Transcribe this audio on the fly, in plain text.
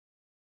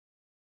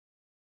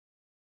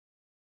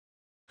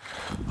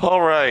All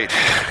right,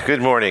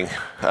 good morning.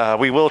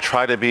 We've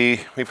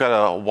got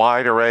a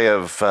wide array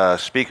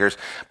of speakers,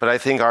 but I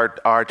think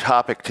our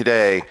topic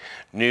today,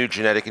 new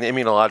genetic and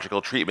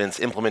immunological treatments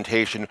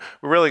implementation,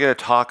 we're really going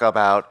to talk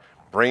about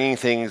bringing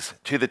things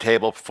to the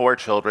table for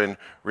children,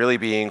 really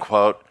being,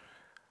 quote,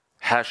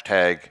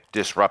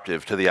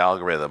 #disruptive to the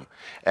algorithm.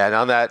 And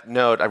on that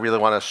note, I really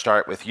want to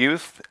start with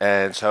youth.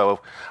 And so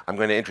I'm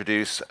going to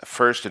introduce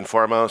first and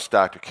foremost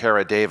Dr.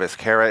 Kara Davis.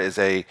 Kara is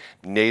a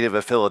native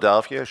of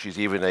Philadelphia. She's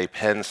even a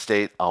Penn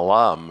State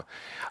alum.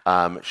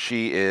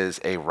 She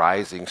is a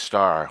rising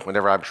star.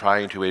 Whenever I'm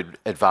trying to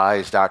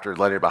advise Dr.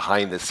 Leonard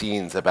behind the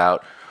scenes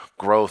about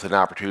growth and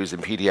opportunities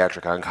in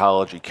pediatric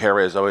oncology,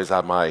 Kara is always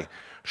on my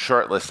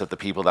short list of the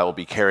people that will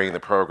be carrying the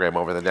program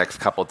over the next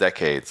couple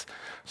decades.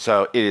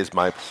 So it is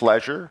my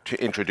pleasure to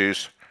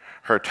introduce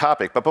her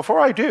topic. But before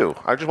I do,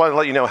 I just want to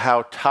let you know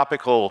how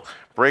topical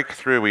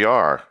breakthrough we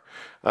are.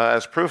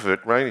 As proof of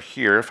it, right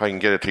here, if I can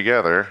get it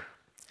together.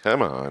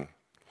 Come on.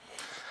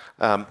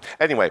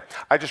 Anyway,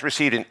 I just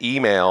received an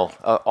email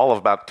all of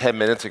about 10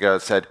 minutes ago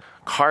that said,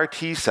 CAR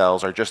T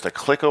cells are just a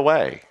click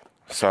away.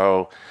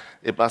 So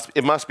it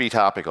must be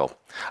topical.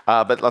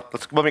 But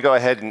let me go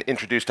ahead and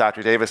introduce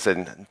Dr. Davis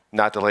and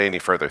not delay any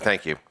further.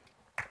 Thank you.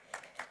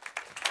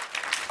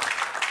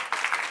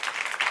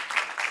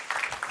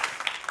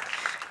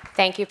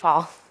 Thank you,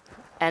 Paul.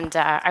 And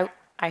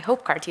I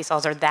hope CAR T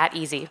cells are that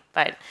easy,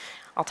 but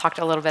I'll talk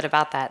a little bit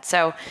about that.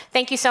 So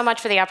thank you so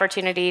much for the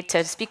opportunity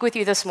to speak with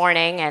you this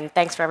morning, and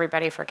thanks for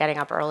everybody for getting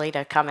up early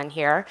to come and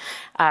hear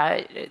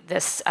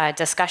this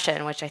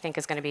discussion, which I think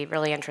is going to be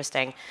really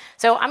interesting.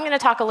 So I'm going to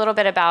talk a little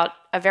bit about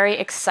a very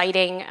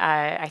exciting,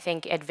 I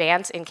think,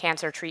 advance in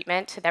cancer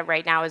treatment that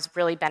right now is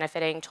really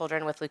benefiting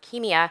children with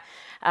leukemia,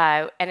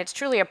 and it's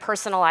truly a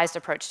personalized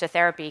approach to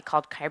therapy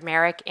called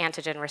chimeric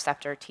antigen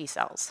receptor T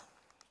cells.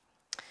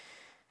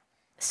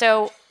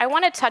 So I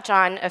want to touch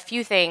on a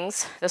few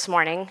things this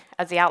morning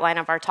as the outline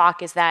of our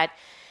talk is that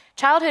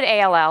childhood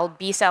ALL,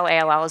 B-cell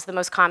ALL, is the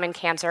most common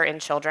cancer in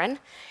children.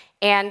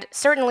 And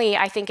certainly,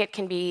 I think it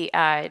can be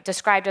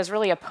described as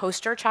really a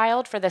poster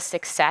child for the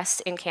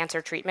success in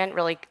cancer treatment,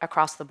 really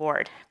across the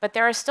board. But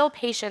there are still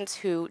patients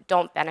who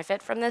don't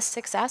benefit from this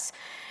success,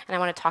 and I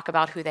want to talk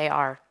about who they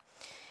are.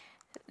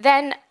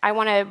 Then I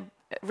want to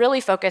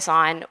really focus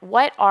on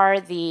what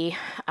are the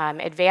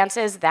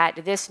advances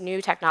that this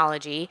new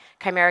technology,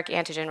 chimeric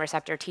antigen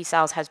receptor T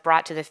cells, has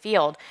brought to the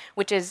field,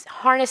 which is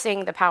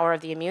harnessing the power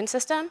of the immune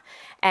system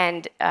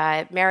and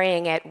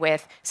marrying it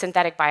with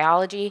synthetic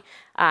biology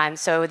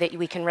so that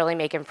we can really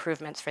make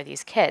improvements for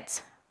these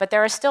kids. But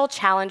there are still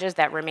challenges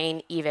that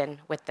remain even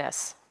with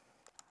this.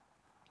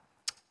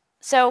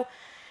 So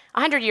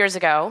 100 years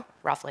ago,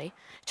 roughly,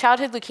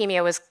 childhood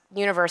leukemia was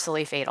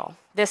universally fatal.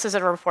 This is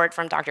a report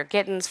from Dr.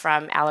 Gittins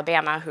from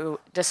Alabama, who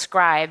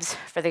describes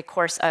for the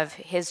course of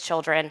his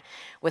children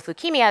with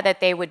leukemia that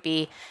they would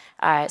be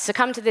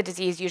succumb to the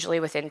disease usually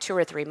within 2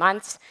 or 3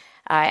 months,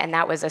 and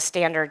that was a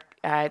standard.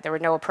 There were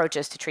no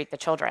approaches to treat the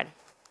children.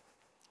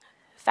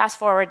 Fast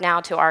forward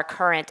now to our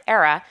current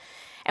era,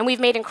 and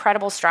we've made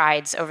incredible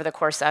strides over the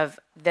course of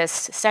this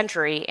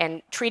century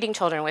in treating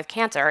children with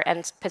cancer,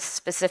 and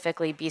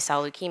specifically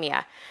B-cell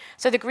leukemia.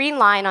 So the green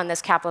line on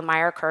this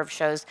Kaplan-Meier curve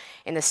shows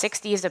in the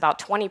 60s, about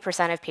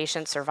 20% of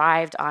patients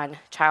survived on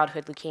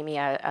childhood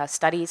leukemia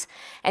studies.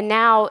 And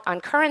now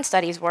on current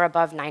studies, we're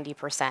above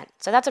 90%.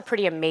 So that's a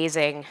pretty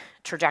amazing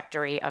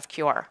trajectory of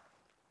cure.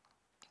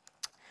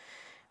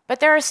 But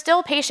there are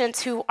still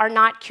patients who are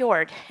not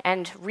cured,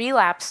 and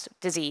relapsed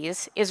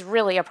disease is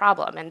really a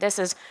problem. And this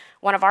is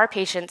one of our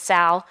patients,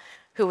 Sal,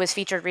 who was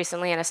featured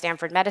recently in a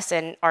Stanford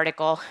Medicine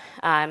article,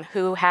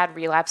 who had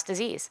relapsed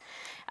disease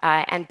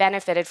and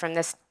benefited from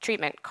this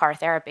treatment, CAR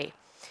therapy.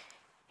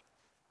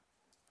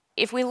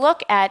 If we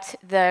look at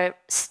the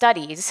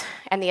studies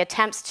and the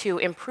attempts to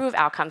improve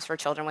outcomes for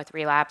children with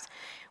relapse,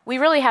 we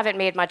really haven't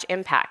made much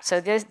impact. So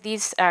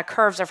these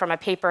curves are from a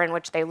paper in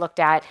which they looked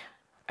at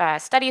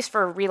studies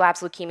for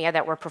relapse leukemia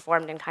that were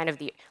performed in kind of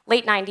the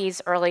late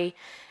 90s,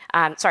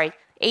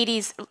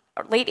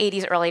 late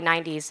 80s, early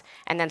 90s,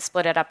 and then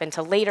split it up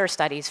into later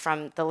studies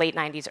from the late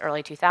 90s,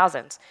 early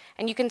 2000s.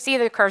 And you can see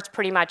the curves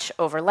pretty much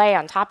overlay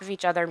on top of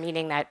each other,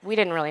 meaning that we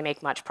didn't really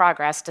make much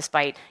progress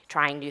despite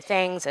trying new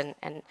things and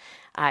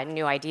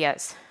new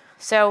ideas.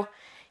 So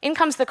in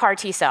comes the CAR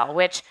T cell,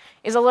 which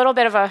is a little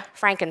bit of a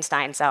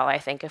Frankenstein cell, I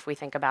think, if we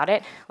think about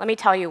it. Let me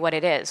tell you what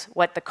it is,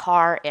 what the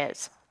CAR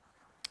is.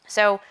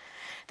 So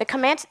the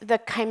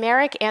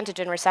chimeric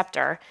antigen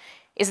receptor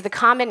is the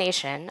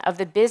combination of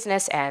the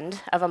business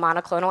end of a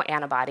monoclonal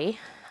antibody,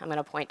 I'm going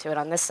to point to it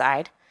on this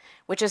side,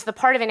 which is the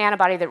part of an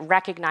antibody that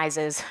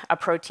recognizes a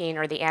protein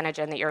or the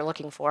antigen that you're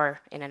looking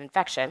for in an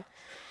infection,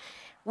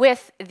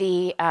 with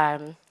the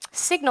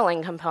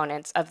signaling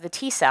components of the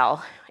T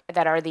cell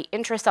that are the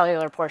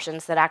intracellular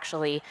portions that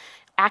actually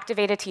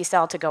activate a T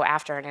cell to go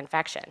after an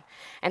infection.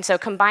 And so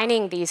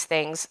combining these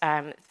things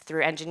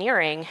through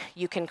engineering,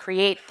 you can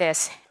create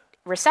this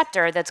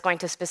receptor that's going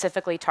to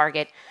specifically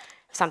target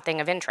something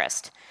of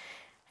interest.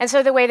 And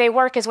so the way they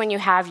work is when you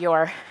have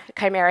your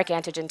chimeric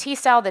antigen T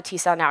cell. The T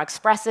cell now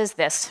expresses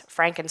this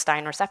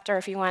Frankenstein receptor,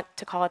 if you want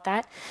to call it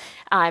that.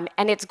 And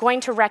it's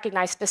going to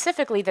recognize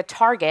specifically the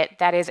target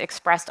that is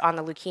expressed on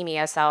the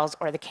leukemia cells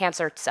or the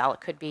cancer cell.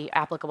 It could be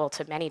applicable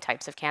to many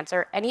types of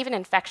cancer and even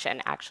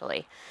infection,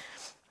 actually.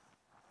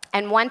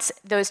 And once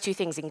those two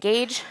things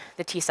engage,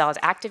 the T cell is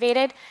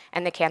activated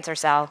and the cancer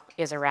cell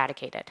is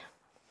eradicated.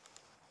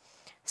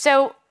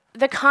 So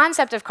the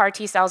concept of CAR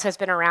T cells has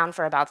been around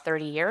for about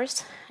 30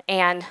 years.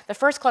 And the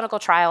first clinical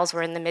trials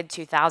were in the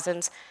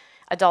mid-2000s,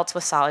 adults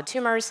with solid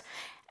tumors.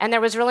 And there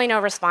was really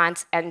no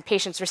response. And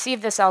patients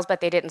received the cells,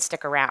 but they didn't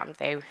stick around.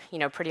 They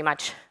pretty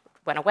much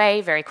went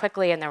away very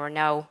quickly, and there were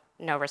no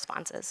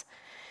responses.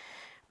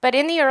 But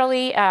in the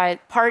early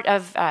part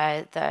of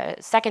the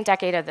second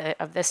decade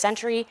of this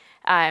century,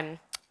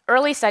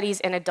 early studies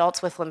in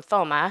adults with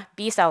lymphoma,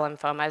 B-cell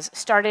lymphomas,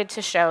 started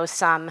to show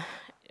some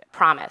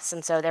promise.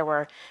 And so there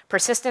were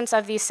persistence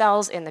of these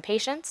cells in the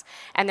patients,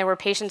 and there were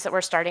patients that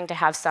were starting to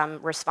have some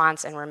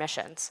response and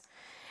remissions.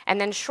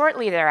 And then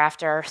shortly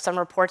thereafter, some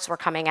reports were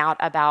coming out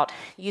about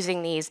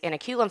using these in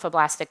acute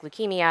lymphoblastic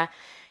leukemia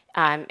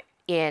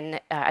in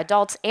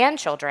adults and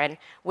children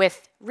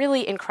with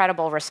really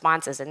incredible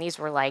responses. And these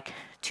were like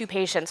 2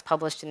 patients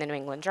published in the New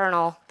England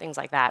Journal, things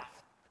like that.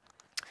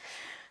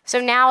 So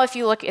now if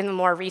you look in the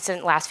more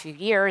recent last few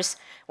years,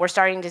 we're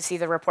starting to see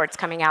the reports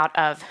coming out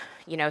of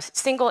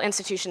single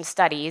institution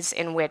studies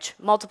in which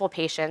multiple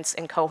patients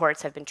and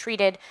cohorts have been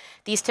treated.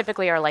 These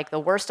typically are like the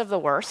worst of the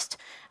worst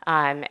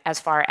as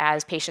far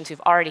as patients who've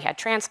already had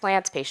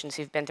transplants, patients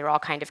who've been through all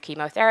kind of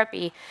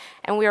chemotherapy,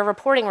 and we are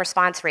reporting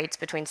response rates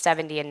between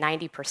 70 and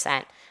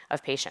 90%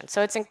 of patients.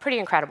 So it's pretty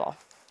incredible.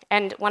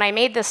 And when I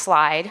made this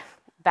slide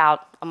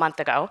about a month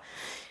ago,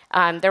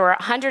 there were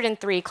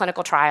 103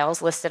 clinical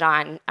trials listed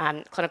on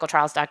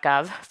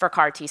clinicaltrials.gov for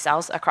CAR T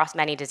cells across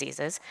many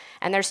diseases.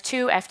 And there's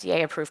 2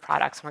 FDA-approved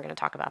products, and we're going to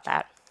talk about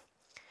that.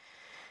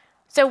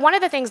 So one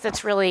of the things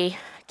that's really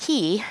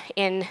key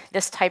in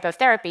this type of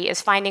therapy is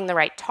finding the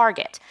right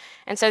target.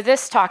 And so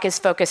this talk is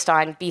focused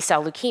on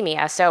B-cell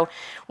leukemia. So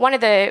one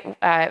of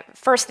the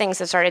first things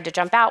that started to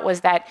jump out was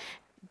that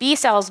B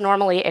cells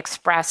normally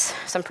express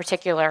some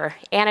particular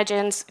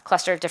antigens, a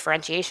cluster of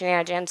differentiation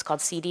antigens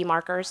called CD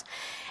markers.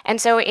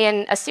 And so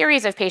in a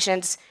series of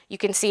patients, you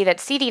can see that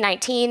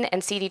CD19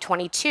 and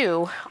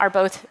CD22 are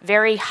both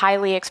very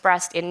highly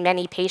expressed in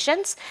many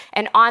patients.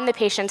 And on the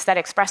patients that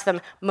express them,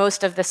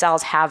 most of the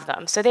cells have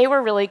them. So they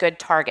were really good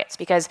targets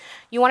because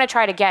you want to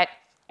try to get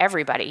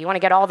everybody. You want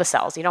to get all the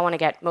cells. You don't want to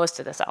get most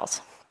of the cells.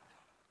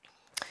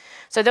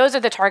 So those are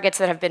the targets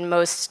that have been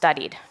most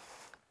studied.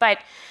 But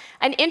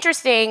an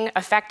interesting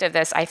effect of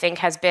this, I think,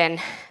 has been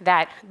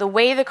that the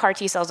way the CAR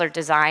T cells are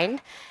designed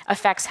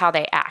affects how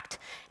they act.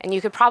 And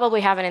you could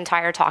probably have an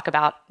entire talk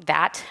about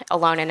that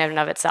alone in and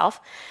of itself.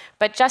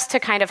 But just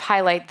to kind of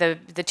highlight the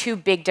 2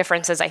 big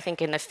differences, I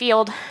think, in the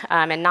field,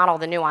 and not all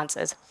the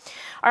nuances,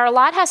 a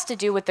lot has to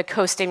do with the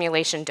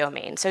co-stimulation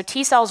domain. So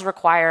T cells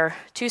require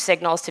 2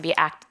 signals to be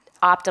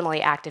optimally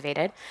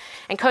activated,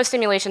 and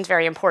co-stimulation is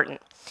very important.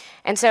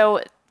 And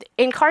so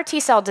in CAR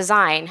T cell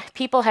design,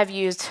 people have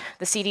used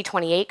the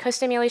CD28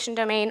 co-stimulation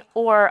domain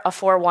or a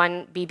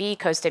 4-1BB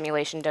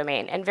co-stimulation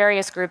domain, and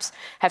various groups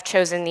have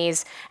chosen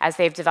these as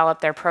they've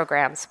developed their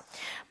programs.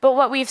 But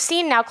what we've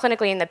seen now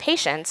clinically in the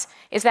patients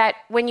is that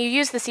when you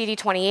use the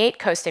CD28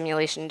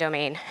 co-stimulation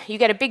domain, you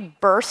get a big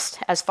burst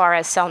as far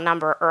as cell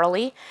number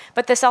early,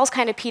 but the cells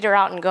kind of peter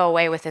out and go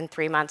away within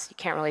 3 months. You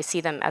can't really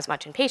see them as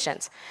much in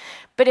patients.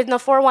 But in the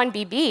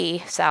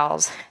 4-1BB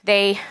cells,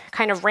 they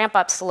kind of ramp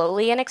up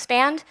slowly and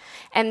expand,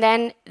 and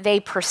then they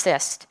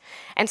persist.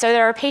 And so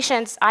there are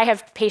patients, I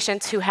have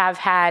patients who have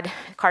had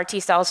CAR T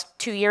cells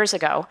 2 years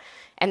ago,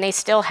 and they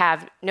still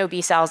have no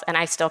B cells, and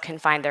I still can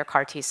find their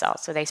CAR T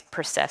cells. So they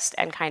persist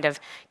and kind of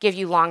give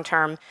you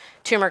long-term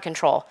tumor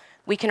control.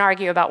 We can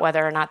argue about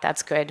whether or not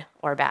that's good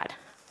or bad.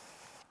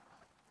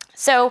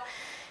 So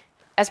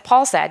as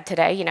Paul said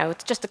today,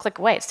 it's just a click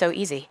away. It's so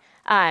easy.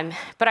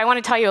 But I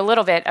want to tell you a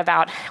little bit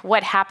about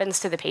what happens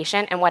to the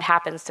patient and what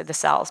happens to the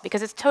cells,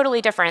 because it's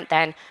totally different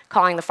than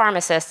calling the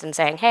pharmacist and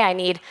saying, hey, I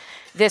need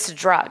this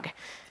drug.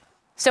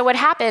 So what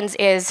happens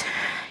is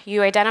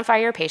you identify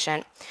your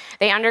patient.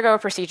 They undergo a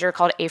procedure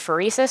called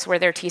apheresis, where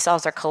their T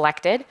cells are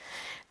collected.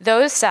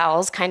 Those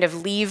cells kind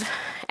of leave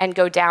and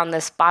go down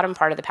this bottom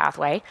part of the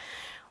pathway,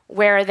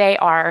 where they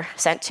are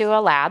sent to a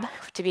lab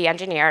to be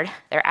engineered.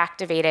 They're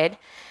activated.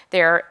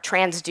 They're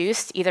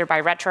transduced either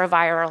by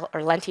retroviral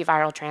or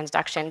lentiviral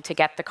transduction to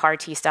get the CAR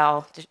T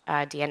cell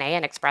DNA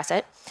and express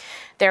it.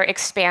 They're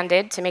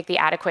expanded to make the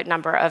adequate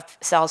number of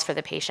cells for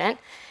the patient.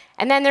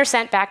 And then they're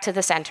sent back to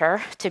the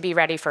center to be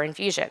ready for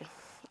infusion.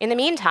 In the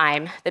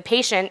meantime, the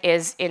patient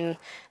is in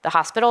the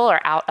hospital or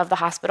out of the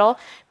hospital,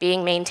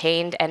 being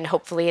maintained and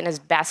hopefully in his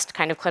best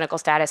kind of clinical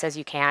status as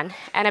you can.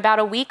 And about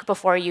a week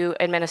before you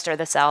administer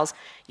the cells,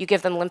 you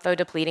give them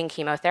lymphodepleting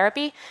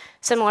chemotherapy,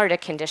 similar to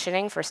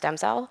conditioning for stem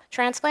cell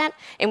transplant,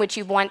 in which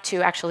you want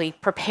to actually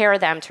prepare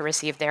them to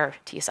receive their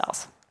T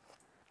cells.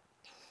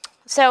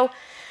 So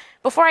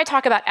before I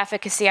talk about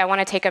efficacy, I want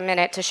to take a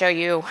minute to show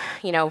you,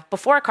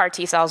 before CAR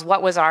T cells,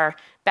 what was our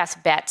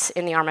best bets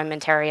in the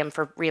armamentarium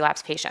for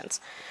relapse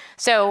patients.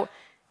 So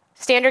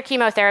standard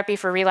chemotherapy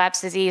for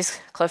relapse disease,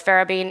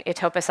 clofarabine,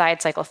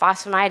 etoposide,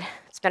 cyclophosphamide.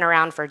 It's been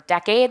around for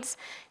decades,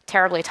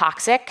 terribly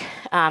toxic,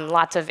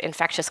 lots of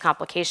infectious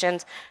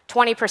complications,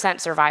 20%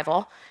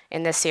 survival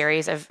in this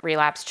series of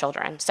relapsed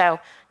children. So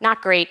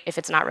not great if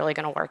it's not really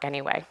going to work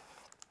anyway.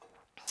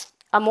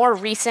 A more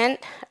recent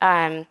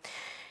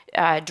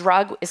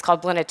drug is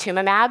called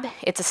blinatumomab.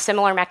 It's a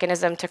similar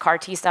mechanism to CAR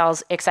T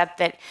cells, except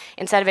that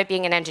instead of it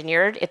being an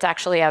engineered, it's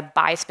actually a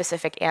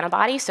bispecific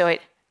antibody. So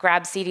it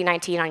grabs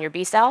CD19 on your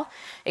B cell,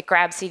 it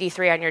grabs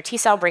CD3 on your T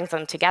cell, brings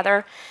them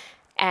together,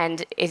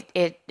 and it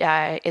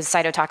is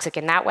cytotoxic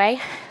in that way.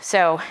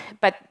 So,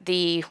 but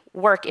the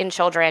work in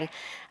children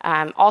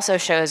also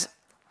shows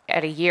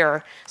at a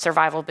year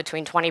survival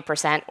between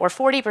 20% or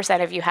 40%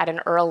 if you had an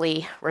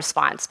early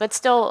response, but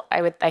still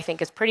I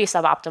think is pretty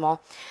suboptimal.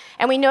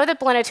 And we know that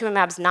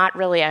blinatumomab is not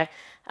really a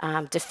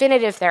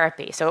definitive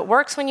therapy. So it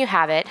works when you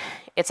have it,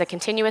 it's a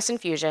continuous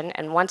infusion,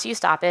 and once you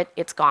stop it,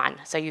 it's gone.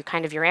 So you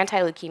your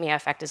anti-leukemia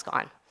effect is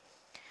gone.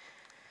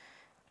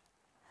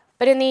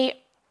 But in the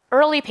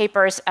early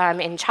papers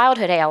in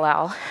childhood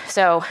ALL,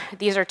 so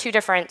these are two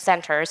different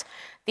centers,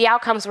 the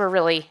outcomes were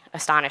really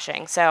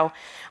astonishing. So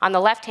on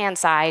the left-hand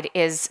side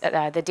is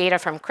the data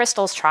from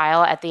Crystal's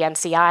trial at the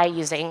NCI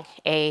using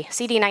a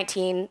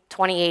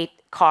CD19/28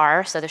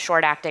 CAR, so the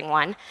short-acting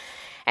one.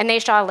 And they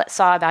saw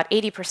about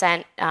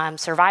 80%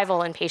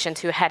 survival in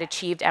patients who had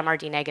achieved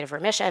MRD negative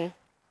remission.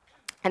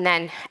 And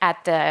then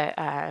at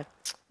the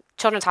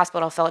Children's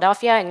Hospital of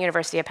Philadelphia and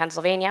University of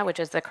Pennsylvania, which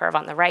is the curve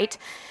on the right,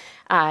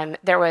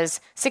 there was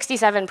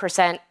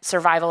 67%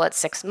 survival at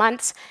 6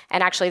 months,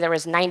 and actually there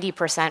was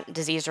 90%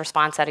 disease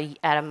response at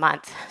a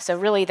month. So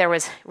really there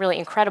was really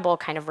incredible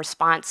kind of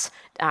response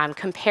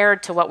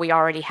compared to what we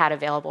already had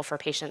available for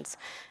patients,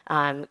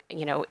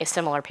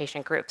 similar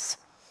patient groups.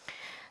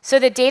 So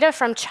the data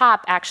from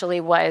CHOP actually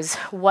was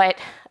what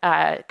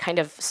kind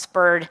of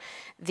spurred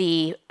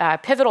the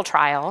pivotal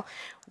trial,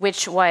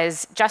 which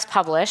was just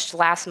published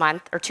last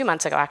month, or 2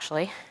 months ago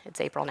actually,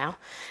 it's April now,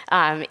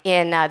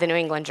 in the New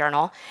England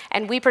Journal.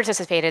 And we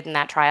participated in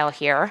that trial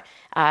here,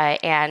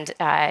 and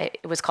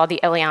it was called the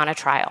Ileana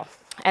trial.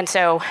 And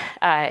so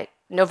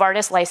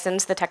Novartis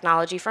licensed the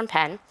technology from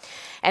Penn.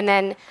 And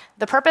then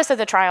the purpose of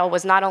the trial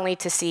was not only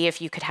to see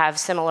if you could have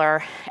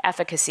similar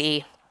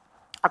efficacy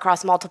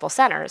across multiple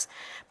centers,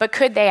 but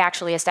could they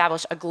actually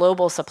establish a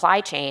global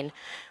supply chain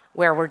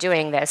where we're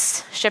doing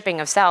this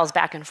shipping of cells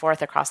back and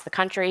forth across the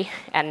country.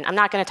 And I'm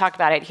not going to talk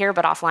about it here,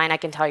 but offline I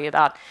can tell you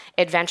about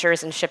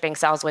adventures in shipping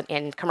cells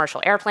in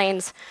commercial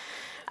airplanes.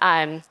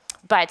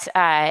 But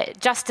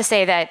just to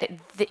say that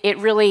it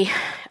really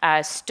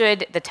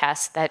stood the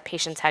test, that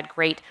patients had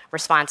great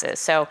responses.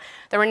 So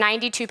there were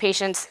 92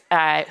 patients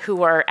who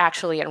were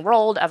actually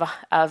enrolled of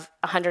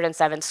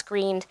 107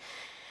 screened.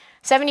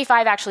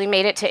 75 actually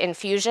made it to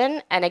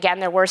infusion, and again,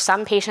 there were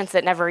some patients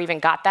that never even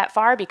got that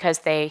far because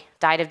they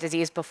died of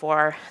disease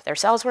before their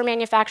cells were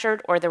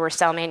manufactured, or there were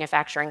cell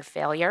manufacturing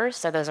failures.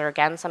 So those are,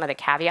 again, some of the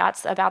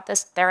caveats about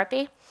this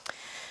therapy.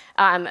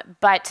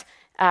 But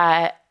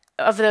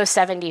of those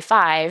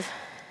 75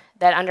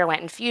 that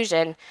underwent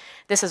infusion,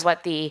 this is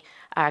what the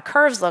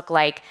curves look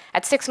like.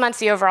 At 6 months,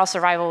 the overall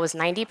survival was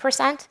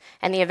 90%,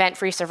 and the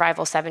event-free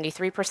survival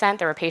 73%.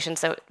 There were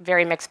patients,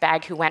 very mixed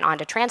bag, who went on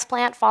to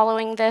transplant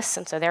following this,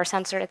 and so they're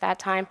censored at that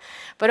time.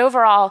 But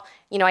overall,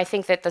 I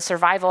think that the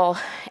survival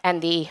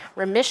and the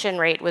remission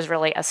rate was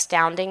really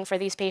astounding for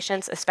these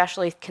patients,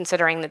 especially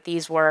considering that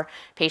these were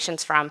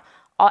patients from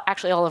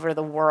actually all over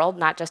the world,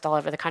 not just all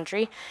over the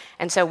country.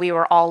 And so we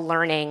were all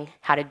learning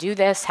how to do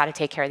this, how to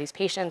take care of these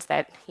patients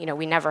that,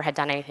 we never had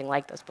done anything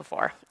like this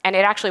before. And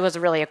it actually was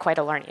really quite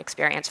a learning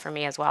experience for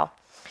me as well.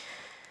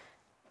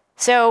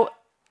 So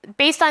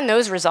based on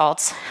those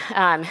results,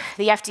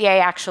 the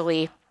FDA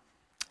actually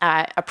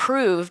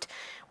approved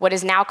what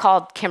is now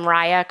called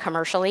Kymriah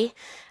commercially,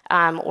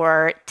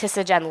 or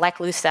Tisagen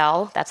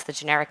Lucile, that's the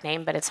generic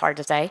name, but it's hard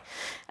to say,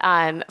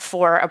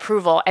 for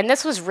approval. And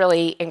this was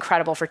really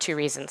incredible for two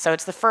reasons. So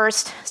it's the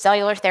first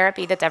cellular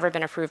therapy that's ever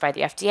been approved by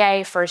the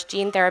FDA, first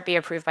gene therapy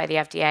approved by the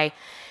FDA.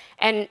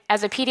 And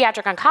as a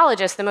pediatric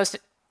oncologist, the most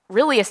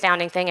really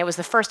astounding thing, it was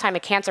the first time a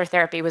cancer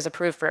therapy was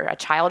approved for a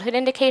childhood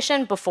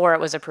indication before it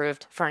was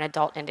approved for an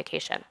adult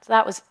indication. So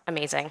that was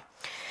amazing.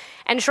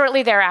 And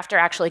shortly thereafter,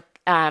 actually,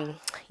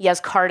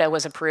 Yescarta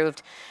was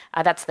approved.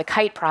 That's the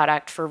Kite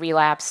product for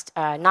relapsed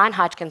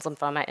non-Hodgkin's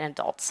lymphoma in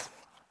adults.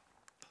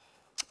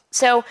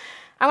 So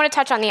I want to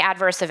touch on the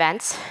adverse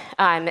events.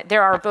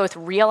 There are both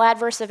real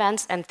adverse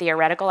events and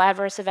theoretical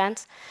adverse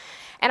events.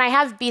 And I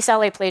have B-cell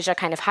aplasia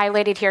kind of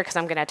highlighted here because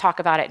I'm going to talk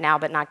about it now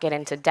but not get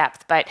into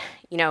depth. But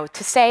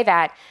to say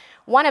that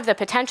one of the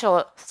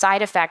potential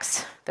side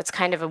effects that's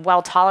kind of a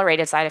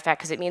well-tolerated side effect,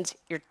 because it means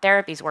your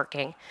therapy's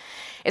working,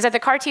 is that the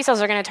CAR T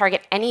cells are going to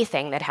target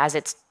anything that has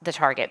the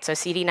target. So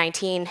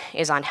CD19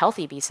 is on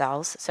healthy B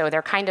cells, so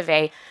they're kind of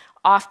a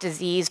off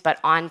disease but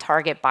on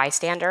target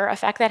bystander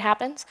effect that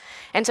happens.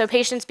 And so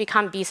patients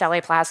become B-cell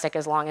aplastic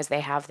as long as they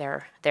have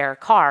their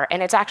CAR.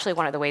 And it's actually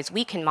one of the ways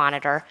we can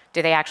monitor,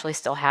 do they actually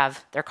still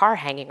have their CAR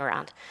hanging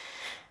around?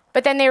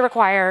 But then they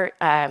require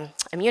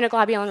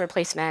immunoglobulin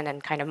replacement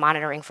and kind of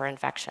monitoring for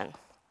infection.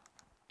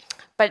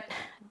 But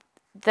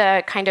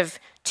the kind of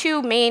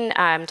two main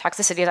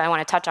toxicities I want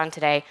to touch on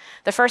today,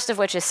 the first of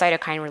which is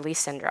cytokine release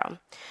syndrome.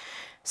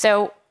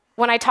 So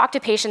when I talk to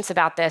patients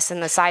about this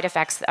and the side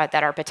effects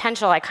that are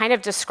potential, I kind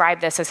of describe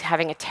this as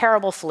having a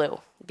terrible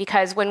flu.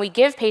 Because when we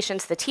give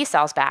patients the T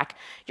cells back,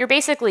 you're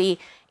basically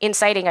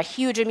inciting a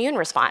huge immune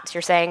response.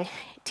 You're saying,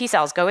 T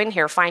cells, go in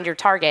here, find your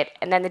target,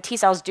 and then the T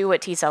cells do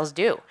what T cells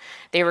do.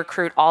 They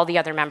recruit all the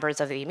other members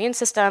of the immune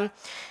system,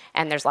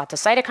 and there's lots of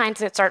cytokines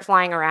that start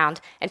flying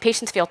around, and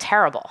patients feel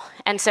terrible.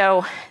 And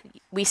so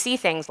we see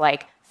things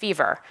like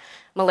fever,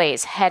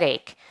 malaise,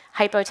 headache,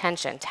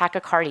 hypotension,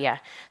 tachycardia.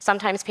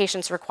 Sometimes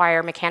patients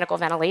require mechanical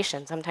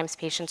ventilation. Sometimes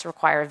patients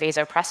require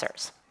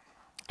vasopressors.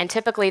 And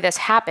typically this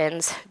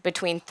happens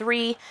between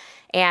 3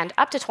 and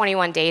up to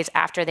 21 days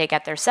after they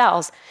get their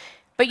cells,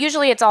 but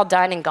usually it's all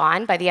done and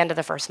gone by the end of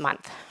the first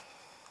month.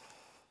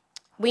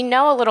 We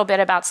know a little bit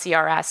about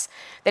CRS,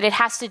 that it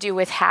has to do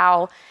with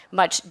how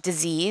much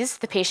disease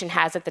the patient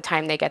has at the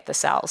time they get the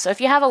cells. So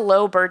if you have a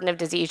low burden of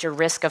disease, your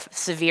risk of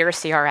severe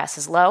CRS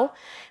is low.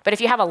 But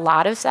if you have a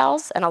lot of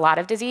cells and a lot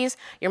of disease,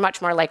 you're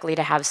much more likely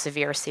to have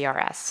severe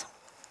CRS.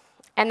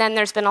 And then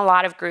there's been a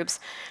lot of groups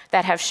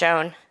that have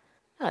shown,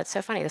 oh, it's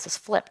so funny, this is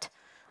flipped.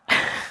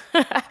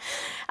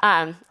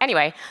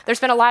 Anyway, there's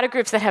been a lot of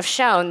groups that have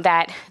shown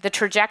that the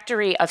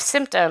trajectory of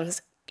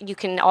symptoms, you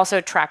can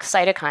also track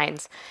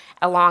cytokines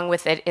along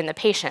with it in the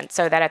patient,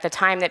 so that at the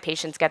time that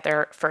patients get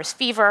their first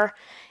fever,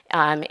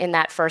 in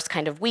that first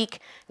kind of week,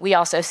 we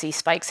also see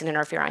spikes in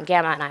interferon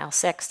gamma and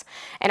IL-6.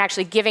 And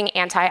actually giving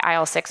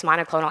anti-IL-6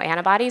 monoclonal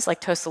antibodies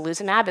like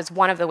tocilizumab is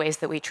one of the ways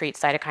that we treat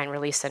cytokine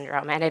release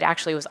syndrome. And it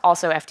actually was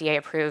also FDA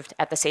approved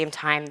at the same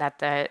time that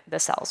the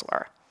cells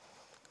were.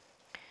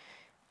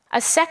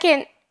 A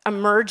second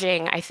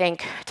emerging, I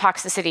think,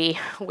 toxicity,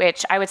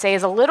 which I would say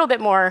is a little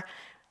bit more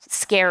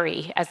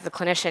scary as the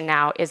clinician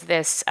now, is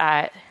this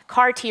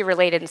CAR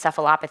T-related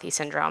encephalopathy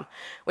syndrome,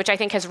 which I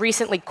think has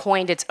recently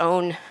coined its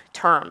own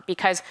term,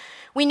 because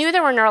we knew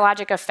there were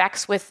neurologic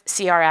effects with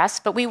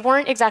CRS, but we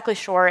weren't exactly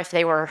sure if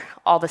they were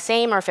all the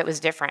same or if it was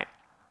different.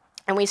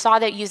 And we saw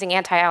that using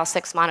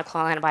anti-IL-6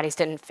 monoclonal antibodies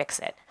didn't fix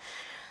it.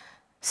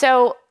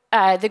 So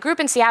the group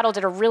in Seattle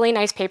did a really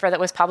nice paper that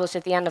was published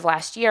at the end of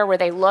last year where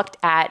they looked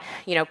at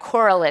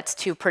correlates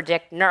to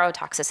predict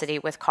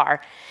neurotoxicity with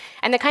CAR.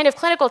 And the kind of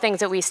clinical things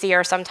that we see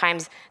are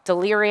sometimes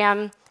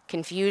delirium,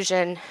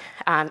 confusion,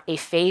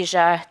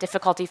 aphasia,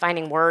 difficulty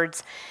finding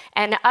words,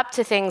 and up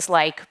to things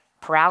like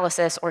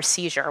paralysis or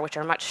seizure, which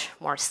are much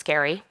more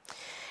scary.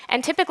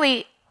 And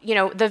typically,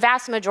 the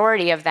vast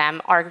majority of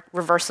them are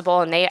reversible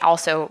and they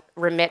also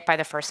remit by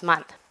the first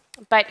month.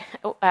 But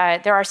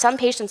there are some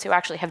patients who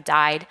actually have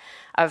died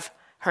of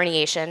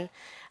herniation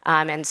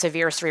and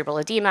severe cerebral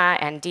edema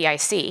and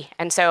DIC.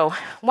 And so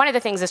one of the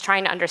things is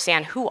trying to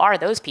understand who are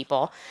those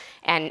people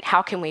and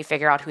how can we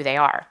figure out who they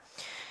are.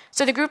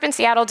 So the group in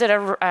Seattle did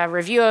a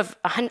review of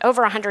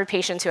over 100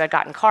 patients who had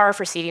gotten CAR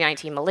for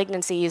CD19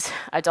 malignancies,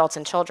 adults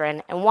and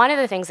children. And one of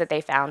the things that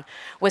they found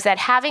was that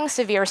having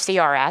severe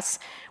CRS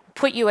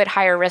put you at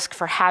higher risk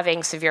for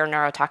having severe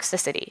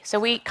neurotoxicity. So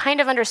we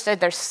kind of understood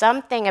there's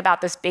something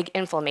about this big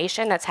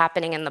inflammation that's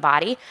happening in the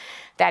body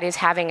that is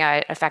having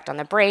an effect on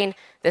the brain.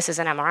 This is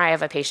an MRI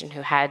of a patient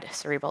who had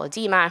cerebral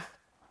edema.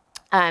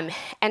 And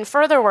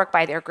further work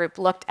by their group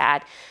looked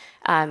at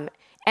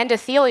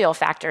endothelial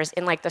factors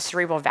in like the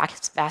cerebral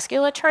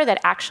vasculature that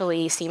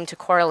actually seem to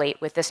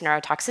correlate with this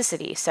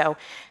neurotoxicity. So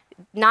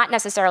not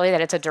necessarily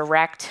that it's a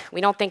direct,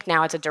 we don't think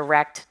now it's a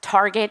direct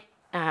target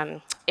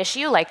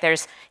issue, like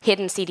there's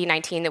hidden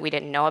CD19 that we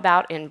didn't know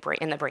about in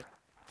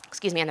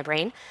the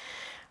brain,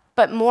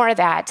 but more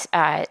that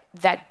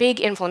that big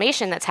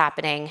inflammation that's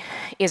happening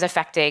is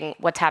affecting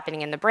what's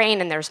happening in the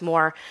brain, and there's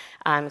more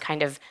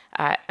kind of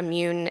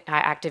immune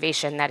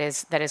activation that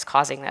is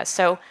causing this.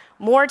 So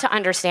more to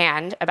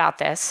understand about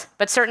this,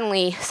 but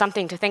certainly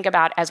something to think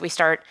about as we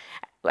start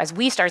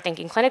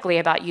thinking clinically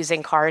about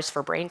using CARs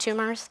for brain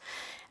tumors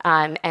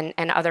and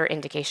other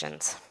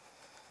indications.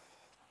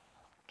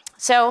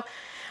 So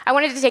I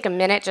wanted to take a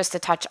minute just to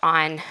touch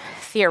on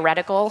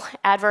theoretical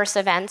adverse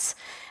events,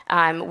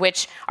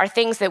 which are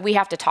things that we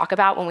have to talk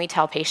about when we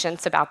tell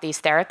patients about these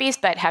therapies,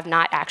 but have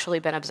not actually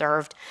been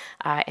observed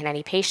in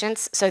any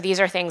patients. So these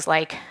are things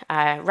like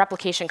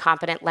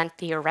replication-competent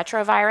lentiviral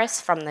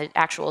retrovirus from the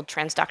actual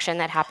transduction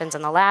that happens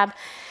in the lab,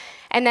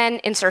 and then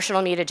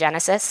insertional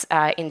mutagenesis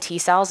in T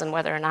cells and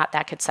whether or not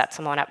that could set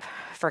someone up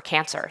for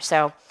cancer.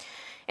 So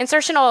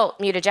insertional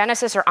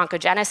mutagenesis or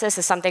oncogenesis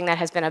is something that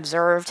has been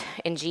observed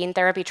in gene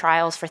therapy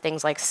trials for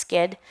things like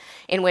SCID,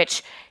 in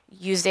which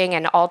using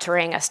and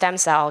altering a stem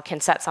cell can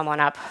set someone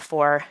up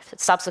for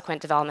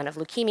subsequent development of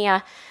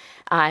leukemia.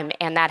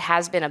 And that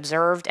has been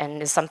observed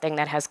and is something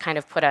that has kind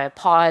of put a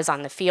pause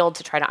on the field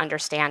to try to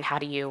understand how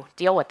do you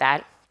deal with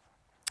that.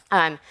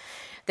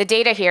 The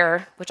data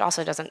here, which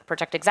also doesn't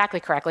project exactly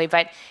correctly,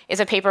 but is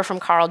a paper from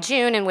Carl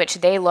June in which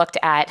they looked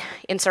at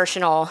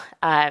insertional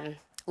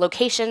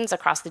locations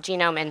across the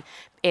genome and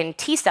in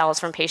T cells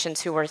from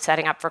patients who were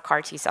setting up for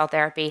CAR T cell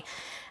therapy.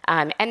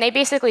 And they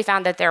basically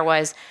found that there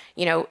was,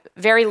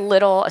 very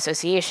little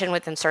association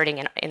with inserting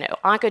in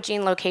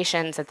oncogene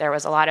locations, that there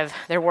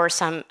were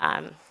some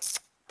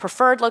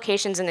preferred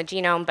locations in the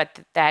genome, but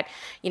that,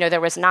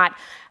 there was not,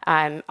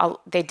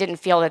 they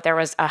didn't feel that there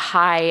was a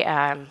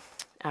high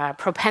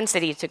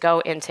propensity to go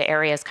into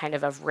areas kind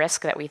of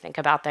risk that we think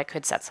about that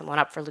could set someone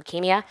up for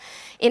leukemia.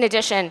 In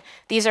addition,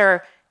 these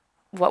are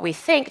what we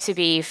think to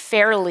be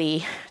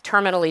fairly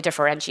terminally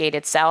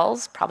differentiated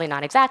cells, probably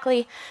not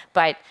exactly,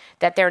 but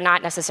that they're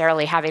not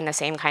necessarily having the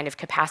same kind of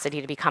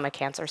capacity to become a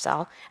cancer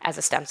cell as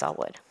a stem cell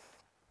would.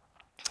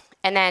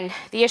 And then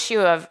the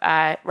issue of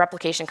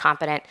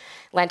replication-competent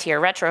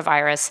lentiviral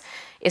retrovirus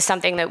is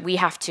something that we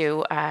have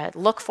to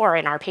look for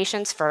in our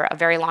patients for a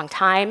very long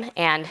time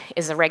and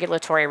is a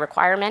regulatory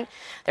requirement.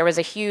 There was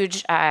a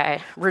huge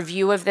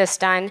review of this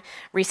done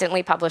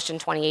recently, published in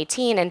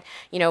 2018, and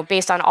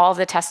based on all of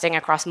the testing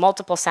across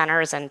multiple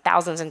centers and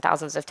thousands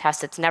of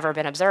tests, it's never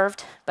been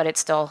observed, but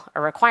it's still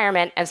a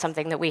requirement and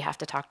something that we have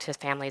to talk to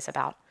families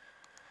about.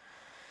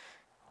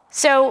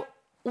 So,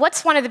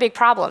 what's one of the big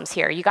problems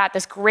here? You got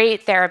this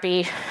great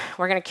therapy.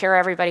 We're going to cure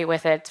everybody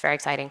with it. It's very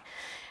exciting.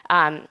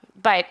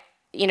 But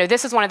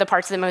this is one of the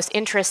parts that most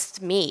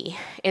interests me,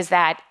 is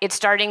that it's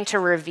starting to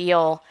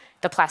reveal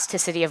the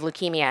plasticity of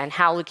leukemia and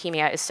how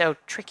leukemia is so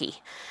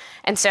tricky.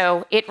 And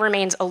so it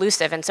remains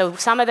elusive. And so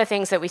some of the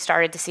things that we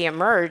started to see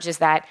emerge is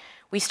that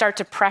we start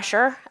to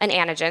pressure an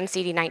antigen,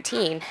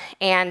 CD19,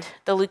 and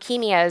the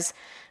leukemias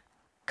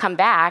come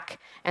back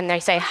and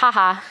they say,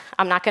 haha,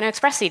 I'm not going to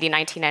express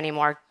CD19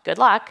 anymore. Good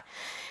luck.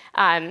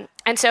 And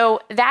so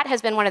that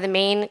has been one of the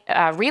main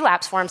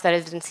relapse forms that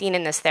has been seen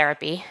in this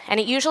therapy. And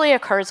it usually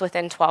occurs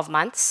within 12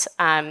 months.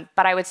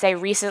 But I would say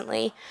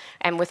recently,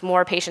 and with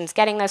more patients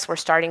getting this, we're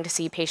starting to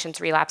see patients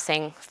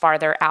relapsing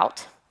farther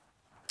out.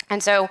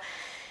 And so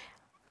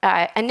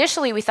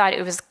initially, we thought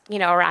it was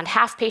around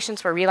half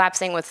patients were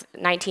relapsing with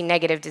 19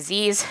 negative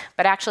disease,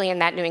 but actually in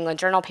that New England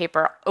Journal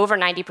paper, over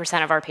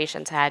 90% of our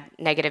patients had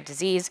negative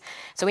disease.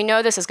 So we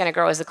know this is going to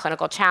grow as a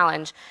clinical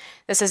challenge.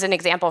 This is an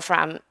example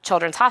from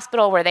Children's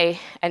Hospital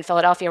in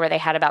Philadelphia, where they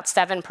had about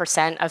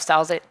 7% of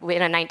cells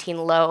in a 19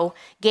 low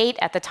gate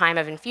at the time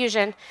of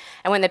infusion.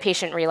 And when the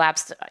patient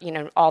relapsed,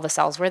 all the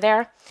cells were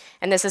there.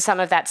 And this is some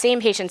of that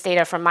same patient's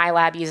data from my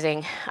lab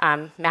using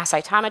mass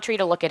cytometry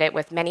to look at it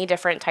with many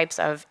different types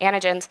of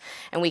antigens.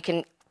 And we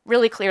can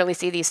really clearly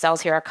see these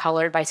cells here are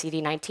colored by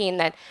CD19,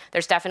 that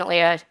there's definitely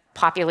a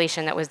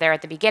population that was there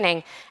at the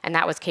beginning, and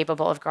that was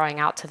capable of growing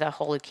out to the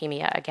whole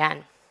leukemia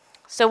again.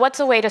 So what's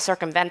a way to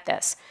circumvent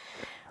this?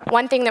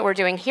 One thing that we're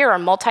doing here are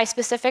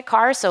multi-specific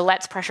CARs, so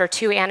let's pressure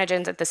 2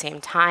 antigens at the same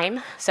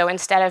time. So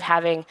instead of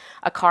having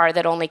a CAR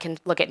that only can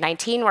look at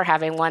 19, we're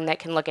having one that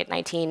can look at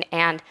 19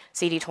 and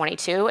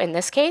CD22 in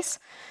this case.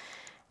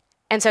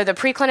 And so the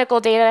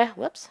preclinical data,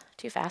 whoops,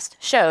 too fast,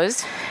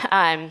 shows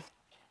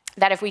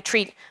that if we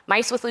treat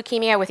mice with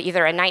leukemia with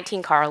either a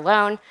 19 CAR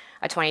alone,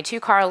 a 22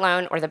 CAR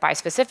alone, or the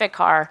bispecific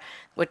CAR,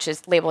 which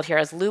is labeled here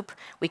as LOOP,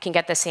 we can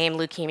get the same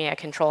leukemia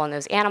control in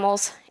those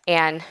animals.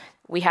 And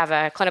we have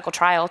a clinical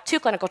trial, 2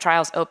 clinical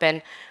trials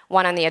open,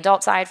 one on the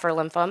adult side for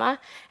lymphoma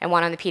and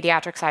one on the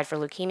pediatric side for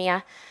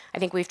leukemia. I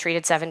think we've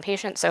treated 7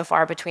 patients so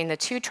far between the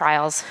 2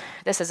 trials.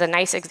 This is a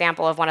nice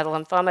example of one of the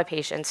lymphoma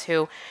patients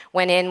who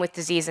went in with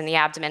disease in the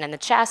abdomen and the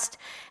chest,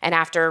 and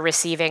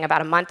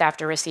about a month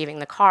after receiving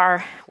the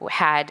CAR,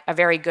 had a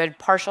very good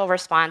partial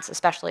response,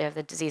 especially of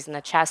the disease in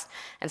the chest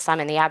and some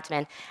in the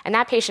abdomen. And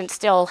that patient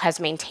still has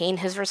maintained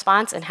his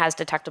response and has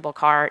detectable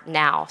CAR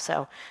now,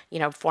 so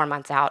 4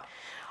 months out.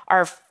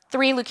 Our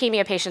 3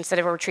 leukemia patients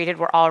that were treated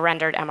were all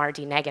rendered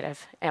MRD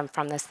negative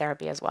from this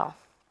therapy as well.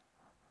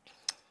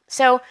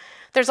 So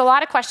there's a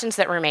lot of questions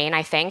that remain,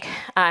 I think,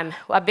 and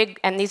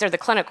these are the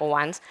clinical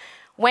ones.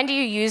 When do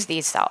you use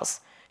these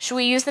cells? Should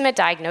we use them at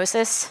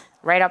diagnosis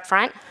right up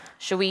front?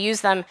 Should we use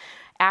them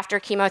after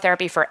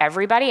chemotherapy for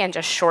everybody and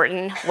just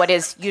shorten what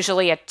is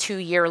usually a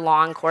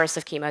 2-year-long course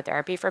of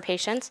chemotherapy for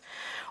patients?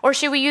 Or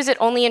should we use it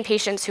only in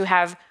patients who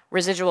have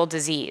residual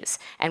disease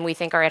and we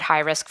think are at high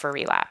risk for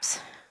relapse?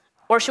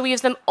 Or should we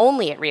use them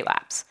only at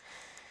relapse?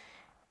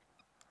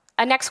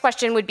 A next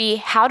question would be,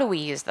 how do we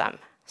use them?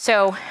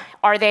 So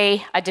are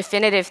they a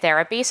definitive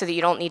therapy so that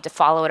you don't need to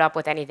follow it up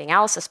with anything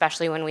else,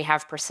 especially when we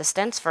have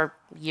persistence for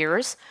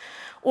years?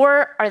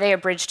 Or are they a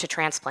bridge to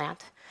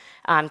transplant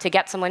to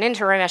get someone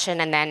into remission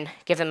and then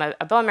give them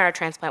a bone marrow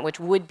transplant, which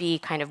would be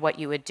kind of what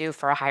you would do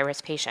for a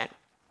high-risk patient?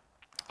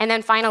 And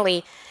then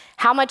finally,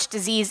 how much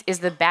disease is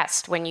the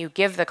best when you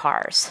give the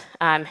CARs?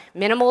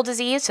 Minimal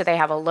disease, so they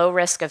have a low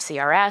risk of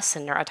CRS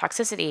and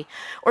neurotoxicity,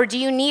 or do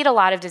you need a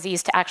lot of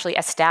disease to actually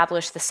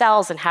establish the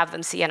cells and have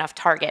them see enough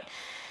target?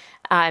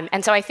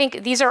 And so I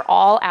think these are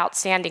all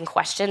outstanding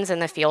questions in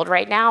the field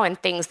right now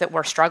and things that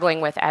we're struggling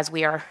with as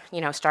we are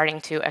starting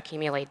to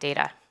accumulate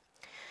data.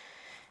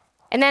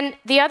 And then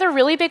the other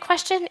really big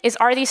question is,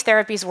 are these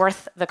therapies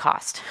worth the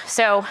cost?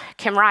 So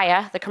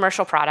Kymriah, the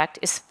commercial product,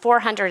 is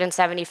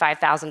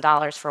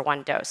 $475,000 for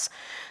one dose.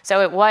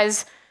 So it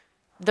was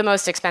the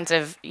most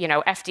expensive,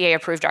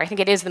 FDA-approved drug. I think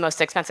it is the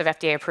most expensive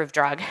FDA-approved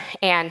drug.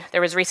 And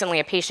there was recently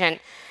a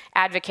patient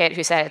advocate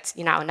who said it's,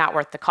 not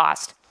worth the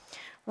cost.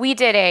 We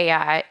did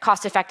a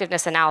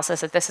cost-effectiveness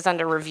analysis that this is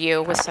under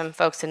review with some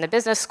folks in the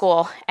business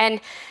school. And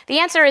the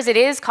answer is it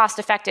is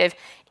cost-effective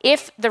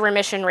if the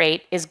remission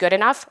rate is good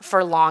enough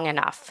for long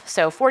enough.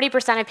 So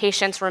 40% of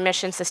patients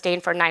remission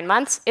sustained for 9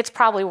 months, it's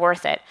probably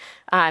worth it.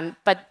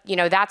 But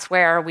that's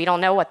where we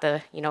don't know what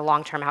the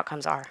long-term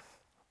outcomes are.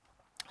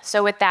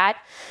 So with that,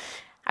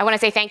 I want to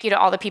say thank you to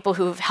all the people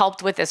who've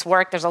helped with this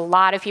work. There's a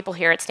lot of people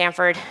here at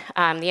Stanford,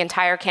 the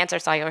entire cancer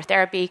cellular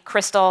therapy.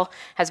 Crystal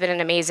has been an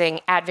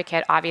amazing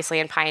advocate, obviously,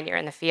 and pioneer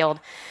in the field.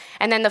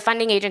 And then the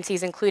funding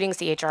agencies, including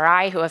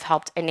CHRI, who have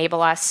helped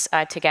enable us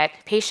to get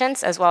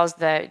patients, as well as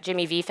the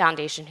Jimmy V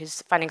Foundation,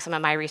 who's funding some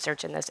of my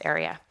research in this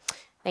area.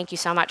 Thank you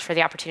so much for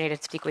the opportunity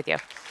to speak with you.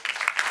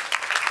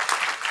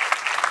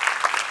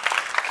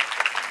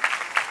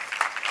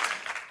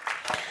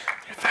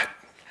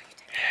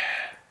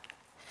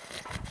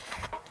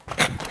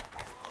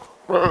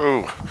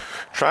 Whoa,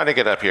 trying to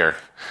get up here.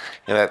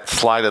 That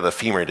slide of the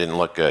femur didn't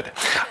look good.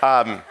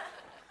 That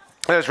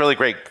was really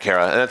great,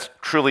 Kara, and that's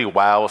truly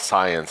wow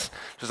science.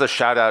 Just a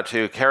shout out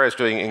to Kara's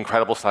doing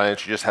incredible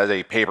science. She just had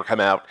a paper come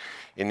out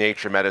in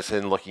Nature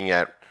Medicine looking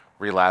at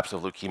relapse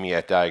of leukemia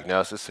at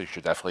diagnosis, so you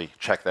should definitely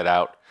check that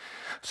out.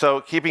 So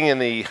keeping in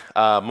the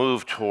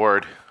move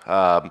toward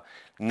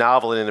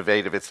novel and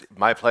innovative, it's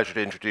my pleasure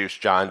to introduce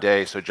John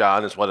Day. So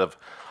John is one of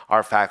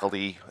our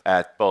faculty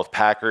at both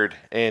Packard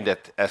and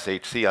at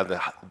SHC on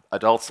the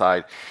adult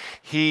side.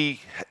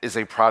 He is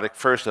a product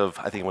first of,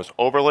 I think it was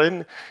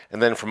Oberlin,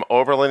 and then from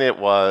Oberlin it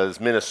was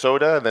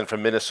Minnesota, and then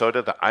from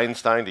Minnesota to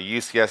Einstein to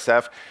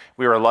UCSF.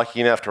 We were lucky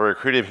enough to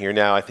recruit him here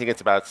now, I think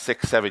it's about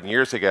 6-7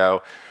 years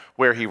ago,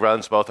 where he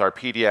runs both our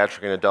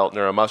pediatric and adult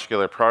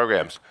neuromuscular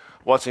programs.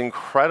 What's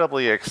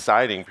incredibly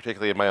exciting,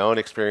 particularly in my own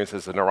experience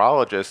as a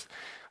neurologist,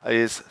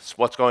 is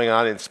what's going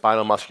on in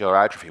spinal muscular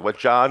atrophy. What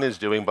John is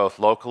doing both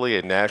locally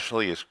and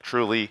nationally is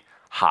truly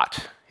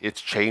hot.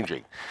 It's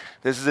changing.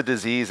 This is a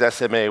disease,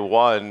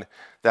 SMA1,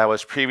 that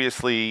was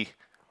previously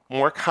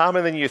more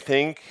common than you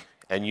think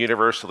and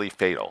universally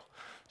fatal.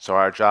 So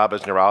our job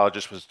as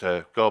neurologists was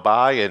to go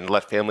by and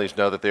let families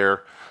know that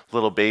their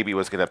little baby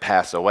was going to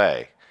pass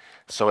away.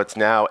 So it's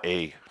now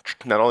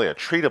not only a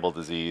treatable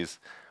disease,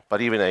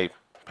 but even a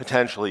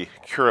potentially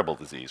curable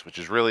disease, which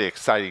is really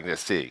exciting to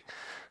see.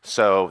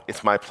 So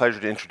it's my pleasure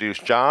to introduce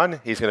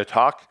John. He's going to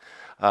talk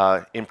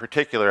in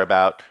particular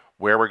about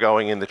where we're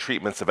going in the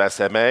treatments of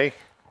SMA.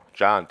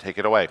 John, take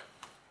it away.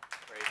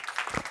 Great.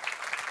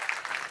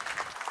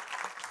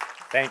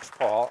 Thanks,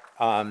 Paul.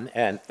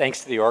 And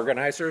thanks to the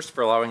organizers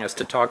for allowing us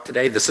to talk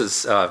today. This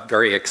is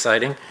very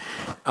exciting.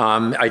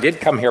 I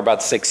did come here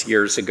about 6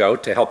 years ago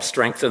to help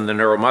strengthen the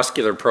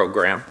neuromuscular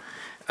program,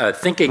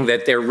 thinking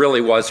that there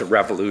really was a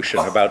revolution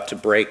about to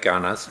break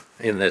on us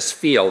in this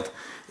field.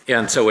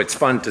 And so it's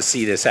fun to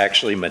see this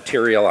actually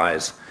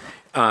materialize.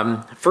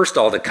 First of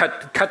all, to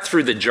cut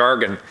through the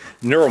jargon,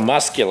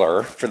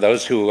 neuromuscular, for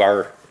those who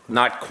are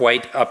not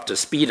quite up to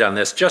speed on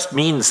this, just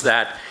means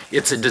that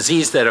it's a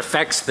disease that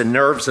affects the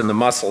nerves and the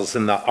muscles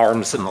in the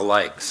arms and the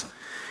legs.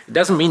 It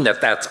doesn't mean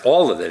that that's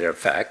all that it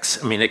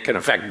affects. I mean, it can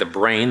affect the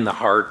brain, the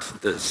heart,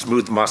 the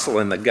smooth muscle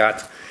in the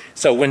gut.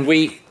 So when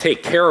we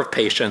take care of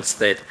patients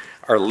that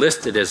are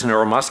listed as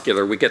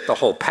neuromuscular, we get the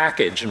whole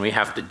package, and we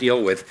have to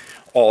deal with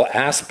all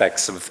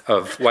aspects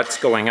of what's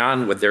going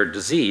on with their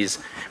disease,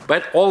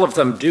 but all of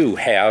them do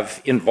have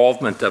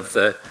involvement of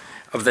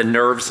the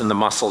nerves and the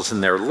muscles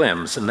in their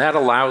limbs, and that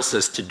allows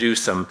us to do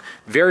some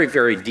very,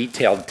 very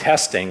detailed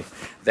testing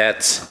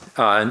that's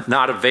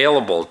not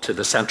available to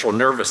the central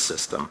nervous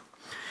system.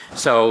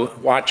 So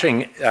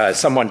watching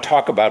someone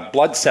talk about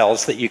blood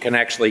cells that you can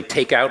actually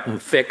take out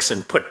and fix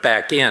and put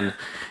back in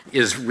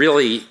is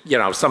really,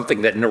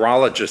 something that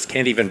neurologists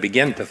can't even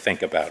begin to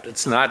think about.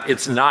 It's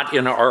not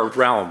in our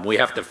realm. We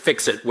have to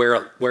fix it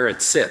where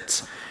it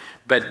sits.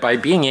 But by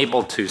being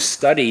able to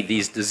study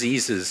these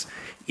diseases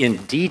in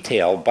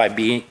detail by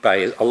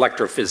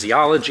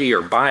electrophysiology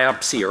or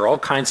biopsy or all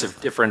kinds of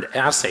different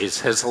assays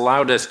has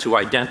allowed us to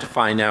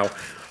identify now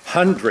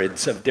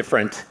hundreds of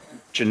different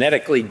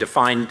genetically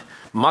defined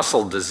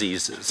muscle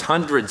diseases,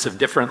 hundreds of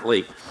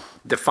differently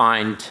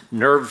defined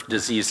nerve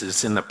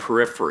diseases in the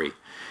periphery.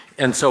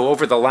 And so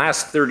over the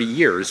last 30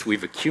 years,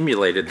 we've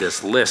accumulated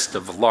this list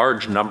of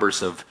large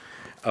numbers of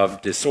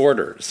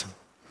disorders.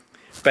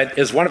 But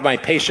as one of my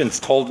patients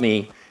told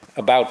me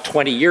about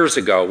 20 years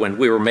ago, when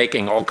we were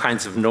making all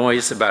kinds of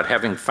noise about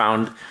having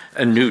found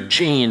a new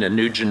gene, a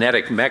new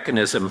genetic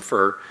mechanism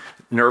for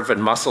nerve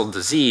and muscle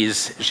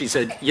disease, she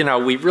said,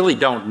 we really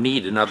don't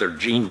need another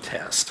gene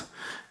test.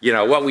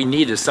 What we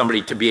need is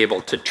somebody to be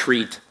able to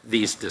treat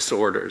these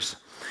disorders.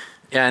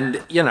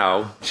 And,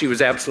 she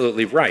was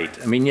absolutely right.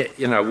 I mean,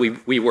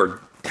 we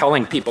were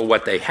telling people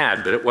what they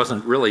had, but it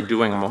wasn't really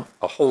doing them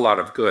a whole lot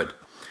of good.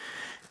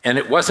 And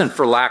it wasn't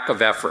for lack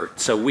of effort.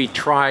 So we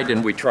tried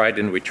and we tried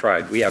and we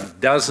tried. We have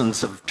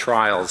dozens of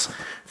trials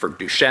for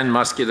Duchenne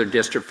muscular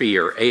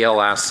dystrophy or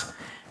ALS,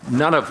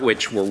 none of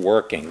which were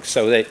working.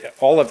 So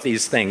all of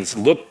these things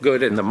look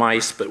good in the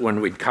mice, but when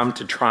we'd come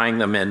to trying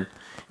them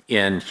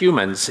in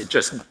humans, it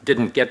just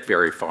didn't get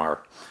very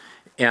far.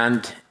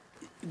 And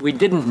we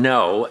didn't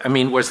know, I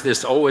mean, was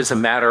this always a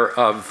matter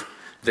of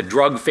the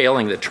drug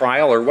failing the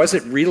trial, or was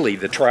it really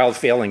the trial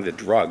failing the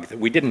drug? That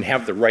we didn't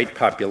have the right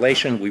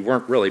population, we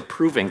weren't really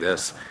proving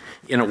this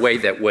in a way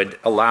that would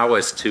allow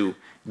us to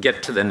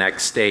get to the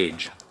next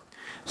stage.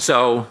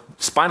 So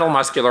spinal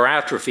muscular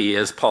atrophy,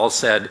 as Paul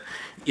said,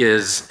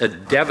 is a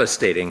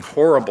devastating,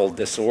 horrible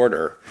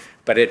disorder,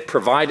 but it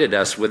provided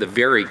us with a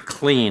very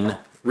clean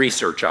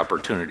research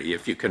opportunity.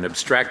 If you can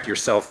abstract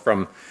yourself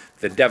from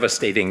the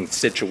devastating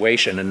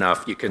situation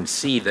enough, you can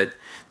see that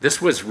this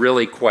was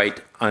really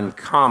quite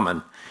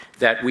uncommon,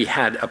 that we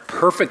had a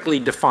perfectly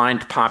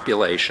defined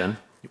population.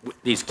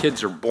 These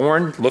kids are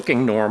born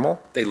looking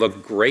normal. They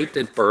look great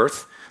at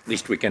birth. At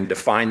least we can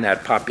define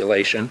that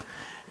population.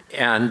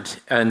 And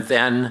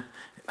then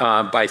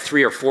by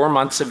 3 or 4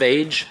 months of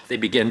age, they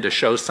begin to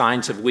show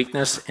signs of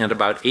weakness, and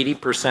about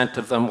 80%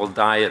 of them will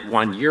die at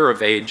 1 year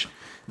of age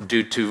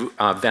due to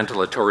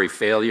ventilatory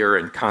failure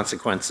and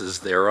consequences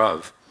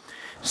thereof.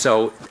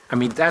 So, I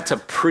mean, that's a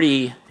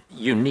pretty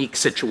unique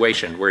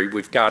situation where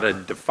we've got a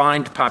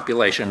defined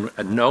population,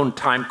 a known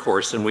time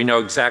course, and we know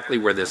exactly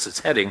where this is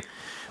heading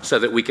so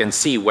that we can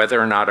see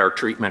whether or not our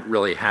treatment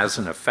really has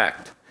an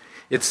effect.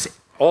 It's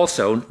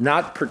also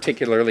not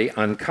particularly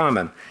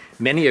uncommon.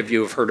 Many of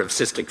you have heard of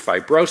cystic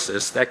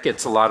fibrosis. That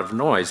gets a lot of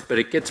noise, but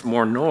it gets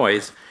more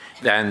noise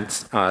than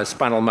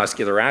spinal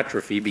muscular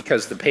atrophy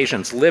because the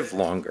patients live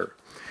longer.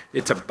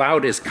 It's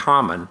about as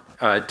common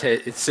to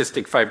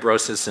cystic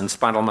fibrosis and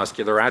spinal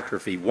muscular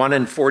atrophy. 1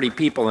 in 40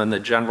 people in the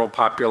general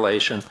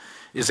population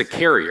is a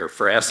carrier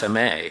for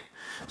SMA.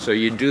 So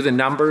you do the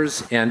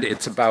numbers, and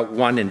it's about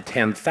 1 in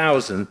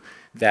 10,000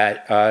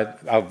 that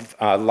of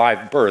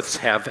live births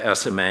have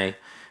SMA,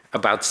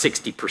 about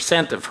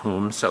 60% of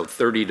whom, so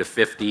 30 to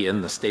 50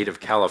 in the state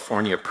of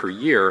California per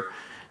year,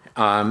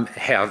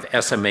 have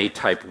SMA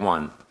type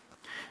 1.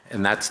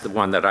 And that's the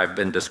one that I've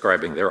been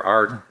describing. There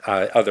are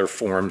other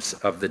forms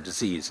of the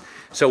disease.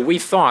 So we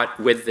thought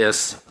with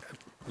this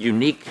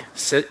unique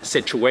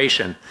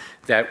situation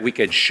that we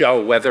could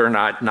show whether or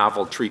not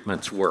novel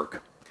treatments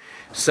work.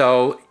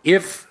 So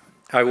if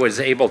I was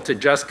able to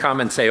just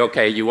come and say,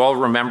 okay, you all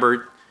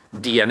remember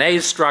DNA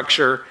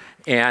structure,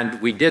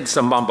 and we did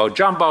some mumbo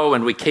jumbo,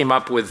 and we came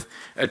up with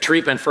a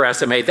treatment for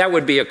SMA, that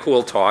would be a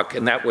cool talk,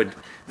 and that would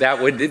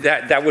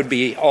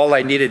be all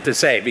I needed to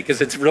say, because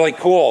it's really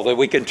cool that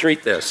we can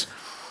treat this.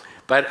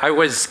 But I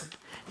was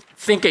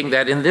thinking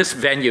that in this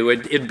venue,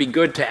 it'd be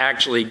good to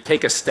actually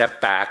take a step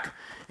back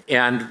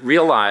and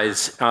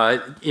realize,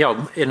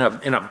 in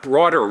a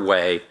broader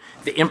way,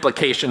 the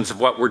implications of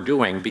what we're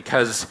doing,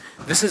 because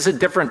this is a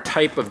different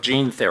type of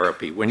gene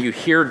therapy. When you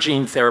hear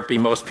gene therapy,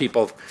 most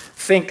people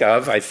think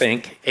of, I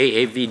think,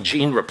 AAV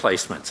gene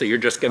replacement. So you're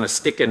just going to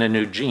stick in a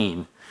new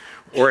gene.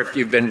 Or if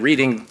you've been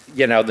reading,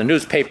 the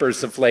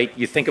newspapers of late,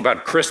 you think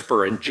about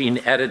CRISPR and gene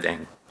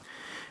editing.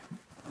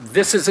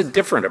 This is a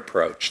different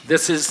approach.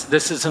 This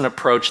is an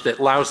approach that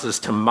allows us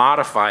to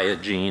modify a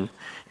gene,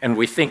 and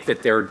we think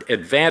that there are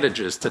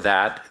advantages to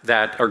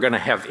that are going to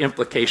have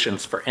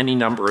implications for any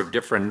number of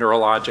different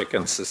neurologic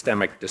and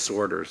systemic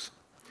disorders.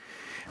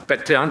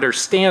 But to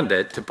understand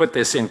it, to put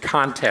this in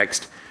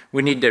context,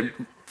 we need to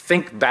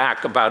think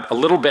back about a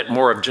little bit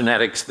more of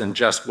genetics than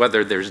just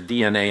whether there's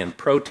DNA and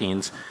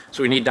proteins.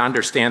 So we need to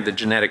understand the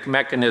genetic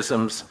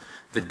mechanisms,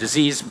 the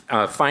disease,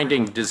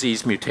 finding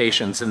disease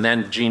mutations, and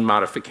then gene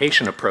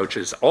modification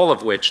approaches, all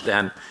of which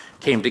then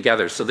came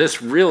together. So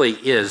this really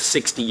is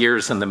 60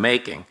 years in the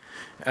making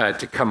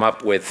to come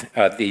up with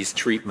these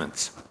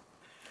treatments.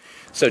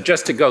 So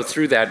just to go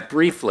through that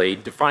briefly,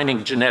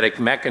 defining genetic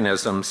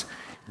mechanisms,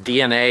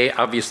 DNA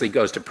obviously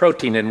goes to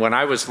protein, and when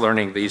I was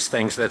learning these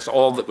things, that's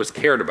all that was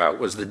cared about,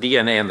 was the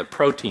DNA and the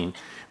protein.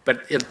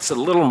 But it's a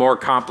little more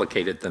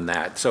complicated than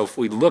that. So if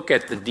we look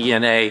at the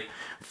DNA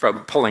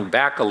from pulling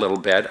back a little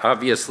bit,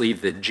 obviously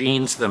the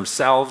genes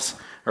themselves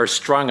are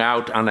strung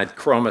out on a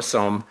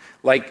chromosome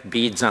like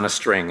beads on a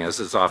string, as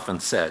is often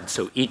said.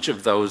 So each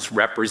of those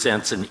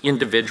represents an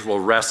individual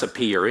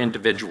recipe or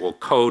individual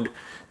code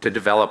to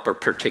develop a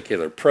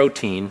particular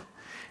protein.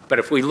 But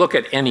if we look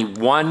at any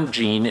one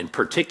gene in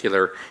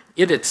particular,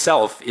 it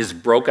itself is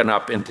broken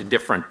up into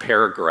different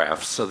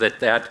paragraphs, so that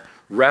that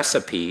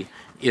recipe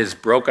is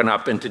broken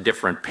up into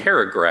different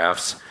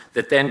paragraphs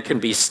that then can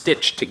be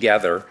stitched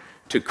together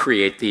to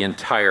create the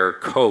entire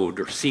code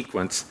or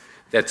sequence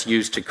that's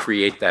used to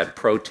create that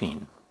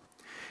protein.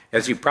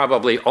 As you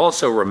probably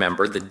also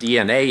remember, the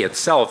DNA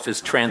itself is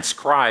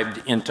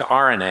transcribed into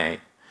RNA.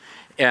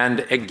 And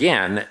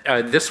again,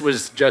 this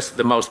was just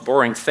the most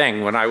boring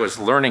thing when I was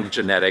learning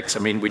genetics. I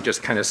mean, we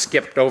just kind of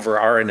skipped over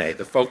RNA.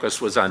 The focus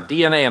was on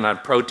DNA and on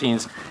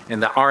proteins,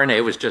 and the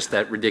RNA was just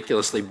that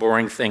ridiculously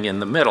boring thing in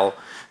the middle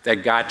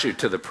that got you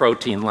to the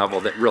protein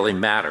level that really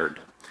mattered.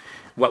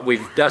 what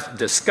we've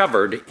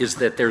discovered is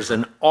that there's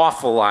an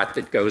awful lot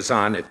that goes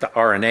on at the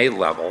RNA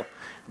level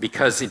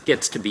because it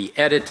gets to be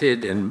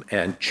edited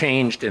and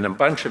changed in a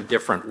bunch of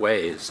different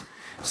ways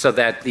so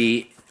that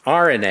the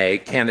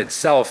RNA can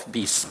itself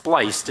be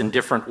spliced in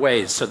different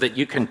ways so that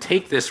you can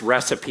take this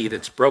recipe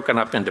that's broken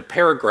up into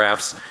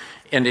paragraphs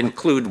and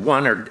include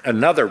one or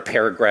another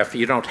paragraph.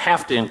 You don't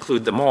have to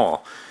include them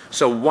all.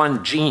 So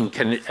one gene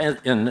can,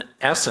 in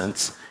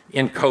essence,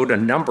 encode a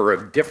number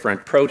of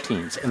different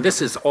proteins. And this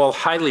is all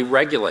highly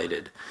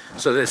regulated.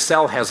 So the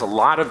cell has a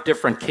lot of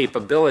different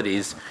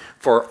capabilities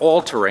for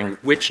altering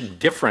which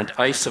different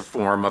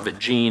isoform of a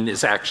gene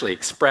is actually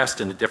expressed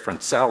in a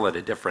different cell at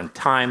a different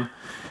time.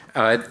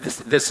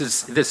 There's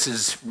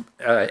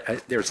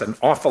an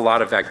awful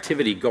lot of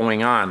activity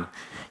going on.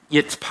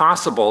 It's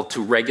possible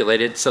to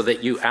regulate it so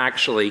that you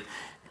actually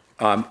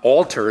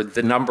alter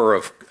the number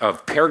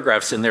of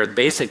paragraphs in there.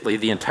 Basically,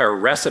 the entire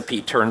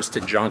recipe turns to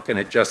junk and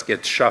it just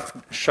gets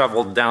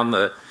shoveled down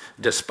the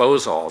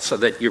disposal so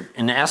that you're,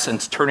 in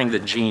essence, turning the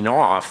gene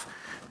off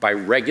by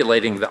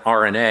regulating the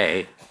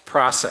RNA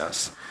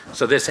process.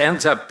 So this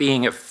ends up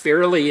being a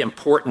fairly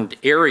important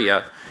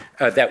area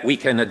that we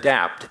can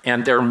adapt.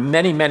 And there are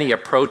many, many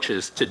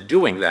approaches to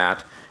doing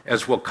that,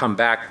 as we'll come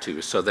back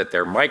to, so that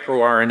there are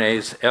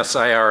microRNAs,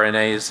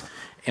 siRNAs,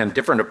 and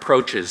different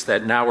approaches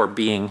that now are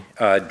being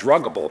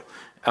druggable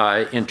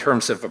in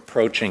terms of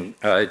approaching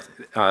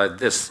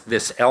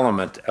this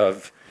element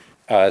of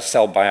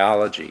cell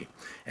biology.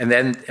 And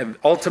then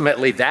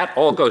ultimately that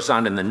all goes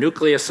on in the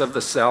nucleus of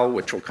the cell,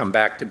 which will come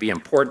back to be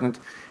important,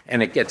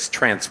 and it gets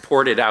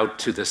transported out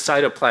to the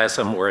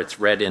cytoplasm where it's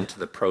read into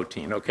the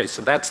protein. Okay,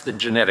 so that's the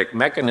genetic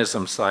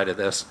mechanism side of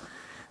this.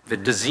 The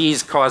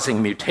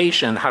disease-causing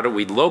mutation, how do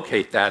we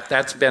locate that?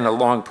 That's been a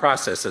long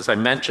process. As I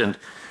mentioned,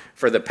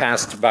 for the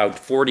past about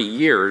 40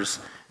 years,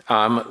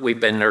 we've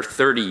been there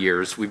 30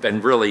 years. We've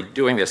been really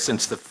doing this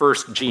since the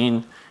first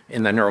gene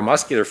in the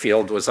neuromuscular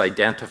field was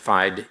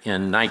identified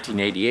in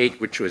 1988,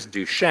 which was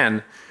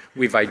Duchenne.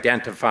 We've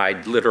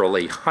identified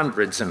literally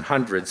hundreds and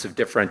hundreds of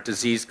different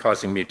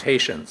disease-causing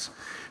mutations.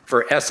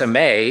 For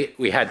SMA,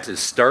 we had to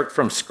start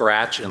from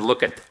scratch and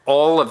look at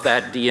all of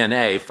that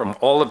DNA from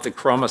all of the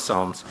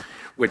chromosomes,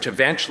 which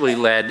eventually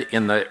led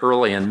in the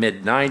early and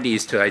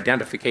mid-90s to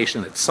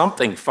identification that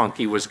something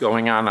funky was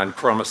going on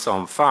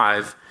chromosome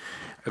 5,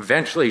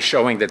 eventually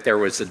showing that there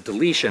was a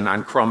deletion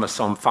on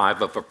chromosome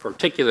 5 of a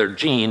particular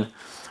gene,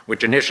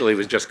 which initially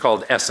was just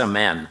called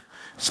SMN,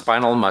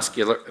 spinal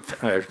muscular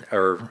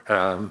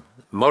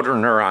motor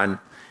neuron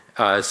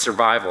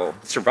survival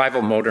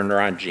motor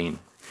neuron gene.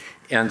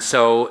 And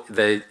so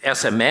the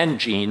SMN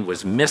gene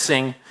was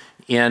missing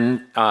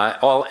in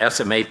all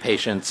SMA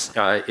patients.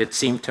 It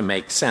seemed to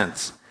make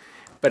sense.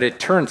 But it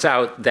turns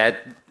out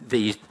that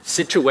the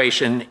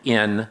situation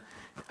in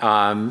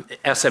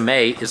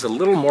SMA is a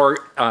little more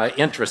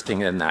interesting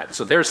than that.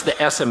 So there's the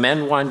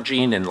SMN1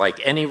 gene, and like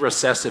any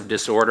recessive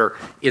disorder,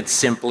 it's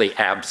simply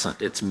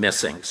absent, it's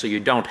missing. So you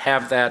don't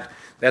have that.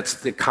 That's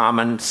the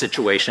common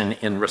situation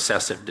in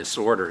recessive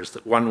disorders,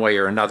 that one way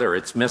or another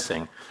it's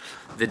missing.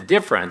 The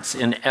difference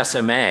in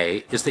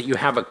SMA is that you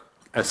have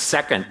a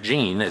second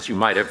gene, as you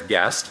might have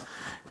guessed,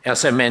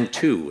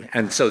 SMN2.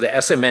 And so the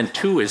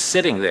SMN2 is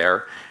sitting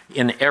there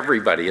in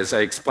everybody. As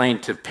I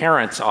explained to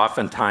parents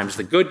oftentimes,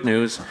 the good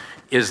news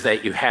is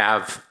that you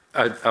have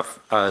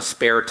a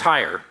spare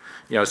tire.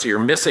 So you're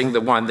missing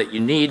the one that you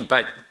need,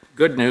 but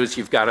good news,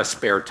 you've got a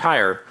spare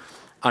tire.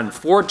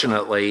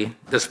 Unfortunately,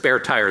 the spare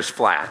tire is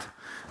flat,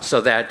 so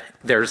that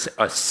there's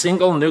a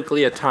single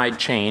nucleotide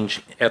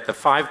change at the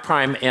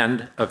 5'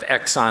 end of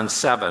exon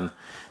 7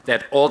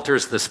 that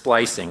alters the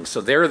splicing. So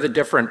there are the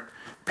different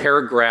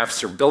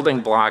paragraphs or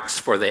building blocks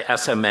for the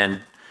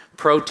SMN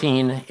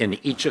protein in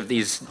each of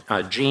these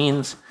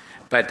genes,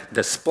 but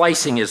the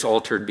splicing is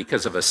altered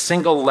because of a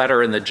single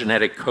letter in the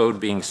genetic code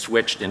being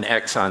switched in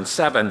exon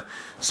 7.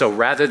 So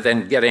rather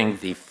than getting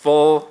the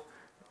full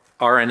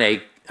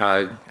RNA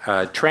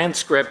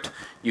transcript,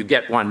 you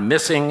get one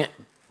missing,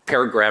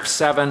 paragraph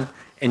 7,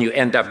 and you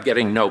end up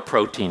getting no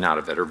protein out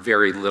of it, or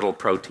very little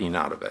protein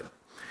out of it.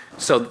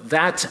 So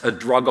that's a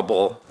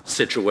druggable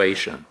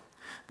situation.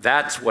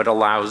 That's what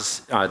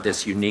allows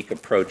this unique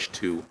approach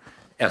to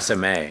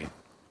SMA.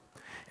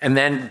 And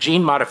then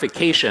gene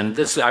modification,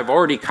 this I've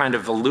already kind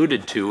of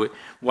alluded to.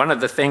 One of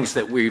the things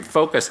that we've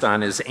focused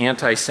on is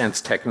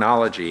antisense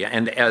technology.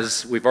 And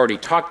as we've already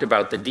talked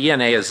about, the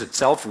DNA is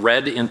itself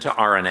read into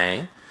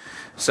RNA,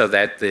 so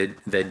that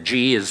the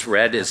G is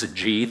read as a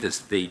G,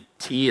 the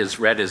T is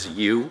read as a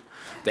U,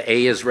 the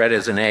A is read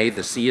as an A,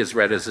 the C is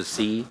read as a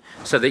C,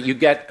 so that you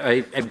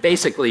get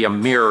basically a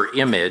mirror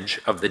image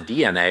of the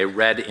DNA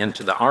read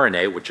into the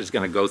RNA, which is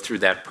going to go through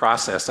that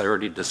process I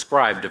already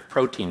described of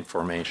protein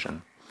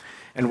formation.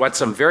 And what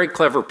some very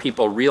clever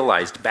people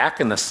realized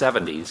back in the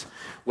 70s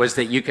was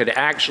that you could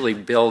actually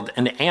build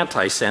an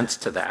antisense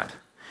to that,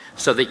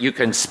 so that you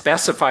can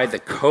specify the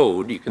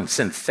code, you can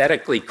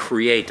synthetically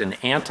create an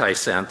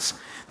antisense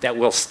that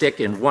will stick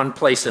in one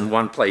place and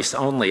one place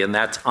only, and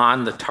that's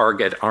on the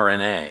target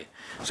RNA.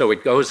 So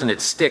it goes and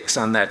it sticks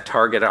on that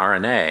target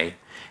RNA,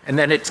 and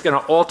then it's going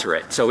to alter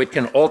it. So it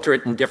can alter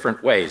it in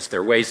different ways.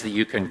 There are ways that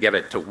you can get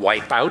it to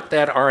wipe out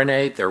that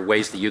RNA. There are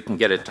ways that you can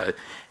get it to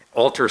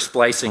alter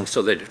splicing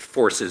so that it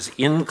forces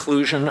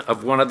inclusion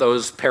of one of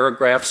those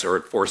paragraphs or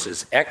it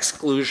forces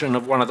exclusion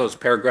of one of those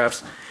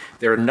paragraphs.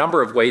 There are a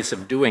number of ways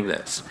of doing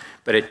this,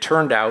 but it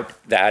turned out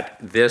that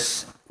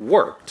this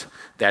worked,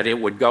 that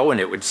it would go and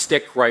it would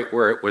stick right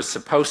where it was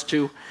supposed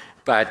to,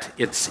 but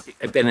it's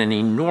been an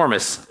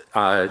enormous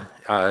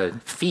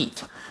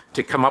feat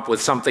to come up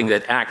with something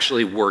that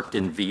actually worked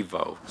in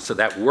vivo. So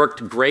that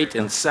worked great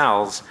in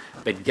cells,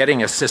 but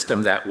getting a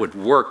system that would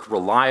work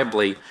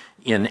reliably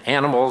in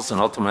animals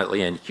and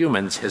ultimately in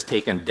humans has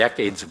taken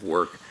decades of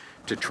work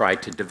to try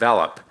to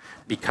develop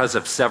because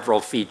of several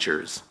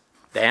features.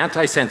 The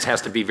antisense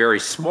has to be very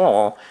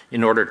small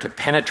in order to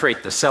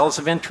penetrate the cells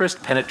of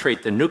interest,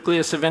 penetrate the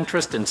nucleus of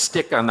interest, and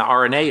stick on the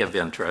RNA of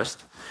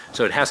interest.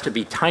 So it has to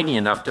be tiny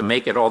enough to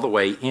make it all the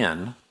way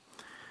in,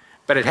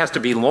 but it has to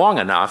be long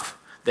enough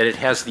that it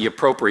has the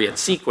appropriate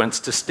sequence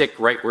to stick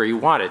right where you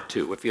want it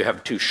to. If you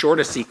have too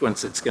short a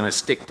sequence, it's going to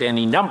stick to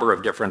any number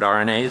of different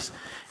RNAs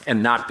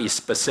and not be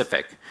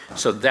specific.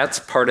 So that's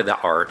part of the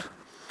art.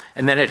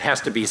 And then it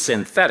has to be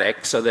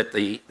synthetic so that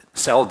the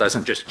cell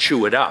doesn't just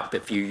chew it up.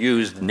 If you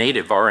used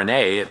native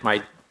RNA, it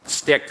might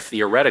stick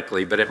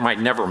theoretically, but it might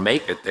never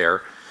make it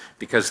there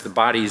because the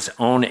body's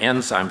own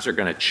enzymes are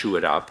going to chew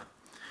it up.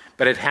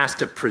 But it has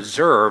to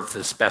preserve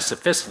the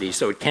specificity,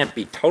 so it can't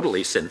be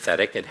totally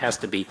synthetic. It has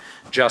to be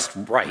just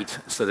right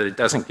so that it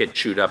doesn't get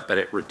chewed up, but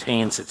it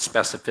retains its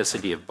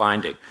specificity of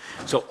binding.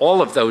 So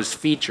all of those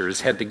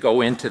features had to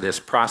go into this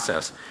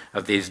process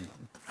of these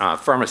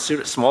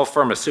small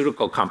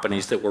pharmaceutical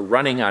companies that were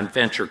running on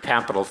venture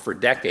capital for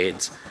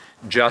decades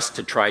just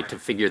to try to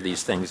figure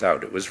these things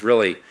out. It was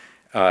really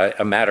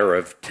a matter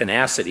of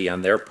tenacity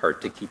on their part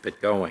to keep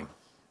it going.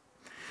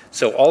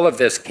 So all of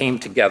this came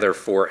together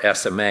for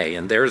SMA,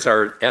 and there's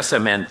our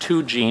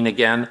SMN2 gene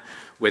again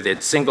with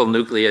its single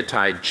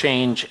nucleotide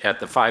change at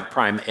the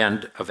 5'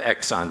 end of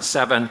exon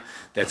 7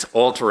 that's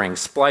altering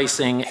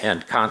splicing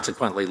and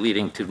consequently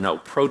leading to no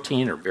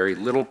protein or very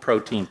little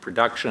protein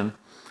production.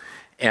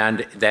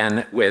 And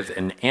then with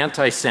an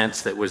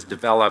antisense that was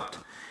developed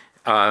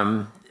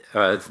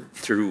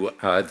through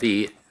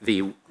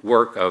the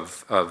work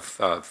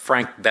of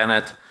Frank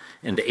Bennett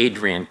and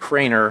Adrian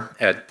Craner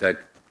at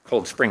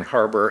Cold Spring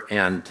Harbor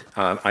and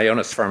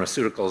Ionis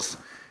Pharmaceuticals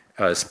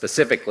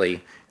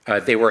specifically,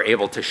 they were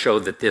able to show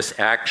that this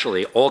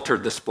actually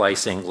altered the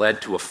splicing,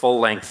 led to a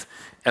full-length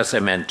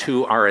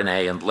SMN2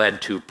 RNA, and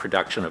led to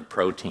production of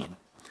protein.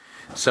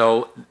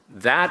 So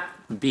that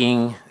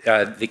being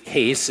the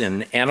case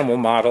in animal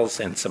models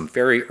and some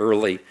very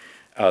early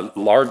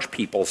large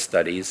people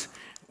studies,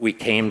 we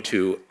came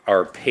to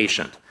our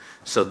patient.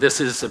 So this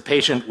is a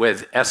patient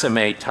with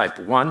SMA type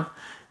 1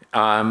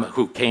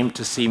 who came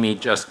to see me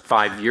just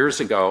 5 years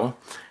ago.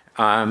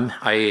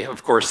 I,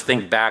 of course,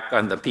 think back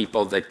on the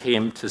people that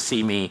came to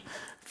see me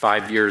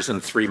 5 years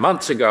and 3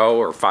 months ago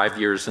or 5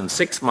 years and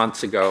 6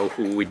 months ago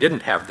who we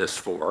didn't have this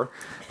for.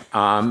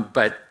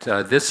 But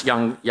this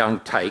young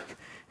tyke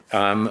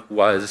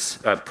was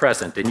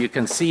present. And you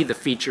can see the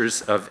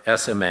features of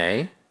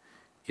SMA,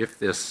 if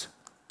this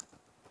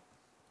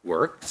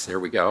works. There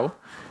we go.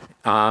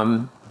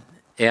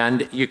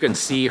 And you can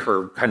see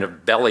her kind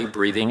of belly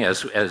breathing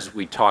as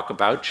we talk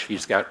about.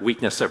 She's got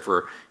weakness of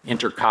her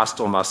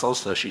intercostal muscles,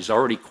 so she's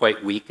already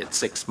quite weak at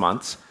 6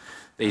 months.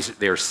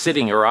 They're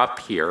sitting her up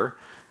here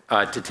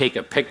to take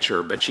a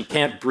picture, but she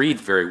can't breathe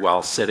very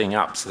well sitting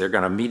up, so they're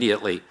going to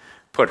immediately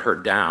put her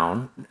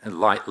down and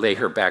lay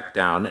her back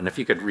down. And if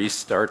you could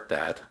restart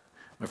that.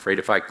 I'm afraid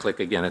if I click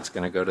again, it's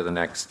going to go to the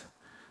next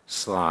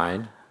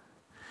slide.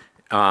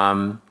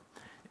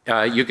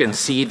 You can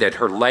see that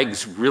her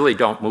legs really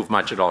don't move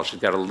much at all. She's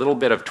got a little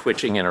bit of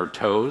twitching in her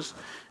toes.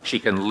 She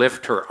can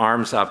lift her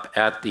arms up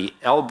at the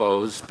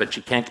elbows, but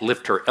she can't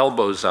lift her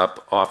elbows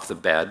up off the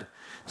bed.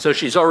 So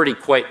she's already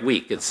quite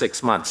weak at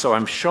 6 months. So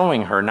I'm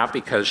showing her not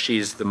because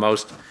she's the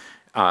most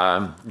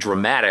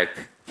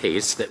dramatic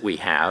case that we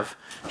have.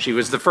 She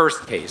was the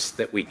first case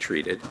that we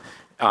treated.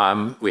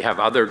 We have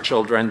other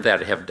children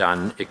that have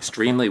done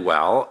extremely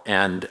well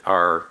and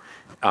are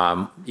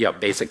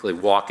basically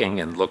walking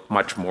and look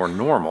much more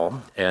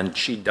normal, and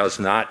she does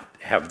not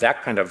have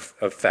that kind of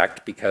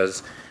effect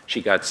because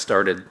she got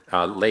started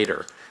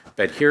later.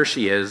 But here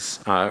she is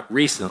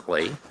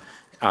recently,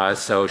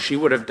 so she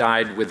would have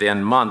died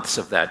within months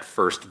of that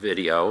first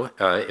video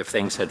if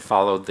things had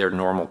followed their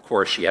normal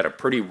course. She had a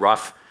pretty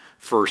rough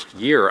first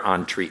year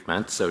on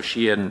treatment, so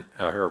she and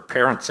her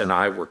parents and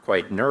I were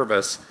quite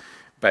nervous,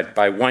 but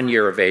by 1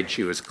 year of age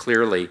she was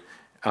clearly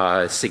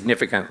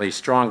significantly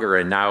stronger,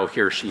 and now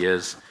here she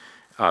is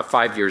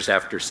 5 years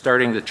after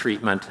starting the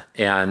treatment,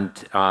 and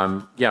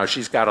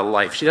she's got a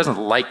life. She doesn't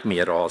like me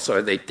at all,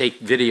 so they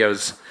take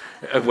videos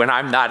when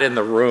I'm not in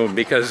the room,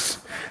 because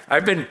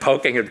I've been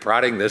poking and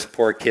prodding this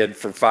poor kid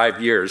for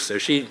 5 years, so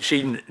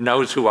she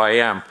knows who I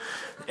am.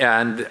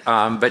 And,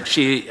 but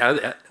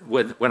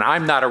when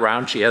I'm not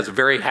around, she has a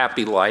very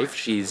happy life.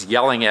 She's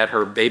yelling at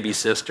her baby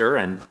sister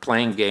and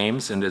playing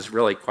games and is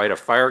really quite a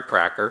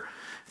firecracker,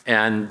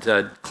 and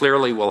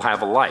clearly will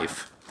have a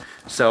life.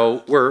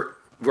 So we're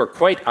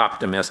quite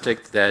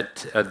optimistic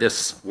that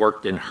this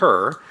worked in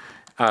her,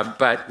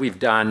 but we've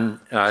done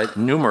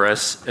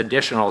numerous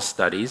additional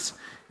studies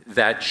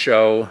that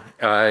show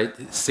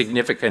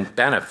significant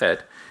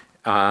benefit.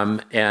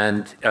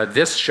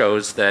 This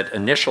shows that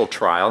initial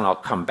trial, and I'll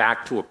come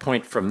back to a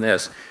point from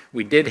this,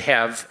 we did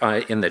have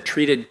in the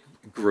treated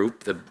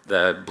group,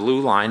 the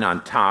blue line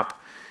on top,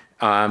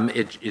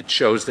 it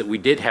shows that we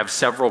did have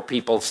several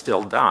people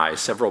still die.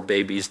 Several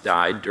babies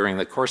died during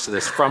the course of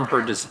this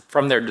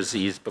from their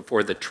disease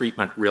before the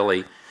treatment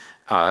really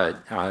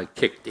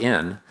kicked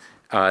in.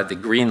 The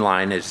green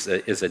line is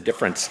a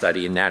different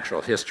study, a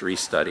natural history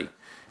study,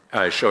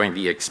 showing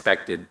the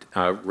expected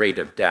rate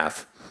of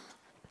death.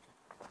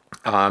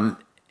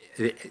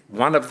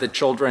 One of the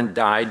children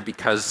died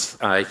because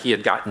he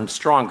had gotten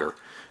stronger.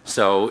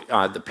 So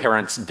the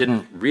parents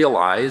didn't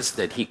realize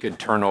that he could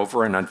turn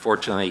over, and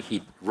unfortunately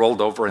he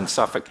rolled over and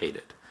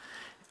suffocated.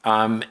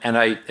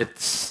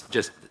 It's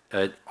just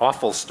an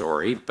awful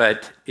story,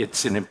 but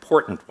it's an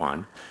important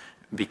one,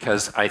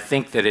 because I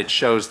think that it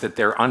shows that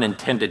there are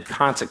unintended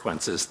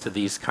consequences to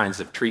these kinds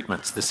of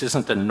treatments. This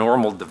isn't a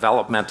normal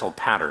developmental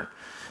pattern.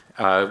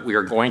 We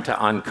are going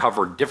to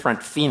uncover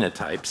different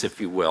phenotypes, if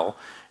you will,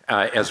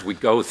 as we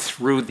go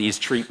through these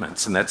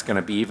treatments, and that's going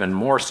to be even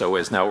more so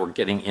as now we're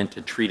getting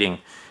into treating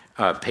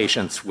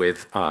patients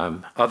with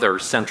other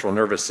central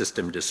nervous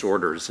system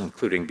disorders,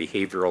 including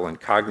behavioral and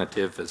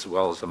cognitive, as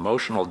well as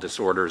emotional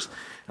disorders.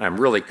 And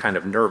I'm really kind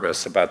of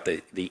nervous about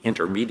the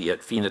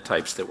intermediate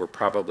phenotypes that we're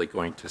probably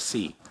going to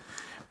see.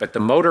 But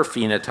the motor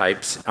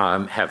phenotypes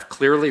have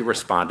clearly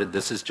responded.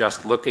 This is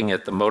just looking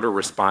at the motor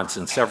response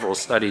in several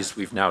studies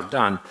we've now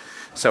done.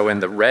 So in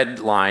the red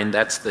line,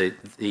 that's the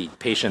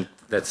patient,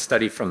 that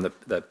study from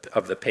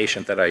of the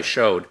patient that I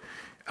showed.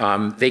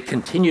 They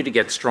continue to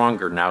get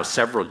stronger now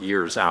several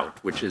years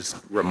out, which is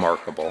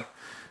remarkable.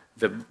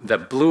 The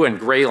blue and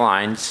gray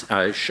lines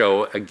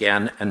show,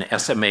 again, an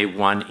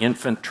SMA1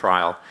 infant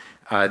trial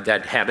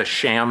that had a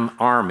sham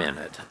arm in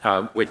it,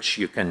 which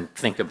you can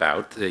think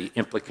about the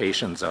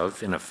implications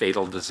of in a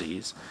fatal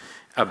disease.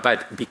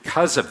 But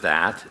because of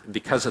that,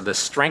 because of the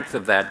strength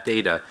of that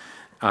data,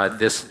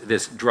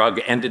 this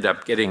drug ended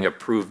up getting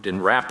approved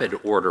in rapid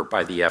order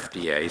by the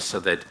FDA,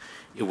 so that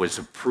it was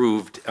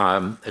approved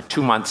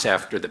 2 months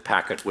after the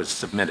packet was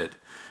submitted,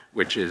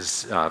 which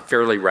is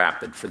fairly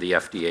rapid for the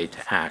FDA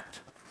to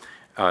act,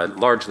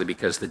 largely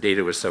because the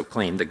data was so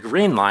clean. The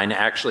green line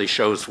actually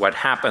shows what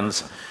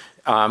happens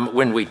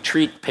when we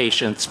treat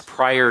patients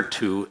prior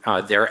to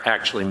their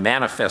actually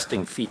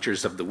manifesting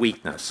features of the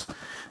weakness.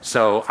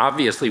 So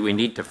obviously we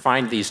need to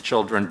find these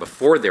children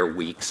before they're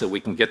weak so we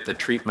can get the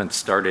treatment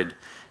started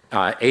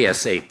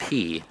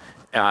ASAP.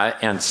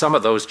 And some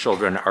of those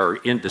children are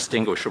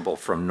indistinguishable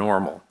from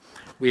normal.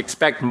 We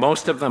expect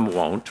most of them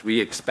won't.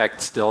 We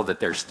expect still that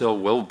there still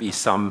will be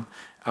some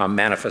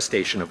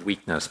manifestation of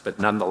weakness, but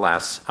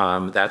nonetheless,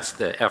 that's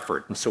the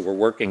effort. And so we're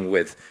working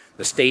with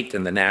the state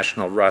and the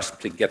national RUSP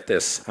to get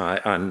this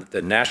on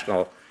the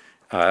national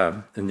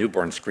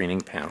newborn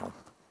screening panel.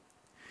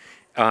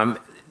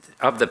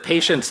 Of the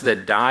patients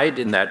that died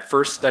in that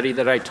first study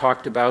that I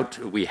talked about,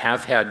 we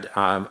have had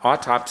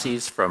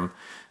autopsies from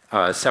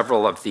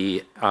several of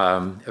the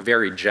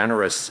very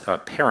generous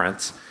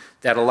parents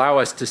that allow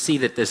us to see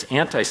that this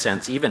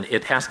antisense, even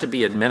it has to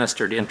be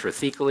administered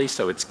intrathecally,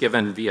 so it's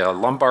given via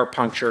lumbar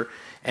puncture,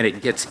 and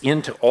it gets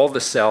into all the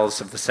cells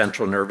of the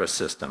central nervous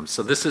system.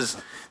 So this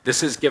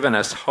has given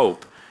us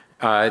hope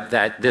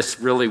that this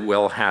really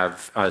will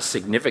have a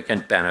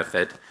significant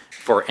benefit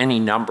for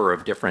any number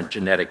of different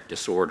genetic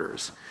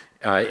disorders.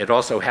 It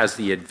also has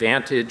the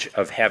advantage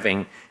of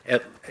having,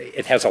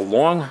 it has a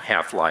long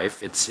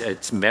half-life.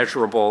 It's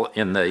measurable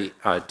in the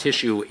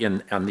tissue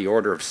on the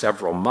order of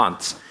several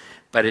months,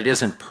 but it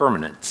isn't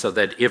permanent, so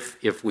that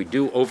if we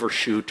do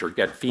overshoot or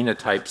get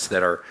phenotypes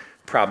that are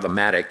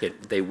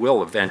problematic, they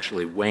will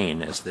eventually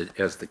wane as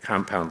the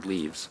compound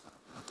leaves.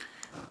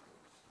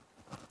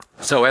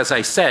 So as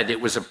I said, it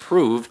was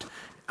approved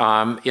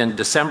in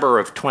December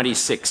of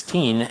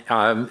 2016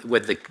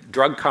 with the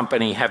drug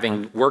company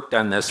having worked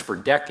on this for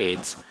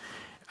decades,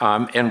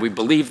 and we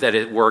believe that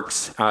it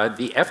works.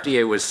 The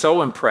FDA was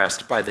so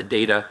impressed by the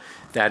data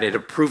that it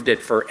approved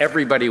it for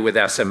everybody with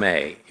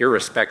SMA,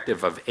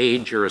 irrespective of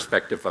age,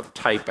 irrespective of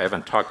type. I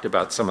haven't talked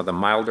about some of the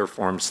milder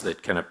forms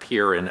that can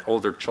appear in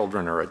older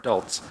children or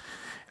adults,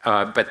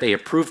 but they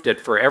approved it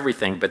for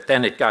everything, but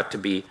then it got to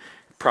be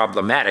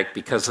problematic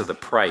because of the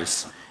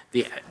price.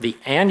 The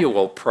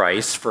annual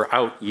price for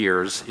out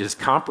years is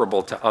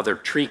comparable to other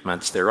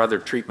treatments. There are other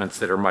treatments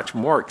that are much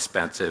more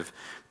expensive,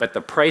 but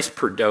the price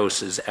per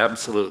dose is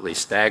absolutely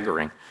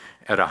staggering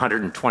at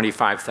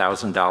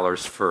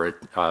 $125,000 for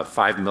a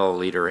 5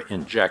 milliliter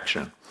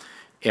injection.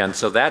 And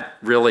so that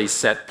really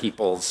set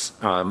people's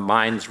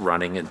minds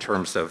running in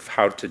terms of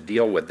how to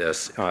deal with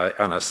this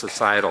on a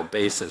societal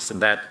basis.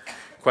 And that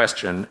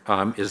question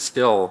is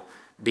still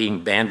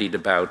being bandied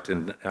about,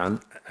 and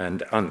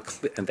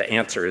the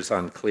answer is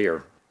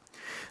unclear.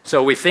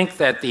 So we think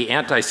that the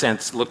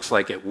antisense looks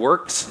like it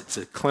works. It's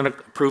a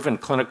proven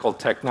clinical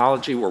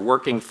technology. We're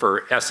working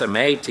for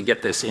SMA to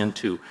get this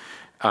into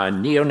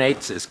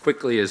neonates as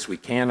quickly as we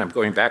can. I'm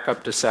going back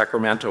up to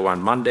Sacramento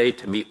on Monday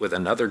to meet with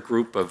another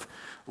group of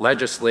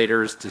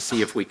legislators to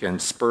see if we can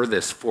spur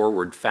this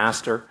forward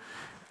faster.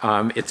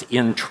 It's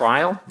in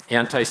trial.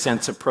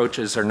 Antisense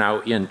approaches are now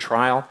in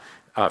trial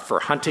for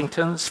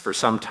Huntington's, for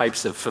some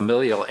types of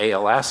familial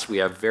ALS. We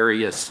have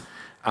various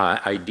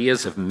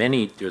ideas of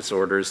many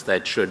disorders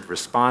that should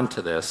respond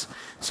to this.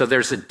 So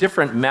there's a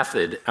different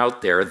method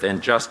out there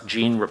than just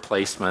gene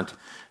replacement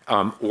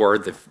or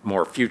the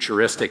more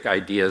futuristic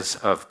ideas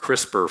of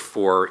CRISPR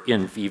for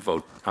in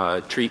vivo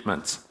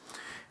treatments.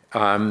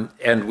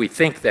 And we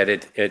think that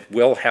it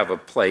will have a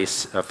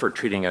place for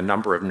treating a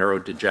number of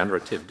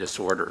neurodegenerative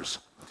disorders.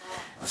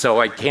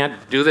 So I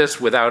can't do this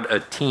without a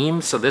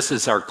team. So this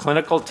is our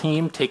clinical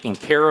team taking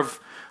care of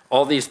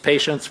all these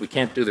patients. We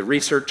can't do the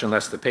research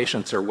unless the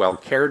patients are well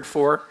cared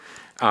for.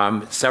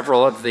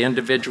 Several of the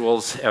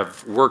individuals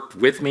have worked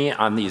with me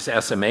on these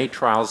SMA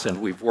trials,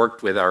 and we've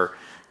worked with our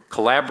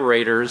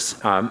collaborators.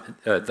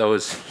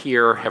 Those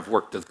here have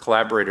worked with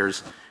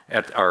collaborators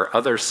at our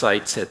other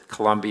sites at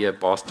Columbia,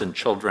 Boston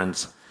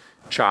Children's,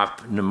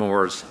 CHOP,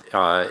 Nemours,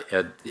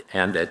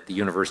 and at the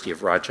University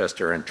of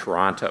Rochester and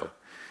Toronto.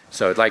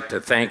 So I'd like to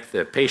thank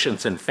the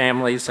patients and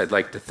families. I'd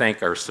like to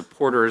thank our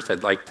supporters.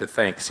 I'd like to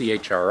thank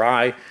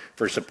CHRI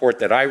for support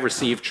that I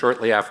received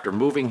shortly after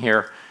moving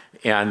here,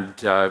 and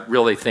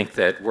really think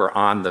that we're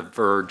on the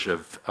verge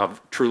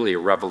of truly a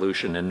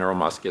revolution in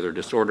neuromuscular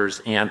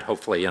disorders and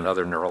hopefully in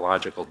other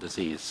neurological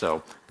disease.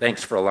 So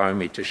thanks for allowing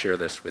me to share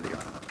this with you.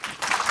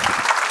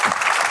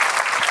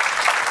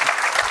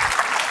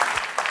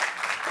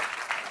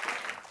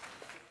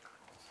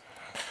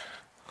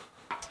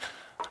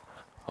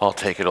 I'll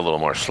take it a little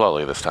more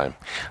slowly this time.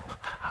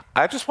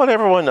 I just want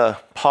everyone to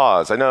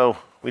pause. I know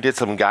we did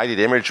some guided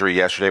imagery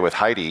yesterday with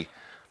Heidi.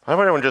 I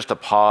want everyone just to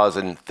pause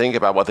and think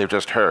about what they've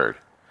just heard.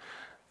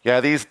 Yeah,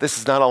 this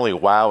is not only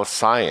wow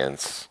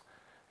science.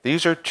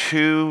 These are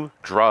 2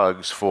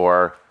 drugs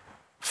for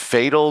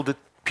fatal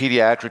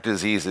pediatric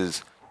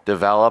diseases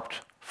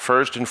developed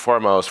first and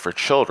foremost for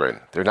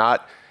children. They're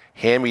not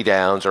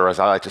hand-me-downs, or as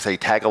I like to say,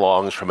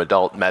 tag-alongs from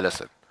adult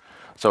medicine.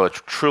 So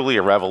it's truly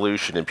a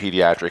revolution in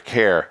pediatric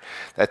care.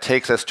 That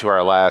takes us to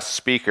our last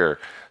speaker.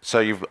 So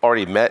you've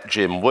already met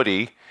Jim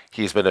Woody.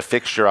 He's been a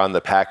fixture on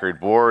the Packard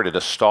board and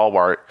a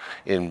stalwart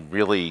in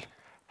really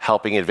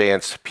helping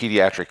advance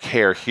pediatric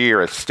care here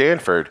at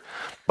Stanford,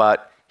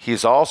 but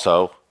he's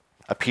also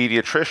a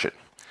pediatrician.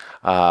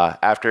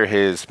 After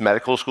his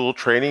medical school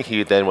training,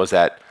 he then was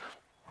at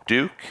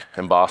Duke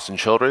and Boston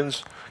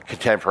Children's,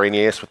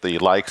 contemporaneous with the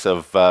likes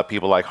of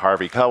people like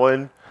Harvey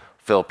Cohen,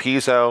 Phil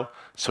Pizzo,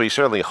 so he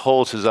certainly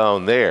holds his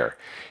own there.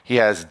 He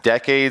has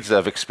decades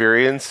of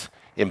experience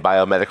in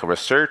biomedical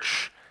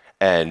research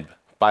and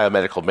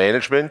biomedical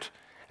management,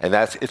 and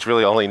it's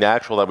really only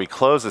natural that we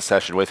close the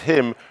session with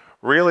him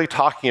really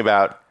talking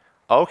about,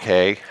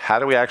 okay, how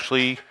do we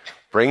actually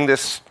bring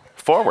this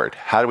forward?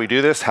 How do we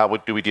do this? How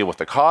do we deal with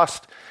the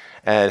cost?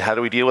 And how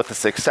do we deal with the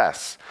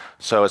success?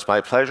 So it's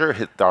my pleasure,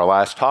 hit our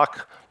last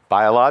talk,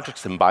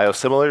 biologics and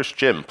biosimilars.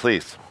 Jim,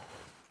 please.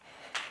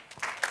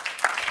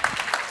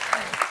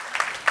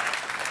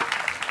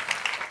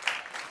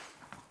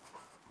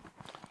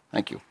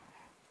 Thank you.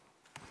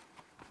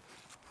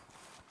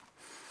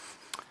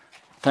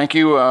 Thank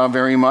you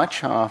very much.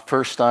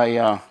 First,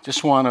 I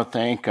just want to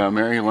thank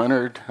Mary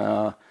Leonard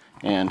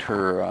and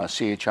her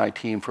CHI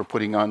team for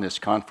putting on this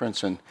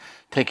conference and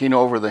taking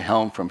over the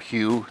helm from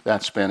Hugh.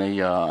 That's been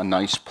a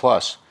nice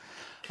plus.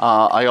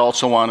 I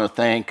also want to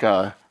thank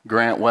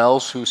Grant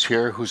Wells, who's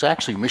here, who's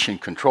actually mission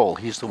control.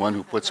 He's the one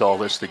who puts all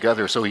this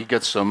together, so he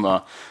gets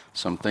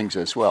some things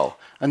as well.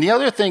 And the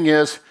other thing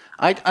is,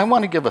 I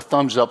want to give a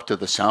thumbs up to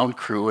the sound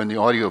crew and the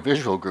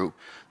audiovisual group.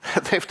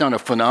 They've done a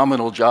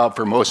phenomenal job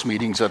for most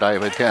meetings that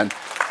I've attended.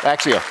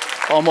 Actually,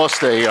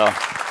 almost a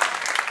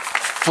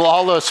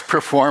flawless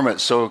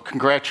performance, so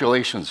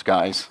congratulations,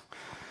 guys.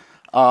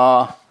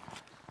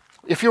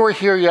 If you were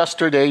here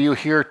yesterday, you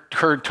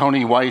heard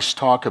Tony Weiss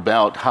talk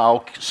about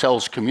how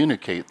cells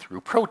communicate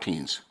through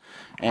proteins.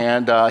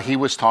 And he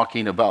was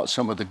talking about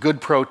some of the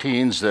good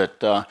proteins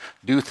that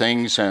do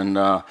things, and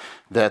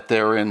that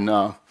they're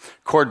in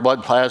cord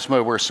blood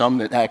plasma were some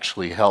that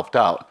actually helped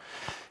out.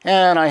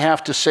 And I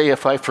have to say,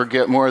 if I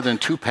forget more than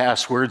 2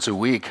 passwords a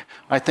week,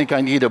 I think I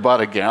need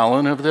about a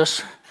gallon of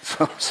this.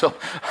 So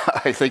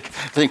I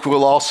think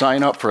we'll all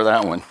sign up for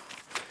that one.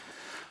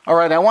 All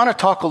right, I want to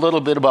talk a little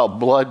bit about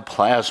blood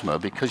plasma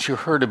because you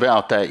heard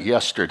about that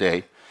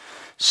yesterday.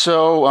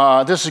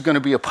 So this is going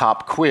to be a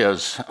pop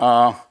quiz.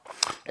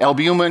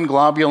 Albumin,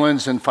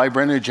 globulins, and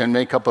fibrinogen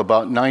make up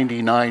about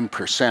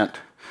 99%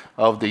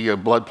 of the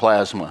blood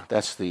plasma.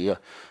 That's the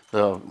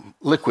the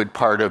liquid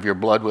part of your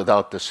blood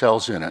without the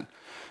cells in it.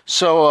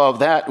 So of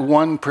that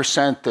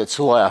 1% that's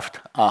left,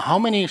 how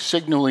many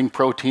signaling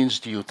proteins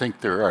do you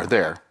think there are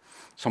there?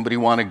 Somebody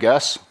want to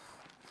guess?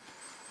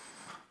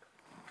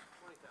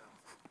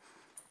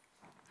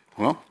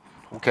 Well,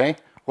 okay.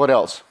 What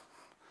else?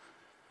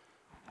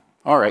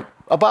 All right,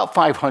 about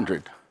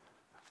 500.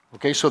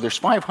 Okay, so there's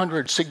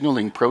 500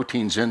 signaling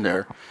proteins in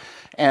there.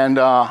 And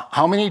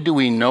how many do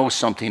we know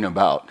something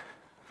about?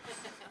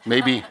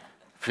 Maybe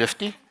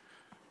 50?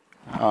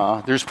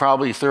 There's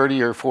probably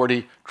 30 or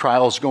 40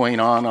 trials going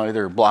on,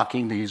 either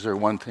blocking these or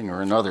one thing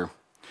or another.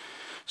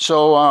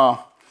 So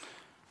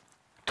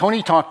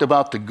Tony talked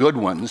about the good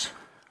ones,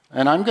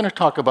 and I'm going to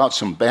talk about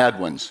some bad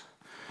ones.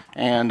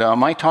 And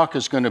my talk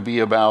is going to be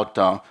about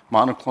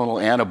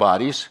monoclonal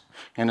antibodies,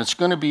 and it's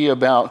going to be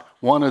about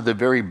one of the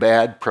very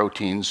bad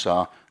proteins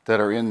that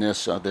are in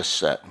this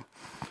set.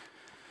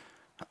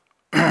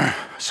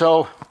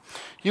 So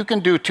you can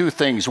do two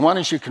things. One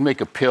is you can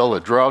make a pill. A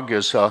drug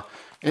is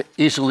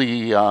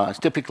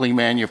typically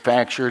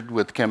manufactured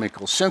with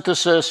chemical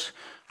synthesis.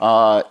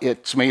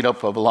 It's made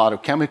up of a lot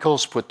of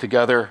chemicals put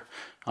together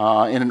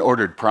in an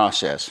ordered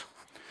process.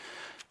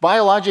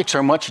 Biologics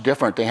are much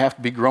different. They have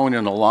to be grown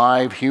in a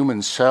live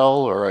human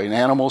cell or an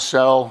animal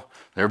cell.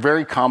 They're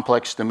very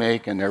complex to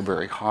make, and they're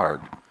very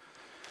hard.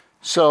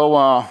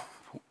 So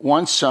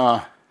once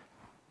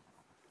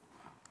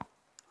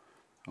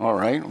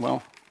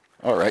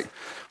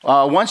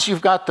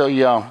you've got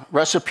the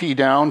recipe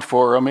down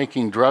for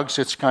making drugs,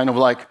 it's kind of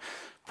like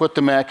put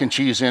the mac and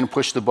cheese in,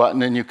 push the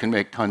button, and you can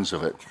make tons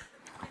of it.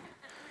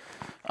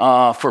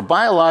 For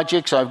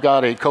biologics, I've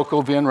got a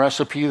CocoVin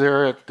recipe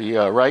there at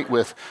the right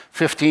with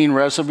 15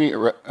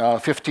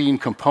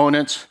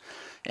 components,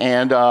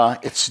 and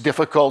it's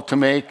difficult to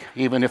make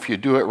even if you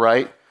do it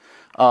right.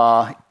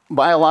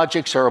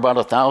 Biologics are about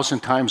 1,000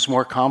 times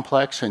more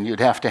complex, and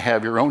you'd have to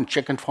have your own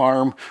chicken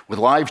farm with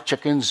live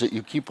chickens that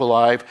you keep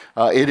alive.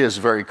 It is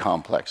very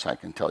complex, I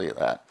can tell you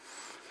that.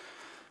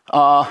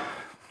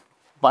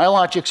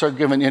 Biologics are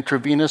given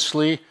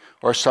intravenously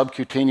or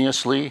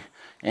subcutaneously,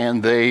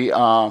 and they,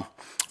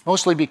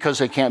 mostly because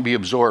they can't be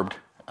absorbed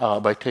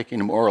by taking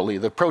them orally.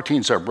 The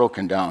proteins are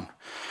broken down.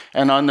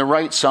 And on the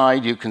right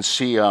side, you can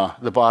see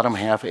the bottom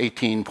half,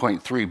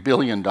 $18.3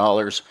 billion,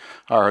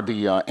 are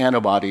the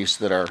antibodies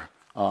that are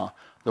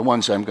the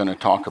ones I'm going to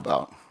talk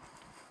about.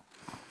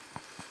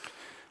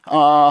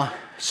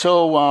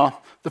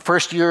 The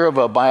first year of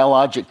a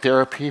biologic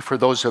therapy, for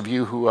those of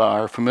you who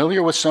are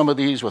familiar with some of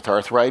these, with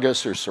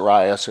arthritis or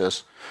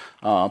psoriasis,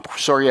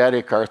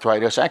 psoriatic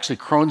arthritis, actually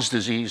Crohn's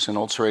disease and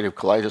ulcerative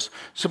colitis,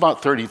 it's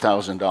about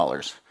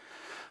 $30,000.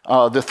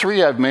 The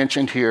three I've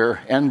mentioned here,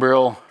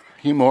 Enbrel,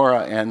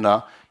 Humira, and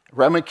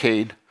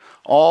Remicade,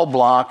 all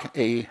block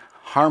a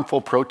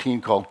harmful protein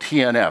called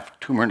TNF,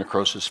 tumor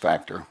necrosis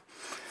factor.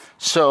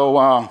 So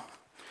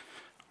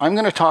I'm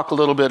going to talk a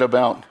little bit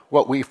about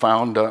what we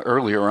found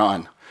earlier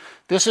on.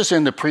 This is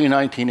in the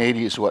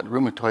pre-1980s, what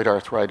rheumatoid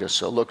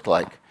arthritis looked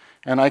like.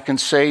 And I can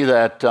say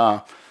that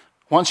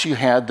once you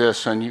had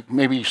this, and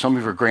maybe some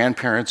of your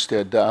grandparents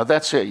did,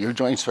 that's it, your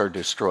joints are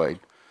destroyed.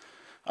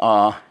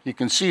 You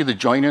can see the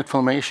joint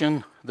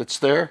inflammation that's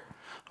there.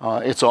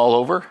 It's all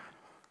over.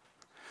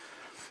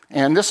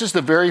 And this is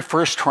the very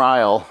first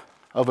trial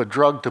of a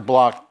drug to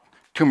block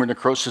tumor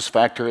necrosis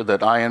factor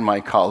that I and my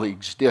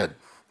colleagues did.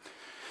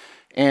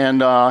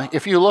 And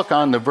if you look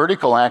on the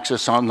vertical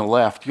axis on the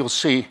left, you'll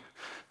see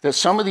that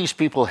some of these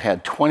people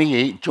had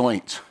 28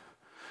 joints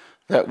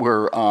that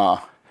were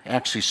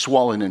actually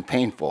swollen and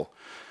painful.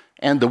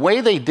 And the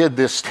way they did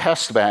this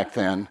test back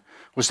then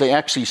was they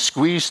actually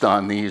squeezed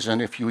on these,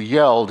 and if you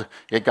yelled,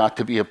 it got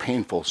to be a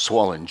painful,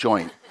 swollen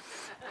joint.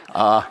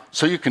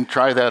 So you can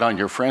try that on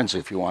your friends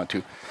if you want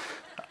to.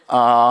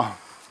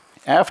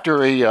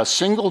 After a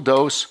single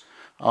dose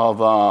of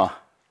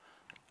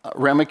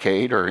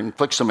Remicade or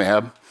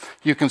infliximab,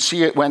 you can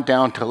see it went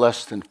down to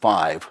less than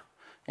 5.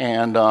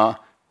 And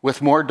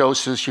with more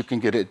doses, you can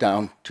get it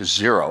down to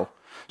 0.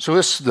 So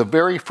this is the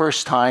very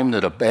first time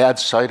that a bad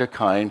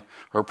cytokine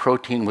or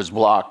protein was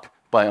blocked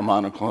by a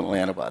monoclonal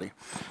antibody.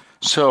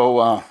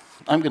 So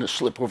I'm going to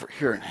slip over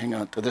here and hang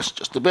on to this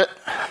just a bit.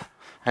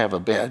 I have a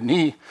bad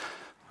knee.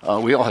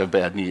 We all have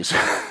bad knees.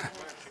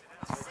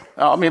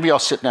 Maybe I'll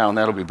sit down.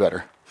 That'll be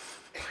better.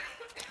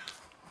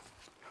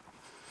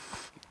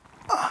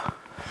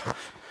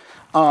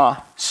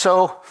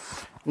 So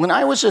when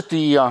I was at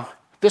the,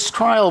 this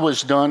trial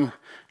was done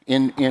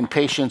in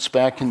patients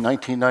back in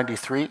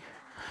 1993.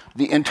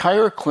 The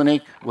entire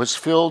clinic was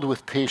filled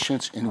with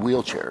patients in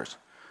wheelchairs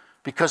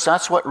because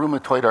that's what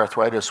rheumatoid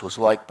arthritis was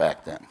like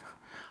back then.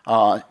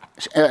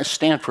 At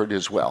Stanford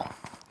as well.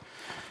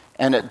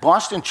 And at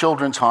Boston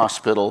Children's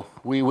Hospital,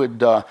 we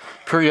would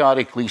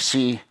periodically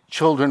see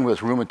children with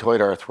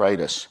rheumatoid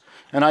arthritis.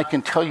 And I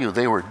can tell you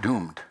they were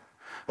doomed.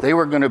 They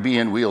were going to be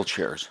in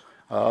wheelchairs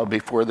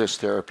before this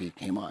therapy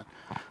came on.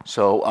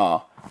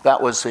 So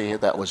that was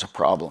a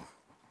problem.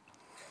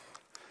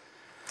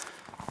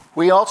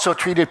 We also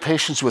treated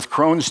patients with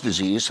Crohn's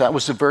disease. That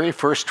was the very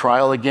first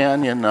trial,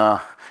 again, in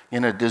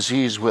in a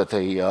disease with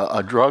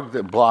a drug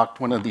that blocked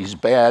one of these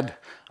bad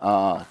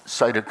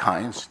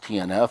cytokines,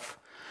 TNF.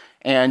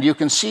 And you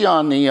can see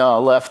on the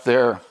left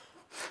there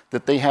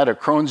that they had a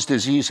Crohn's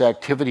disease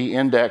activity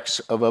index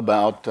of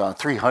about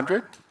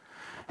 300.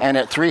 And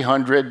at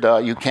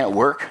 300, you can't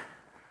work,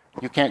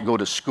 you can't go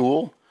to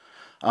school,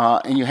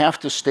 and you have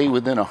to stay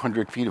within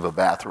 100 feet of a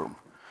bathroom.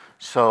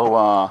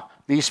 So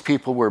these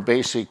people were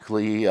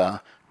basically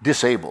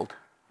disabled.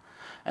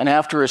 And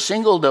after a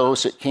single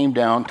dose, it came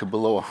down to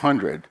below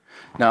 100.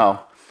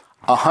 Now,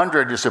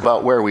 100 is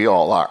about where we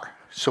all are.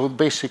 So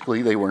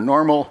basically, they were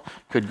normal,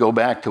 could go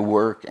back to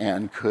work,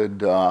 and could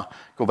go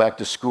back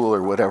to school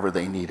or whatever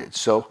they needed.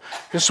 So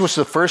this was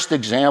the first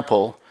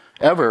example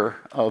ever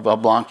of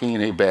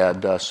blocking a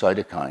bad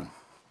cytokine.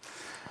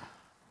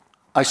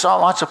 I saw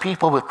lots of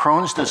people with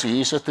Crohn's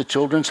disease at the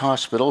children's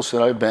hospitals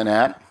that I've been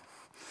at.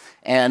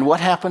 And what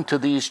happened to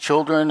these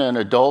children and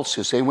adults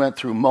is they went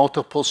through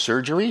multiple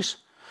surgeries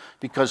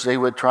because they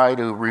would try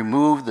to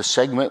remove the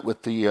segment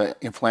with the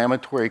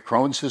inflammatory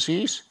Crohn's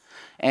disease.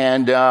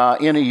 And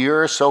in a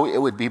year or so, it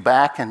would be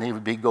back and they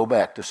would go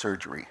back to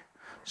surgery.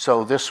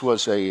 So this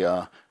was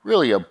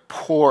really a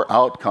poor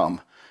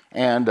outcome.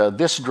 And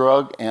this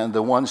drug and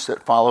the ones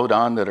that followed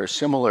on that are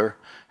similar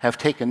have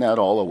taken that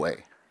all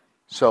away.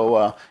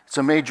 So it's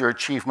a major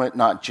achievement,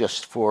 not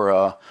just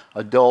for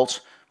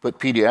adults, but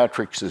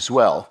pediatrics as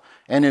well.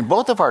 And in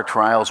both of our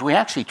trials, we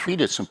actually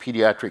treated some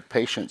pediatric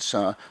patients,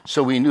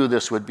 so we knew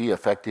this would be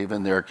effective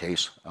in their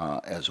case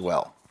as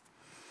well.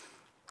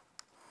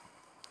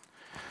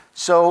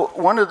 So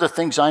one of the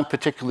things I'm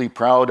particularly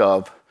proud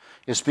of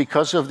is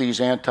because of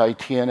these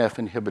anti-TNF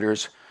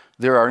inhibitors,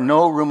 there are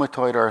no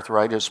rheumatoid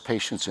arthritis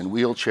patients in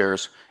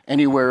wheelchairs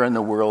anywhere in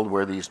the world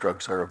where these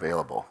drugs are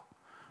available.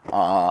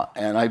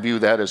 And I view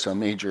that as a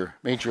major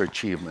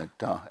achievement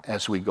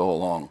as we go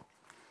along.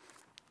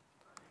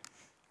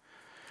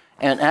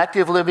 And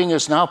active living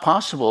is now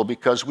possible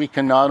because we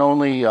can not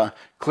only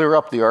clear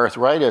up the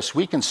arthritis,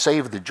 we can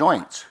save the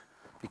joints.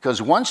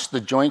 Because once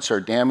the joints are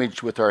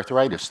damaged with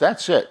arthritis,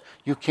 that's it.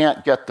 You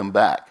can't get them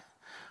back,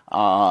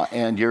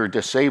 and you're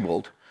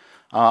disabled.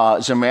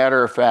 As a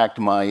matter of fact,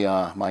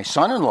 my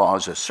son-in-law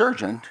is a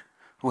surgeon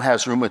who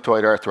has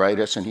rheumatoid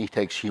arthritis, and he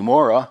takes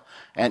Humira,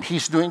 and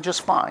he's doing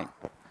just fine.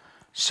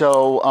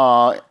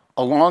 So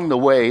along the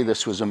way,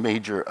 this was a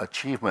major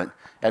achievement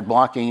at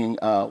blocking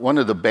one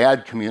of the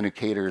bad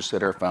communicators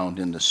that are found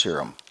in the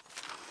serum.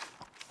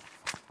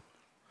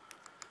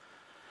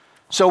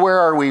 So where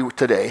are we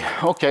today?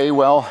 Okay,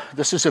 well,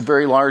 this is a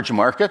very large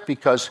market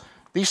because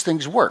these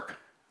things work.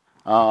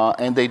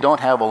 And they don't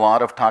have a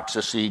lot of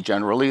toxicity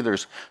generally.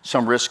 There's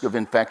some risk of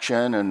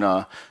infection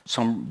and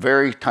some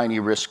very tiny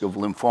risk of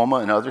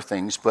lymphoma and other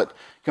things. But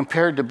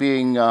compared to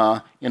being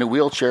in a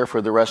wheelchair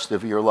for the rest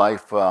of your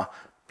life,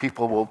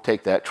 people will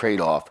take that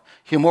trade-off.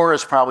 Humira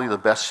is probably the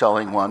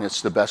best-selling one.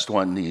 It's the best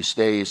one these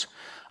days.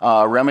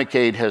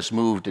 Remicade has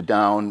moved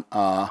down.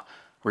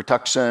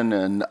 Rituxan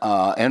and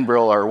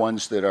Enbrel are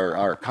ones that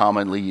are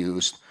commonly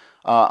used.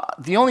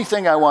 The only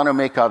thing I want to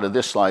make out of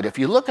this slide, if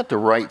you look at the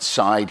right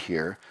side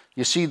here,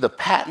 you see the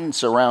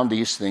patents around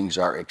these things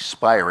are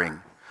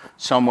expiring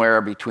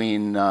somewhere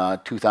between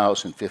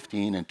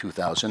 2015 and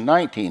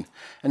 2019.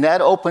 And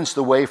that opens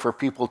the way for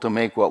people to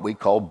make what we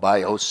call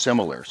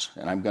biosimilars.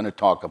 And I'm going to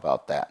talk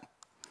about that.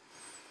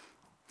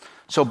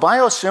 So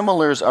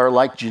biosimilars are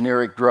like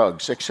generic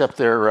drugs, except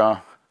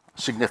they're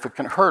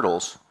significant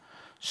hurdles.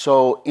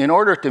 So in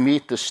order to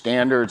meet the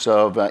standards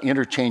of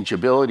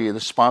interchangeability, the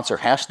sponsor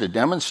has to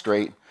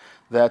demonstrate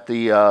that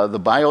the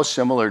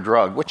biosimilar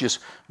drug, which is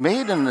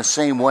made in the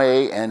same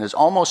way and is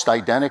almost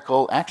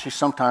identical, actually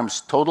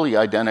sometimes totally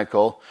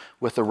identical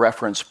with the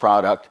reference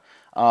product,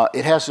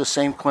 it has the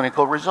same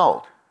clinical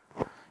result.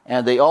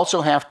 And they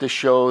also have to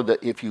show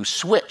that if you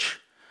switch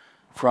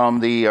from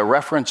the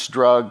reference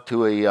drug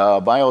to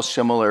a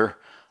biosimilar,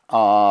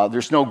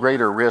 there's no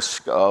greater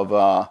risk of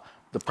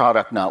the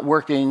product not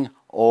working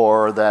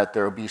or that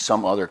there will be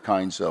some other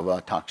kinds of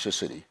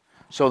toxicity.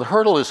 So the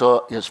hurdle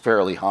is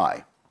fairly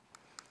high.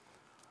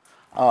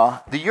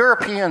 The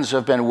Europeans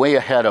have been way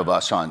ahead of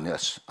us on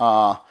this.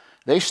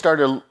 They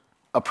started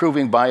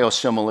approving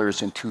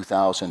biosimilars in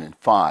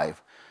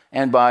 2005.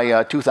 And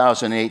by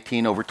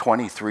 2018, over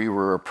 23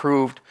 were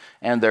approved,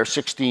 and there are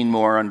 16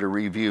 more under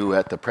review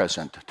at the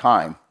present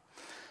time.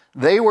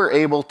 They were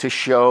able to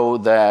show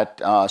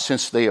that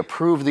since they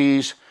approved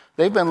these,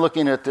 they've been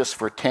looking at this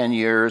for 10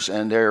 years,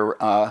 and they're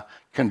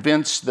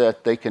convinced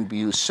that they can be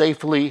used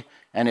safely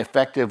and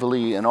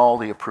effectively in all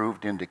the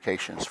approved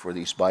indications for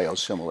these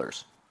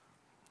biosimilars.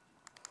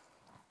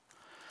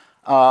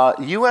 The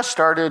US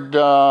started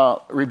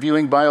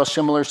reviewing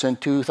biosimilars in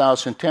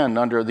 2010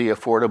 under the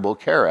Affordable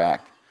Care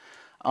Act.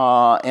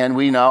 And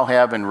we now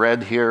have in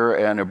red here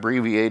an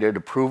abbreviated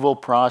approval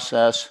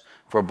process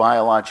for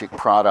biologic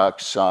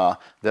products that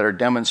are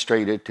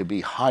demonstrated to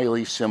be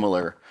highly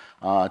similar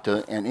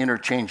to and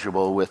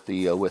interchangeable with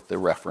the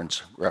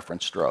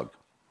reference drug.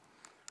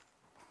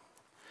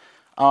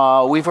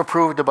 We've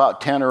approved about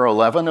 10 or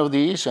 11 of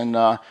these,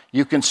 and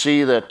you can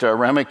see that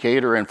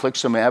Remicade or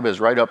infliximab is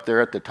right up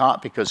there at the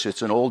top because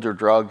it's an older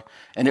drug,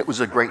 and it was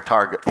a great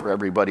target for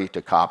everybody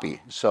to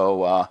copy.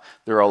 So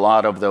there are a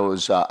lot of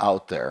those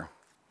out there.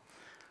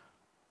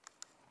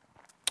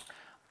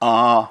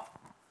 Now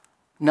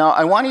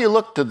I want you to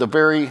look to the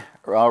very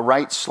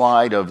right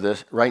side of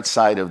this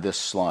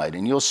slide,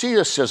 and you'll see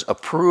this says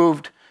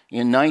approved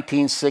in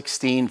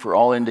 1916 for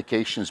all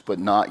indications, but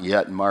not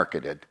yet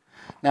marketed.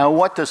 Now,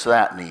 what does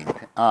that mean?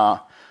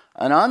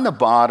 And on the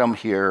bottom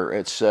here,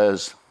 it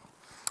says,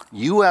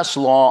 U.S.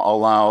 law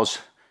allows,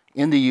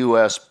 in the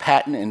U.S.,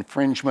 patent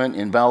infringement,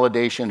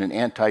 invalidation, and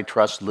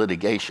antitrust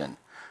litigation.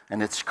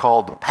 And it's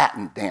called the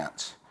patent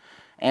dance.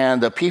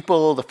 And the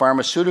people, the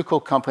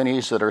pharmaceutical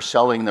companies that are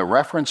selling the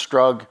reference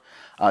drug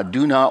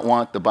do not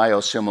want the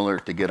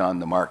biosimilar to get on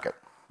the market.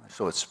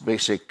 So it's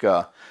basic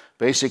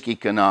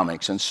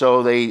economics. And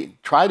so they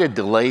try to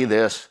delay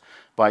this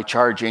by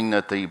charging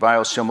that the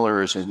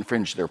biosimilars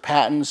infringe their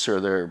patents or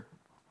their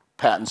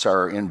patents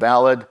are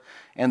invalid,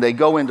 and they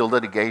go into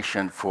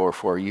litigation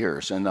for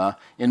years. And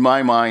in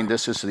my mind,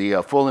 this is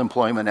the Full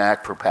Employment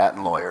Act for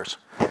patent lawyers.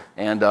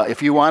 And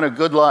if you want a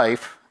good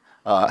life,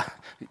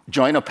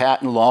 join a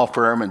patent law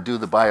firm and do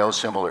the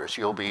biosimilars.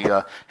 You'll be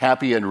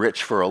happy and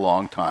rich for a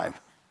long time.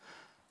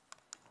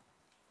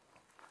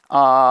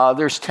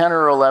 There's 10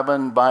 or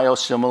 11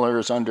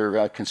 biosimilars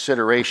under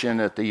consideration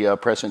at the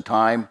present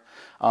time.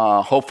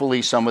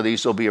 Hopefully some of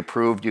these will be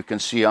approved. You can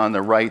see on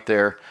the right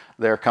there,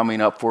 they're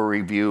coming up for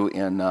review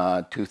in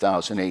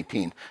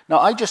 2018. Now,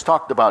 I just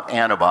talked about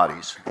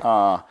antibodies,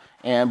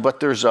 but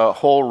there's a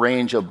whole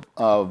range of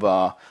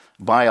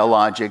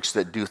biologics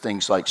that do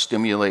things like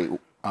stimulate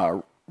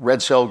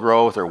red cell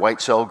growth or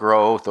white cell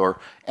growth or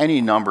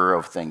any number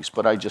of things.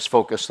 But I just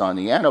focused on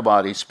the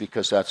antibodies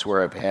because that's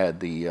where I've had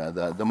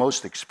the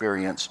most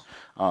experience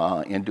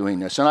in doing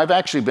this. And I've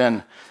actually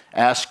been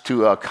asked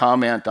to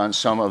comment on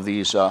some of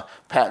these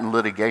patent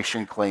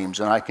litigation claims,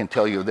 and I can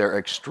tell you they're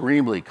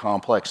extremely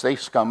complex. They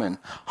come in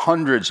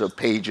hundreds of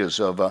pages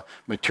of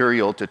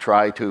material to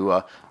try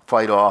to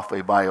fight off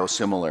a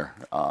biosimilar.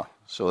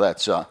 So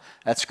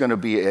that's going to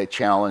be a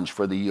challenge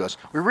for the U.S.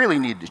 We really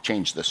need to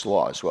change this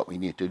law is what we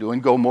need to do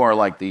and go more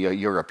like the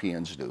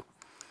Europeans do.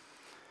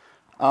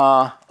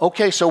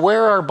 Okay, so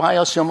where are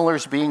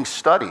biosimilars being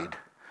studied?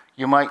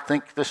 You might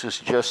think this is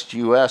just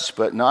U.S.,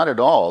 but not at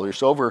all.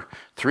 There's over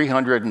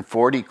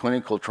 340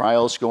 clinical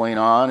trials going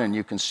on, and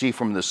you can see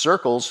from the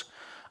circles,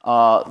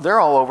 they're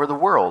all over the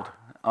world.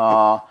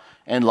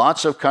 And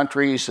lots of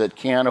countries that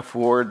can't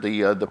afford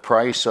the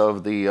price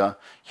of the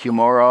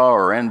Humira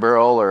or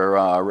Enbrel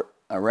or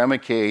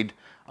Remicade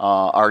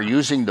are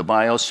using the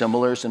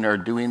biosimilars, and they're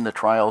doing the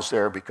trials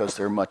there because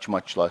they're much,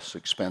 much less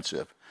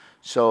expensive.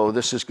 So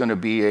this is going to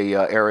be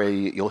an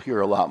area you'll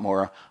hear a lot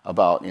more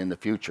about in the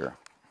future.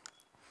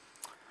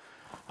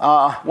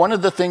 One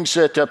of the things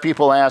that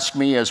people ask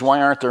me is,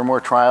 why aren't there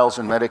more trials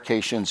and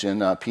medications in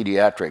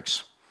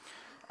pediatrics?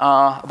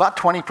 About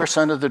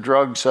 20% of the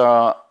drugs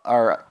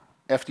are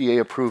FDA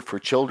approved for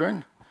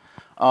children.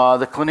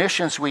 The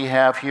clinicians we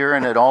have here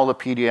and at all the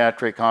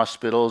pediatric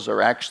hospitals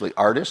are actually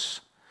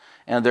artists,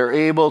 and they're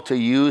able to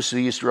use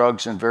these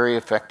drugs in very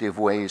effective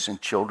ways in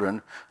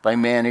children by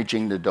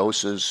managing the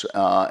doses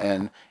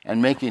and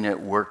making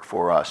it work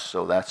for us.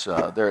 So that's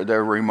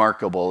they're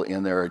remarkable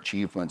in their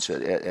achievements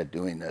at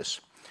doing this.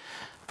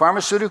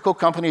 Pharmaceutical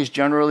companies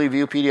generally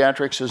view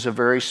pediatrics as a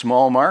very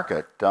small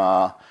market,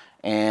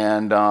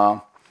 and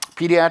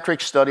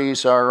pediatric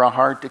studies are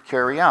hard to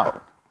carry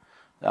out.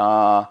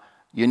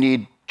 You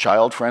need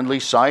child-friendly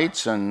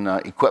sites and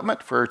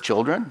equipment for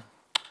children.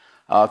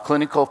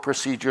 Clinical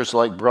procedures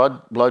like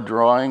blood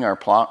drawing are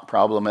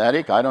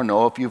problematic. I don't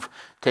know if you've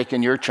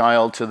taken your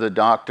child to the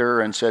doctor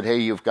and said, hey,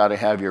 you've got to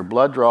have your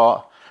blood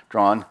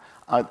drawn.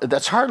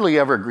 That's hardly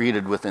ever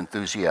greeted with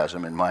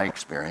enthusiasm in my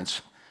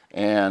experience.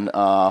 And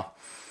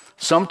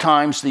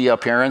sometimes the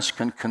parents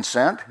can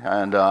consent,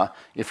 and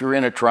if you're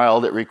in a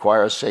trial that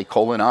requires, say,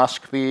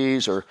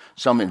 colonoscopies or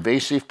some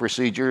invasive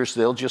procedures,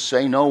 they'll just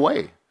say, no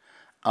way.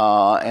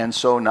 And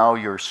so now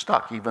you're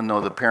stuck, even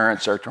though the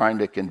parents are trying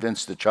to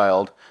convince the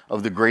child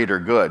of the greater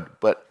good,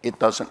 but it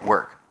doesn't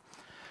work.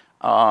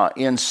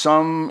 In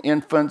some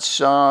infants,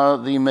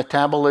 the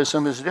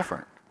metabolism is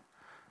different.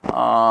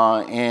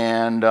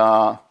 And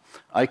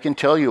I can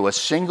tell you a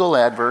single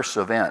adverse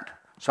event,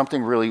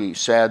 something really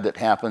sad that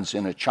happens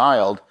in a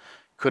child,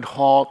 could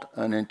halt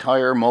an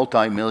entire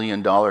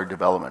multi-million-dollar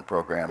development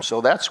program.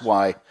 So that's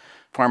why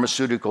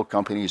pharmaceutical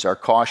companies are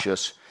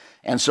cautious.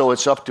 And so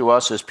it's up to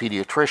us as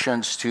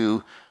pediatricians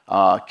to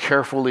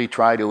carefully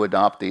try to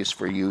adopt these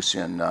for use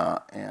in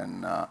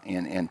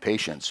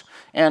patients.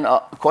 And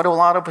quite a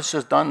lot of us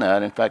has done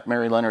that. In fact,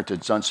 Mary Leonard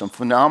has done some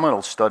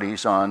phenomenal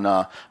studies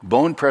on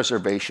bone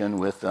preservation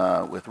with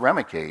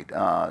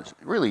Remicade.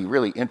 Really,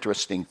 really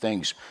interesting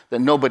things that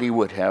nobody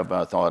would have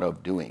thought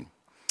of doing.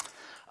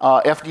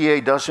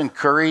 FDA does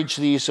encourage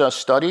these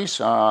studies.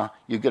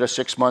 You get a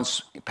 6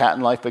 months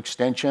patent life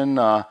extension,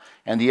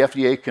 and the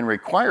FDA can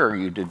require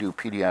you to do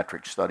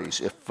pediatric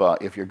studies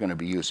if you're going to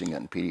be using it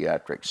in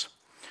pediatrics.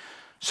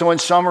 So in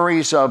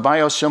summaries,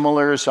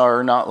 biosimilars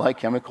are not like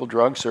chemical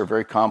drugs. They're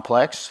very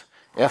complex.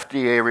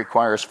 FDA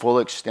requires full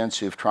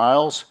extensive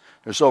trials.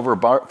 There's over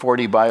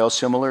 40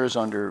 biosimilars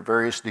under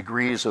various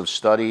degrees of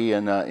study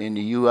in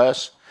the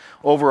US.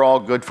 Overall,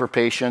 good for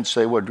patients.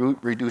 They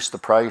would reduce the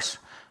price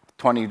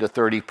 20 to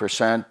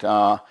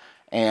 30%.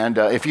 And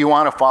if you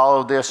want to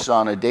follow this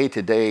on a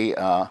day-to-day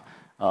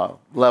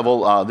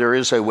level, there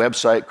is a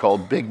website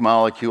called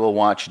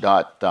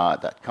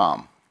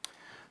bigmoleculewatch.com.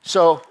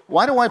 So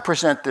why do I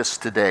present this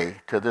today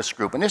to this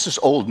group? And this is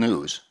old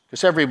news,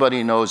 because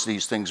everybody knows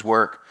these things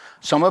work.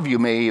 Some of you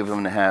may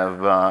even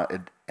have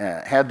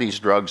had these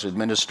drugs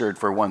administered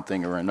for one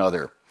thing or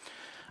another.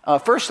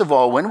 First of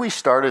all, when we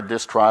started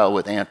this trial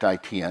with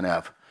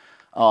anti-TNF,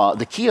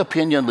 the key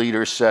opinion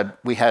leaders said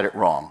we had it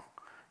wrong.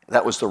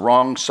 That was the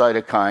wrong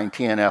cytokine.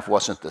 TNF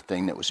wasn't the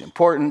thing that was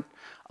important,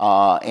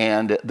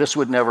 and this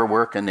would never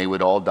work, and they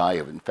would all die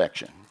of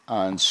infection.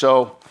 And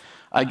so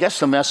I guess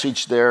the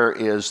message there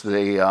is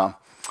the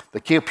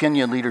key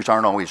opinion leaders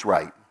aren't always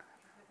right.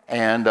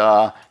 And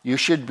you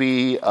should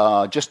be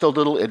just a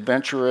little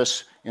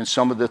adventurous in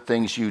some of the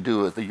things you do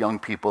with the young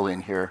people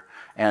in here.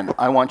 And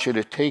I want you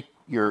to take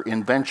your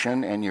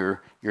invention and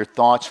your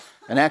thoughts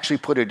and actually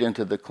put it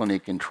into the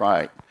clinic and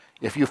try it.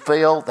 If you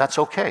fail, that's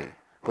okay,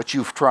 but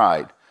you've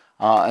tried.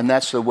 And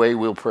that's the way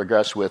we'll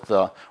progress with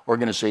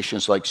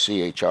organizations like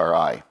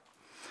CHRI.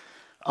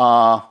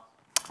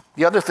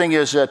 The other thing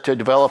is that to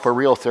develop a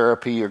real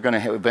therapy, you're going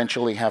to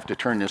eventually have to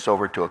turn this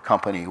over to a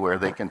company where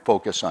they can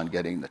focus on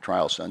getting the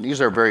trials done.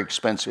 These are very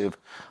expensive,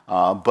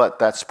 but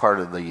that's part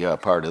of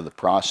the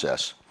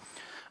process.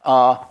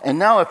 And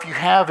now, if you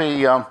have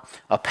a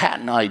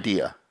patent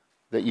idea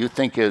that you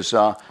think is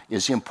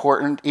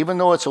important, even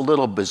though it's a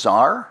little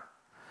bizarre,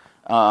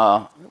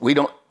 we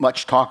don't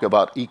much talk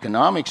about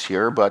economics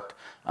here, but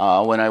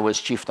when I was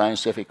Chief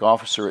Scientific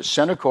Officer at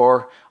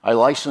Centocor, I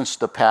licensed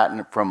the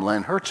patent from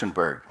Len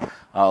Herzenberg.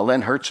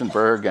 Len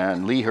Herzenberg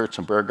and Lee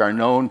Herzenberg are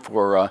known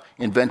for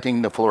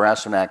inventing the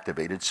fluorescent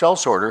activated cell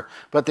sorter,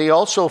 but they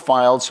also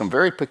filed some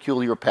very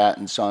peculiar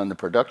patents on the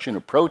production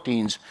of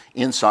proteins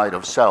inside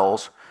of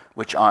cells,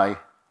 which I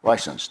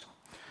licensed.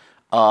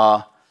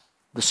 The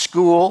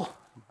School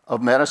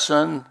of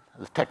Medicine,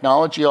 the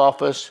Technology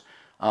Office,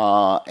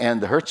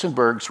 and the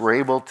Herzenbergs were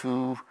able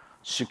to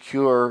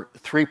secure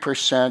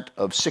 3%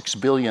 of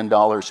 $6 billion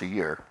a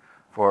year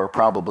for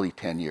probably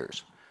 10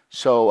 years.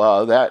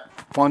 So that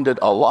funded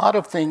a lot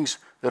of things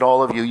that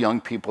all of you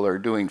young people are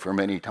doing for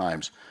many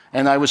times.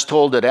 And I was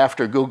told that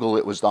after Google,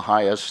 it was the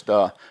highest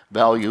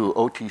value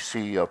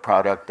OTC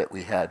product that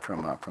we had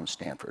from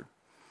Stanford.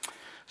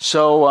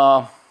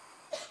 So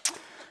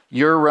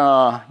you're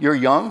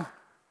young.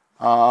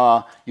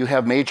 You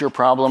have major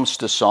problems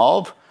to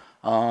solve.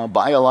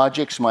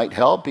 Biologics might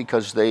help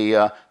because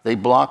they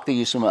block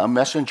these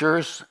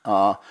messengers,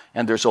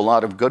 and there's a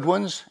lot of good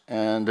ones,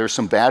 and there's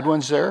some bad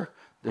ones there.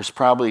 There's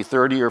probably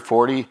 30 or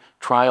 40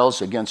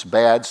 trials against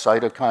bad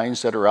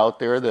cytokines that are out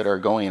there that are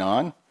going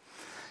on.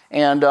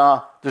 And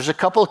there's a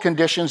couple of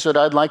conditions that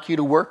I'd like you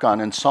to work on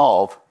and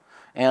solve,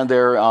 and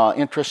they're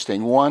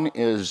interesting. One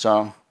is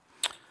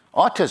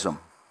autism,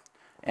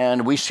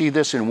 and we see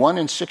this in 1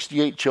 in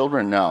 68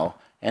 children now.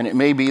 And it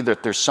may be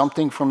that there's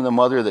something from the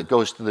mother that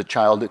goes to the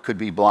child that could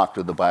be blocked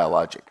with the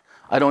biologic.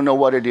 I don't know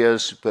what it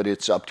is, but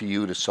it's up to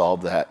you to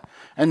solve that.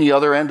 And the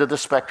other end of the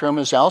spectrum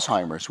is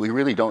Alzheimer's. We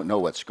really don't know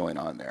what's going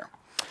on there.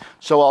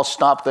 So I'll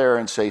stop there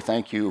and say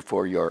thank you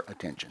for your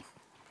attention.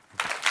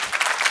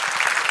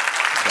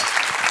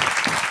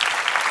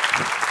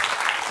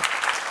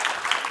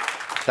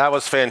 That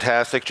was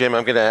fantastic, Jim.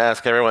 I'm going to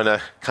ask everyone to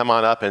come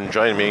on up and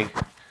join me.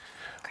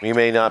 We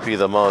may not be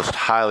the most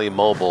highly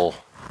mobile,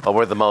 but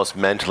we're the most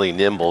mentally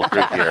nimble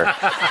group here.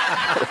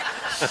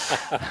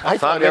 So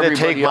I'm going to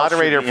take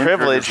moderator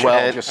privilege,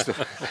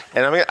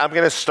 and I'm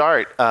going to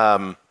start.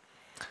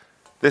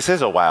 This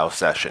is a wow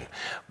session,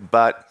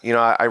 but you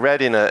know, I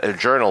read in a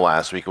journal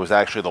last week. It was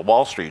actually the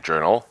Wall Street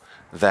Journal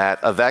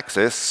that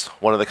Avexis,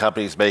 one of the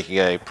companies making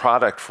a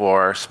product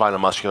for spinal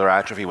muscular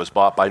atrophy, was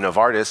bought by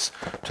Novartis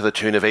to the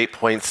tune of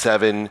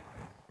 $8.7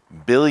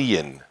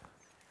 billion.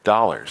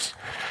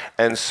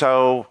 And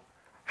so,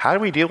 how do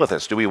we deal with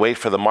this? Do we wait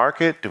for the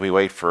market? Do we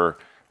wait for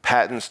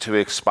patents to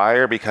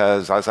expire?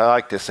 Because, as I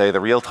like to say, the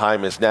real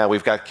time is now.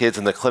 We've got kids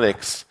in the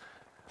clinics,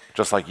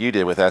 just like you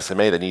did with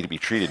SMA, that need to be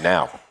treated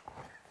now.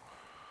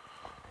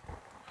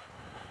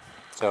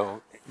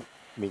 So,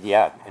 I mean,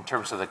 yeah, in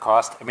terms of the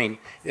cost, I mean,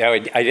 you know,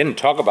 I didn't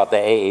talk about the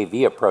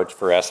AAV approach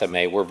for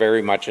SMA. We're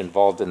very much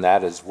involved in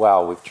that as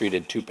well. We've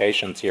treated 2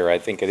 patients here. I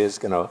think it is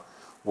going to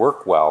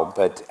work well,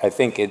 but I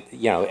think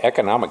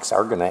economics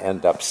are going to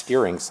end up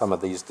steering some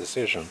of these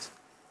decisions.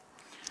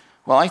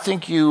 Well, I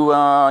think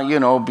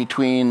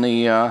between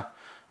the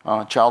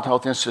Child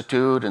Health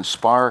Institute and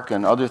Spark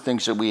and other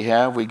things that we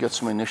have. We get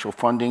some initial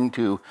funding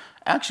to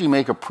actually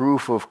make a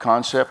proof of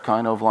concept,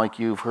 kind of like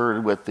you've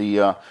heard with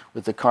the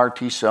CAR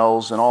T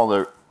cells and all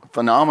the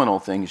phenomenal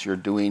things you're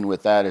doing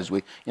with that as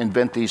we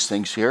invent these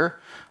things here.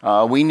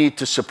 We need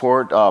to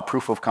support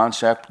proof of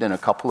concept in a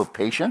couple of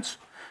patients.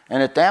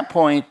 And at that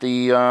point,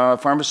 the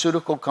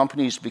pharmaceutical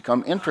companies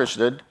become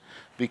interested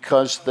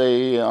because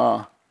they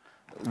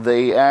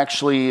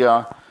actually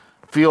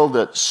feel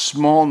that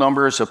small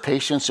numbers of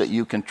patients that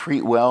you can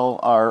treat well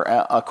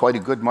are quite a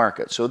good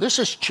market. So this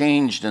has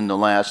changed in the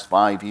last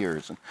 5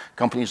 years. And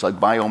companies like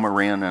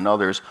BioMarin and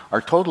others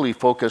are totally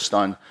focused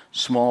on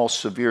small,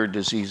 severe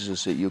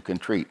diseases that you can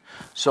treat.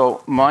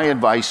 So my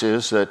advice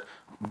is that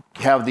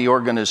have the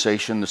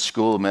organization, the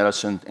School of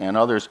Medicine, and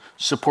others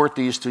support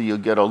these till you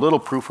get a little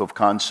proof of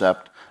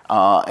concept,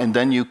 and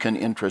then you can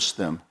interest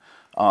them.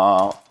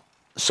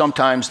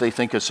 Sometimes they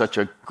think it's such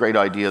a great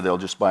idea they'll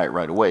just buy it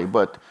right away,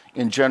 but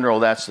in general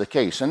that's the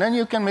case. And then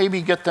you can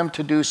maybe get them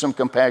to do some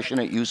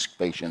compassionate use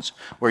patients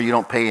where you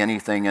don't pay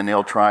anything and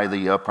they'll try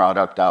the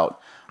product out.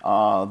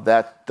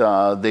 That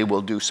they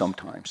will do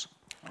sometimes.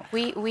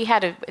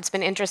 It's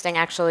been interesting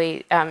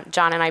actually,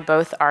 John and I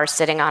both are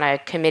sitting on a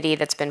committee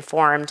that's been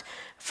formed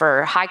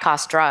for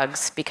high-cost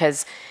drugs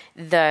because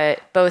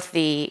both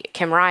the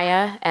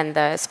Kymriah and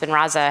the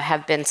Spinraza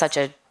have been such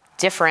a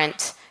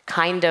different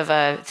kind of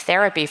a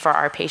therapy for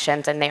our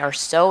patients, and they are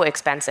so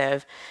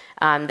expensive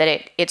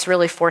that it's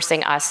really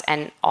forcing us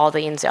and all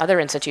the other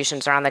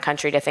institutions around the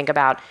country to think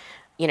about,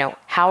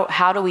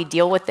 how do we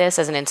deal with this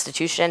as an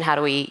institution? How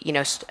do we,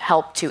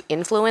 help to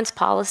influence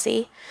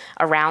policy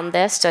around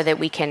this so that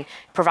we can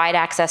provide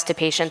access to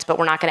patients, but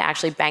we're not going to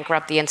actually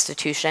bankrupt the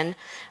institution,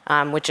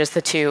 which is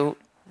the two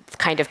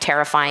kind of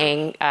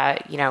terrifying,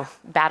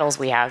 battles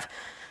we have.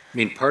 I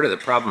mean, part of the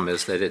problem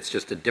is that it's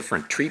just a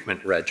different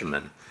treatment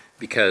regimen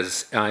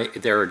because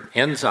there are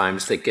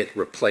enzymes that get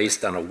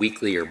replaced on a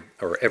weekly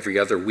or every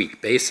other week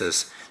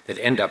basis that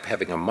end up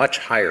having a much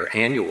higher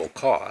annual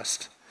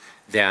cost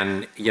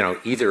than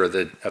either of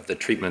the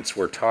treatments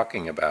we're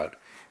talking about.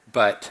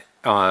 But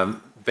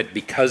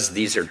because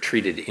these are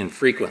treated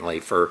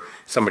infrequently,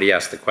 somebody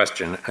asked the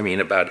question,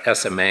 about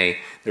SMA,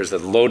 there's a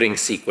loading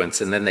sequence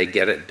and then they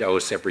get a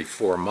dose every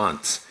 4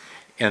 months.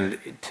 And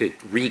to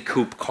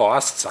recoup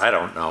costs, I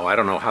don't know. I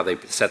don't know how they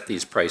set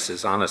these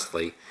prices,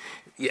 honestly.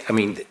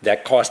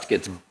 That cost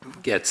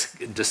gets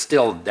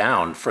distilled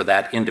down for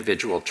that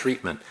individual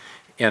treatment.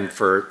 And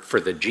for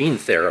the gene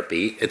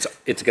therapy, it's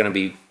going to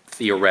be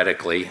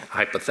theoretically,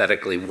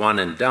 hypothetically, one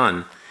and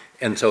done.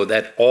 And so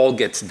that all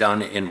gets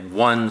done in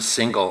one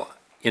single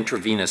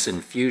intravenous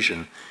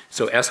infusion.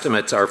 So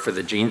estimates are for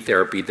the gene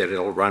therapy that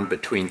it'll run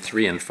between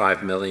 $3 and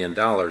 $5 million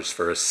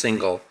for a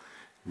single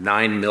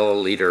 9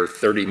 milliliter,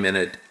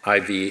 30-minute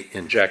IV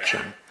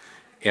injection.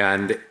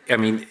 And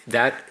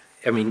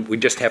we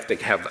just have to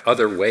have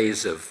other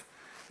ways of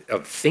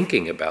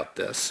thinking about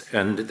this.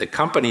 And the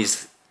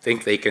companies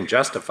think they can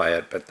justify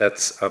it, but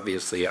that's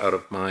obviously out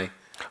of my...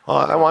 Well,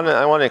 I want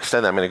to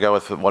extend that. I'm going to go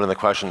with one of the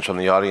questions from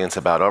the audience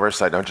about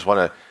oversight. I just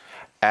want to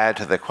add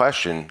to the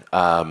question.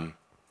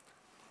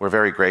 We're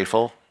very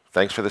grateful.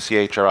 Thanks for the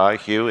CHRI,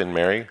 Hugh and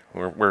Mary.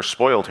 We're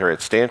spoiled here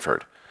at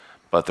Stanford,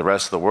 but the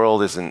rest of the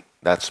world isn't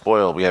that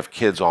spoiled. We have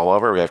kids all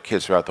over. We have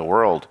kids throughout the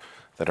world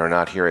that are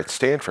not here at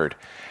Stanford.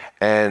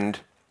 And,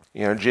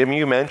 Jim,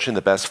 you mentioned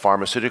the Best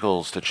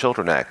Pharmaceuticals to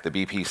Children Act, the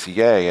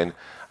BPCA, and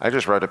I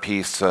just wrote a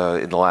piece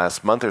in the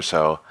last month or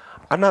so.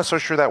 I'm not so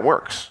sure that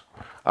works.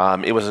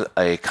 It was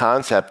a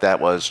concept that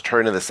was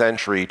turn of the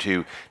century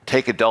to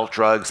take adult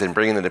drugs and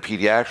bring them to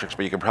pediatrics,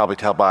 but you can probably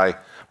tell by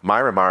my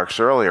remarks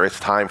earlier, it's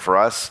time for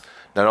us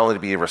not only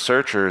to be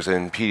researchers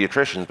and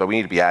pediatricians, but we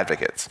need to be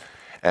advocates.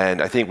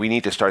 And I think we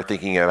need to start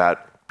thinking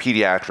about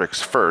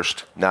pediatrics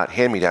first, not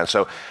hand-me-down.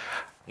 So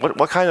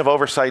what kind of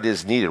oversight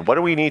is needed? What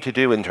do we need to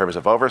do in terms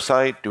of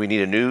oversight? Do we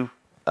need a new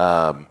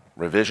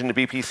revision to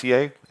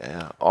BPCA?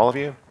 All of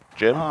you?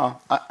 Jim?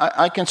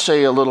 I can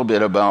say a little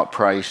bit about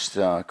priced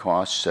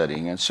cost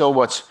setting. And so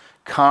what's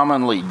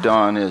commonly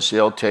done is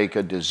they'll take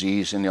a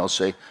disease and they'll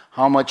say,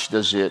 how much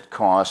does it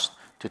cost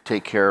to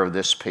take care of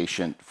this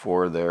patient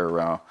for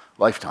their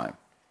lifetime?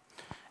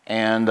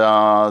 And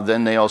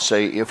then they'll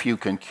say, if you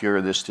can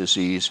cure this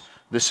disease,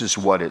 this is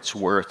what it's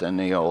worth. And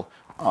they'll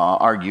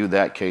argue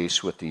that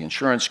case with the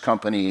insurance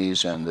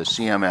companies and the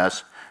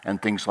CMS and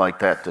things like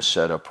that to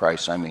set a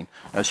price.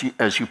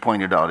 As you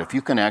pointed out, if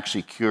you can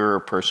actually cure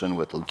a person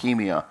with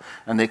leukemia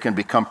and they can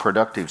become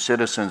productive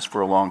citizens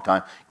for a long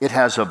time, it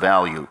has a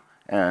value.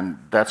 And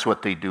that's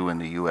what they do in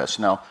the US.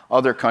 Now,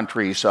 other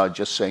countries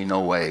just say,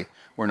 no way,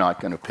 we're not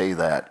going to pay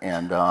that.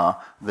 And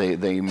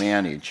they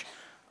manage.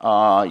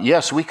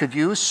 Yes, we could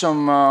use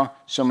some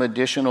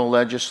additional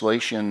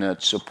legislation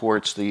that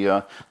supports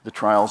the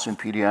trials in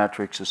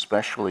pediatrics,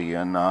 especially,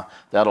 and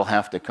that'll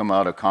have to come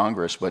out of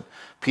Congress. But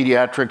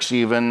pediatrics,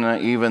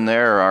 even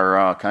there,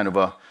 are kind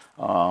of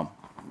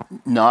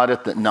not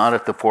at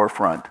the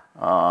forefront,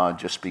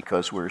 just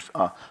because we're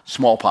a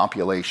small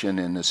population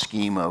in the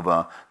scheme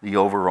of the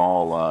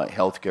overall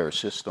healthcare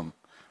system.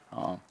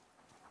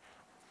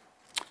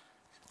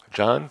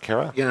 John,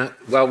 Kara? Yeah,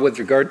 well, with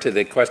regard to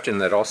the question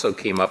that also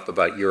came up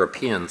about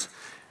Europeans,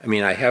 I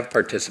mean, I have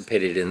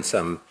participated in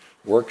some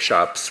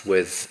workshops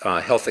with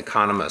health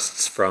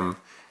economists from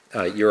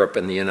Europe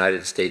and the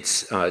United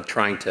States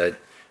trying to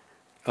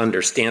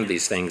understand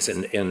these things,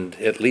 and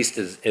at least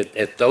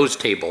at those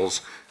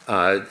tables,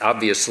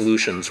 obvious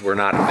solutions were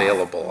not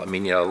available. I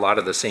mean, a lot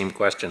of the same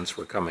questions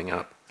were coming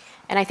up.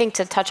 And I think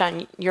to touch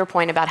on your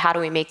point about how do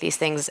we make these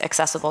things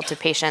accessible to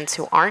patients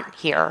who aren't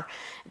here,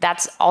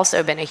 that's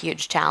also been a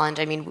huge challenge.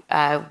 I mean,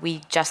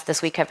 we just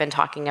this week have been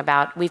talking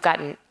about, we've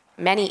gotten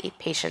many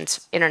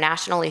patients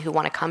internationally who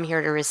want to come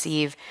here to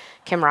receive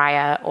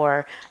Kymriah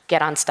or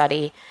get on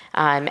study,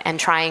 and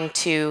trying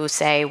to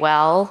say,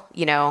 well,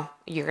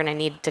 you're going to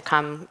need to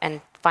come and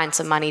find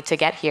some money to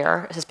get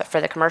here. But for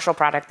the commercial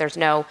product, there's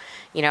no,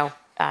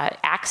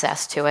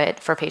 access to it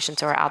for patients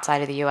who are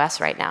outside of the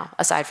U.S. right now,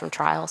 aside from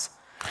trials.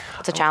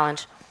 It's a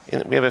challenge.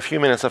 We have a few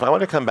minutes left. I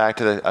want to come back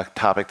to a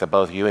topic that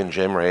both you and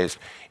Jim raised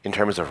in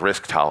terms of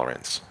risk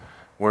tolerance.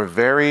 We're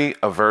very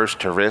averse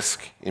to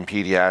risk in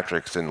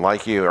pediatrics. And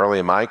like you, early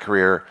in my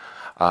career,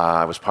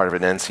 I was part of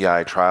an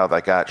NCI trial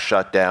that got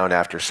shut down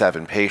after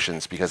 7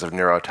 patients because of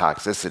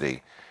neurotoxicity.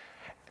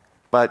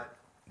 But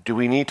do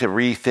we need to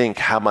rethink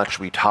how much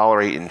we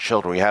tolerate in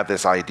children? We have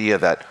this idea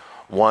that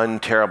one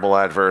terrible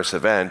adverse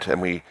event,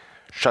 and we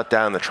shut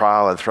down the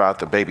trial and throw out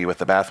the baby with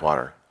the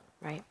bathwater.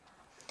 Right.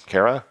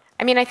 Kara?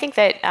 I mean, I think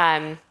that,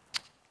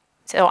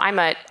 so I'm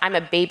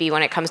a baby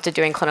when it comes to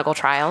doing clinical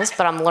trials,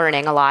 but I'm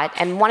learning a lot.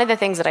 And one of the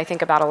things that I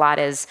think about a lot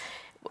is,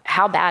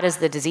 how bad is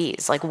the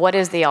disease? Like, what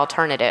is the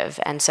alternative?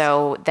 And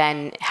so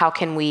then how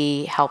can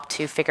we help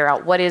to figure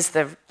out what is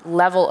the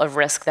level of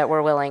risk that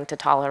we're willing to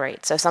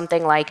tolerate? So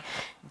something like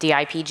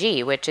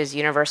DIPG, which is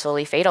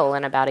universally fatal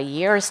in about a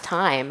year's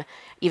time,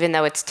 even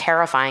though it's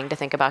terrifying to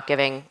think about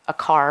giving a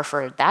CAR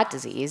for that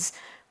disease,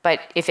 but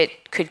if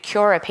it could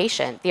cure a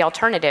patient, the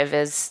alternative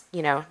is,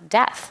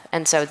 death.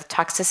 And so the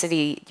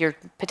toxicity,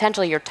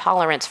 potentially your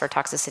tolerance for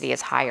toxicity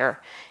is higher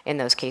in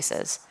those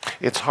cases.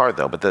 It's hard,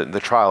 though, but the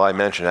trial I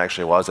mentioned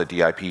actually was a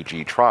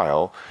DIPG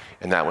trial,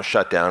 and that was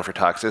shut down for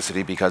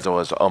toxicity because it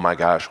was, oh my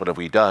gosh, what have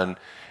we done?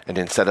 And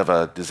instead of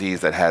a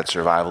disease that had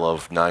survival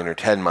of 9 or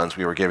 10 months,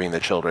 we were giving the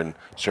children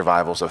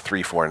survivals of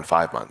 3, 4, and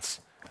 5 months.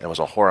 And it was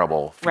a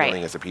horrible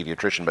feeling as a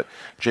pediatrician. But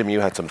Jim,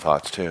 you had some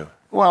thoughts, too.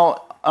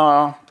 Well,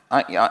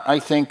 I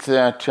think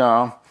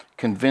that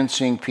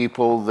convincing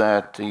people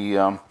that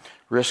the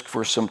risk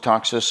for some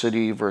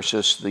toxicity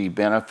versus the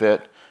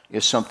benefit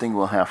is something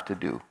we'll have to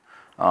do.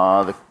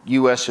 The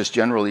U.S. is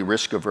generally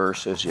risk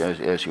averse, as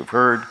you've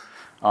heard,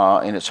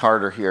 and it's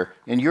harder here.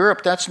 In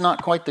Europe, that's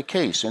not quite the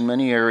case. In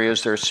many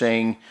areas, they're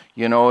saying,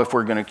 if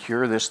we're going to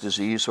cure this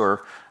disease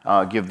or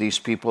give these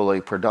people a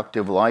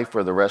productive life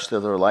for the rest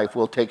of their life,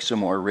 we'll take some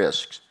more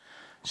risks.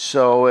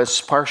 So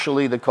it's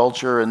partially the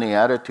culture and the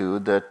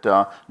attitude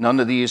that none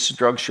of these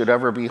drugs should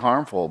ever be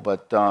harmful.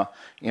 But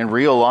in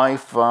real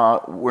life,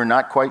 we're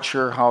not quite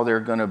sure how they're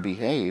going to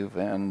behave.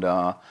 And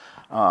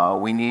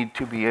we need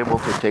to be able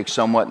to take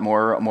somewhat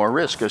more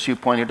risk, as you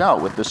pointed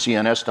out, with the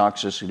CNS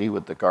toxicity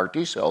with the CAR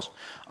T cells.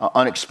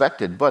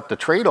 Unexpected. But the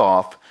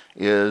trade-off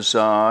is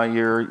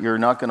you're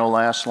not going to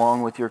last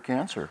long with your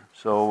cancer.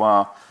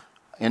 So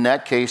in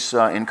that case,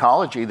 in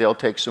oncology, they'll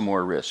take some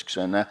more risks.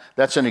 And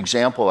that's an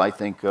example, I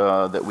think,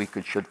 that we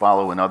should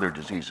follow in other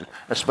diseases,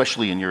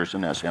 especially in yours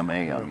in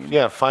SMA.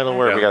 Yeah, final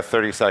word. We got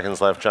 30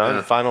 seconds left,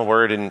 John. Final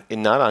word in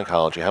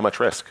non-oncology. How much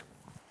risk?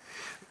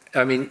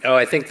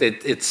 I think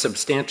that it's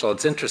substantial.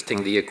 It's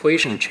interesting. The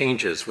equation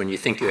changes when you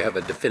think you have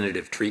a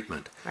definitive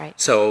treatment. Right.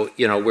 So,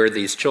 where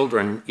these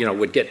children,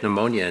 would get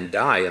pneumonia and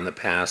die in the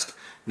past,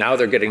 now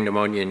they're getting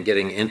pneumonia and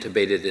getting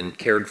intubated and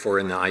cared for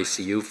in the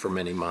ICU for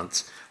many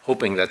months,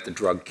 hoping that the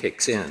drug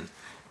kicks in.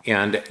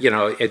 And,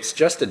 it's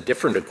just a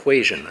different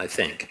equation, I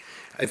think.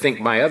 I think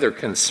my other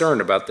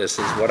concern about this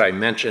is what I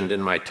mentioned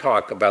in my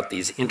talk about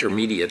these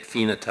intermediate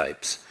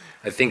phenotypes.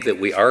 I think that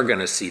we are going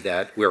to see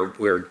that.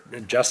 We're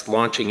just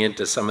launching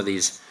into some of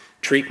these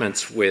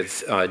treatments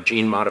with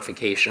gene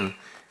modification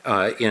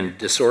in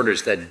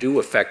disorders that do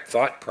affect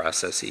thought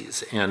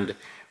processes. And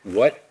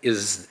what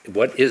is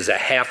a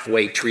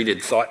halfway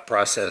treated thought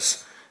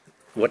process?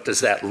 What does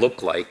that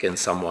look like in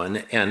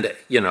someone? And,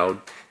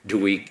 do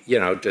we,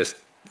 just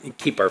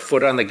keep our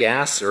foot on the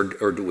gas,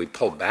 or do we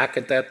pull back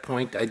at that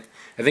point? I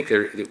think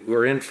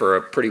we're in for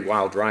a pretty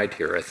wild ride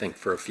here, I think,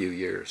 for a few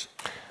years.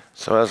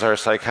 So as our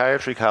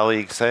psychiatry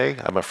colleagues say,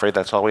 I'm afraid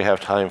that's all we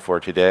have time for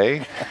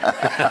today.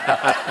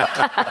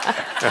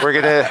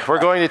 We're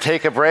going to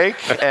take a break,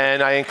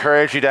 and I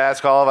encourage you to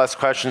ask all of us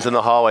questions in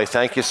the hallway.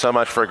 Thank you so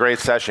much for a great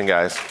session,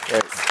 guys.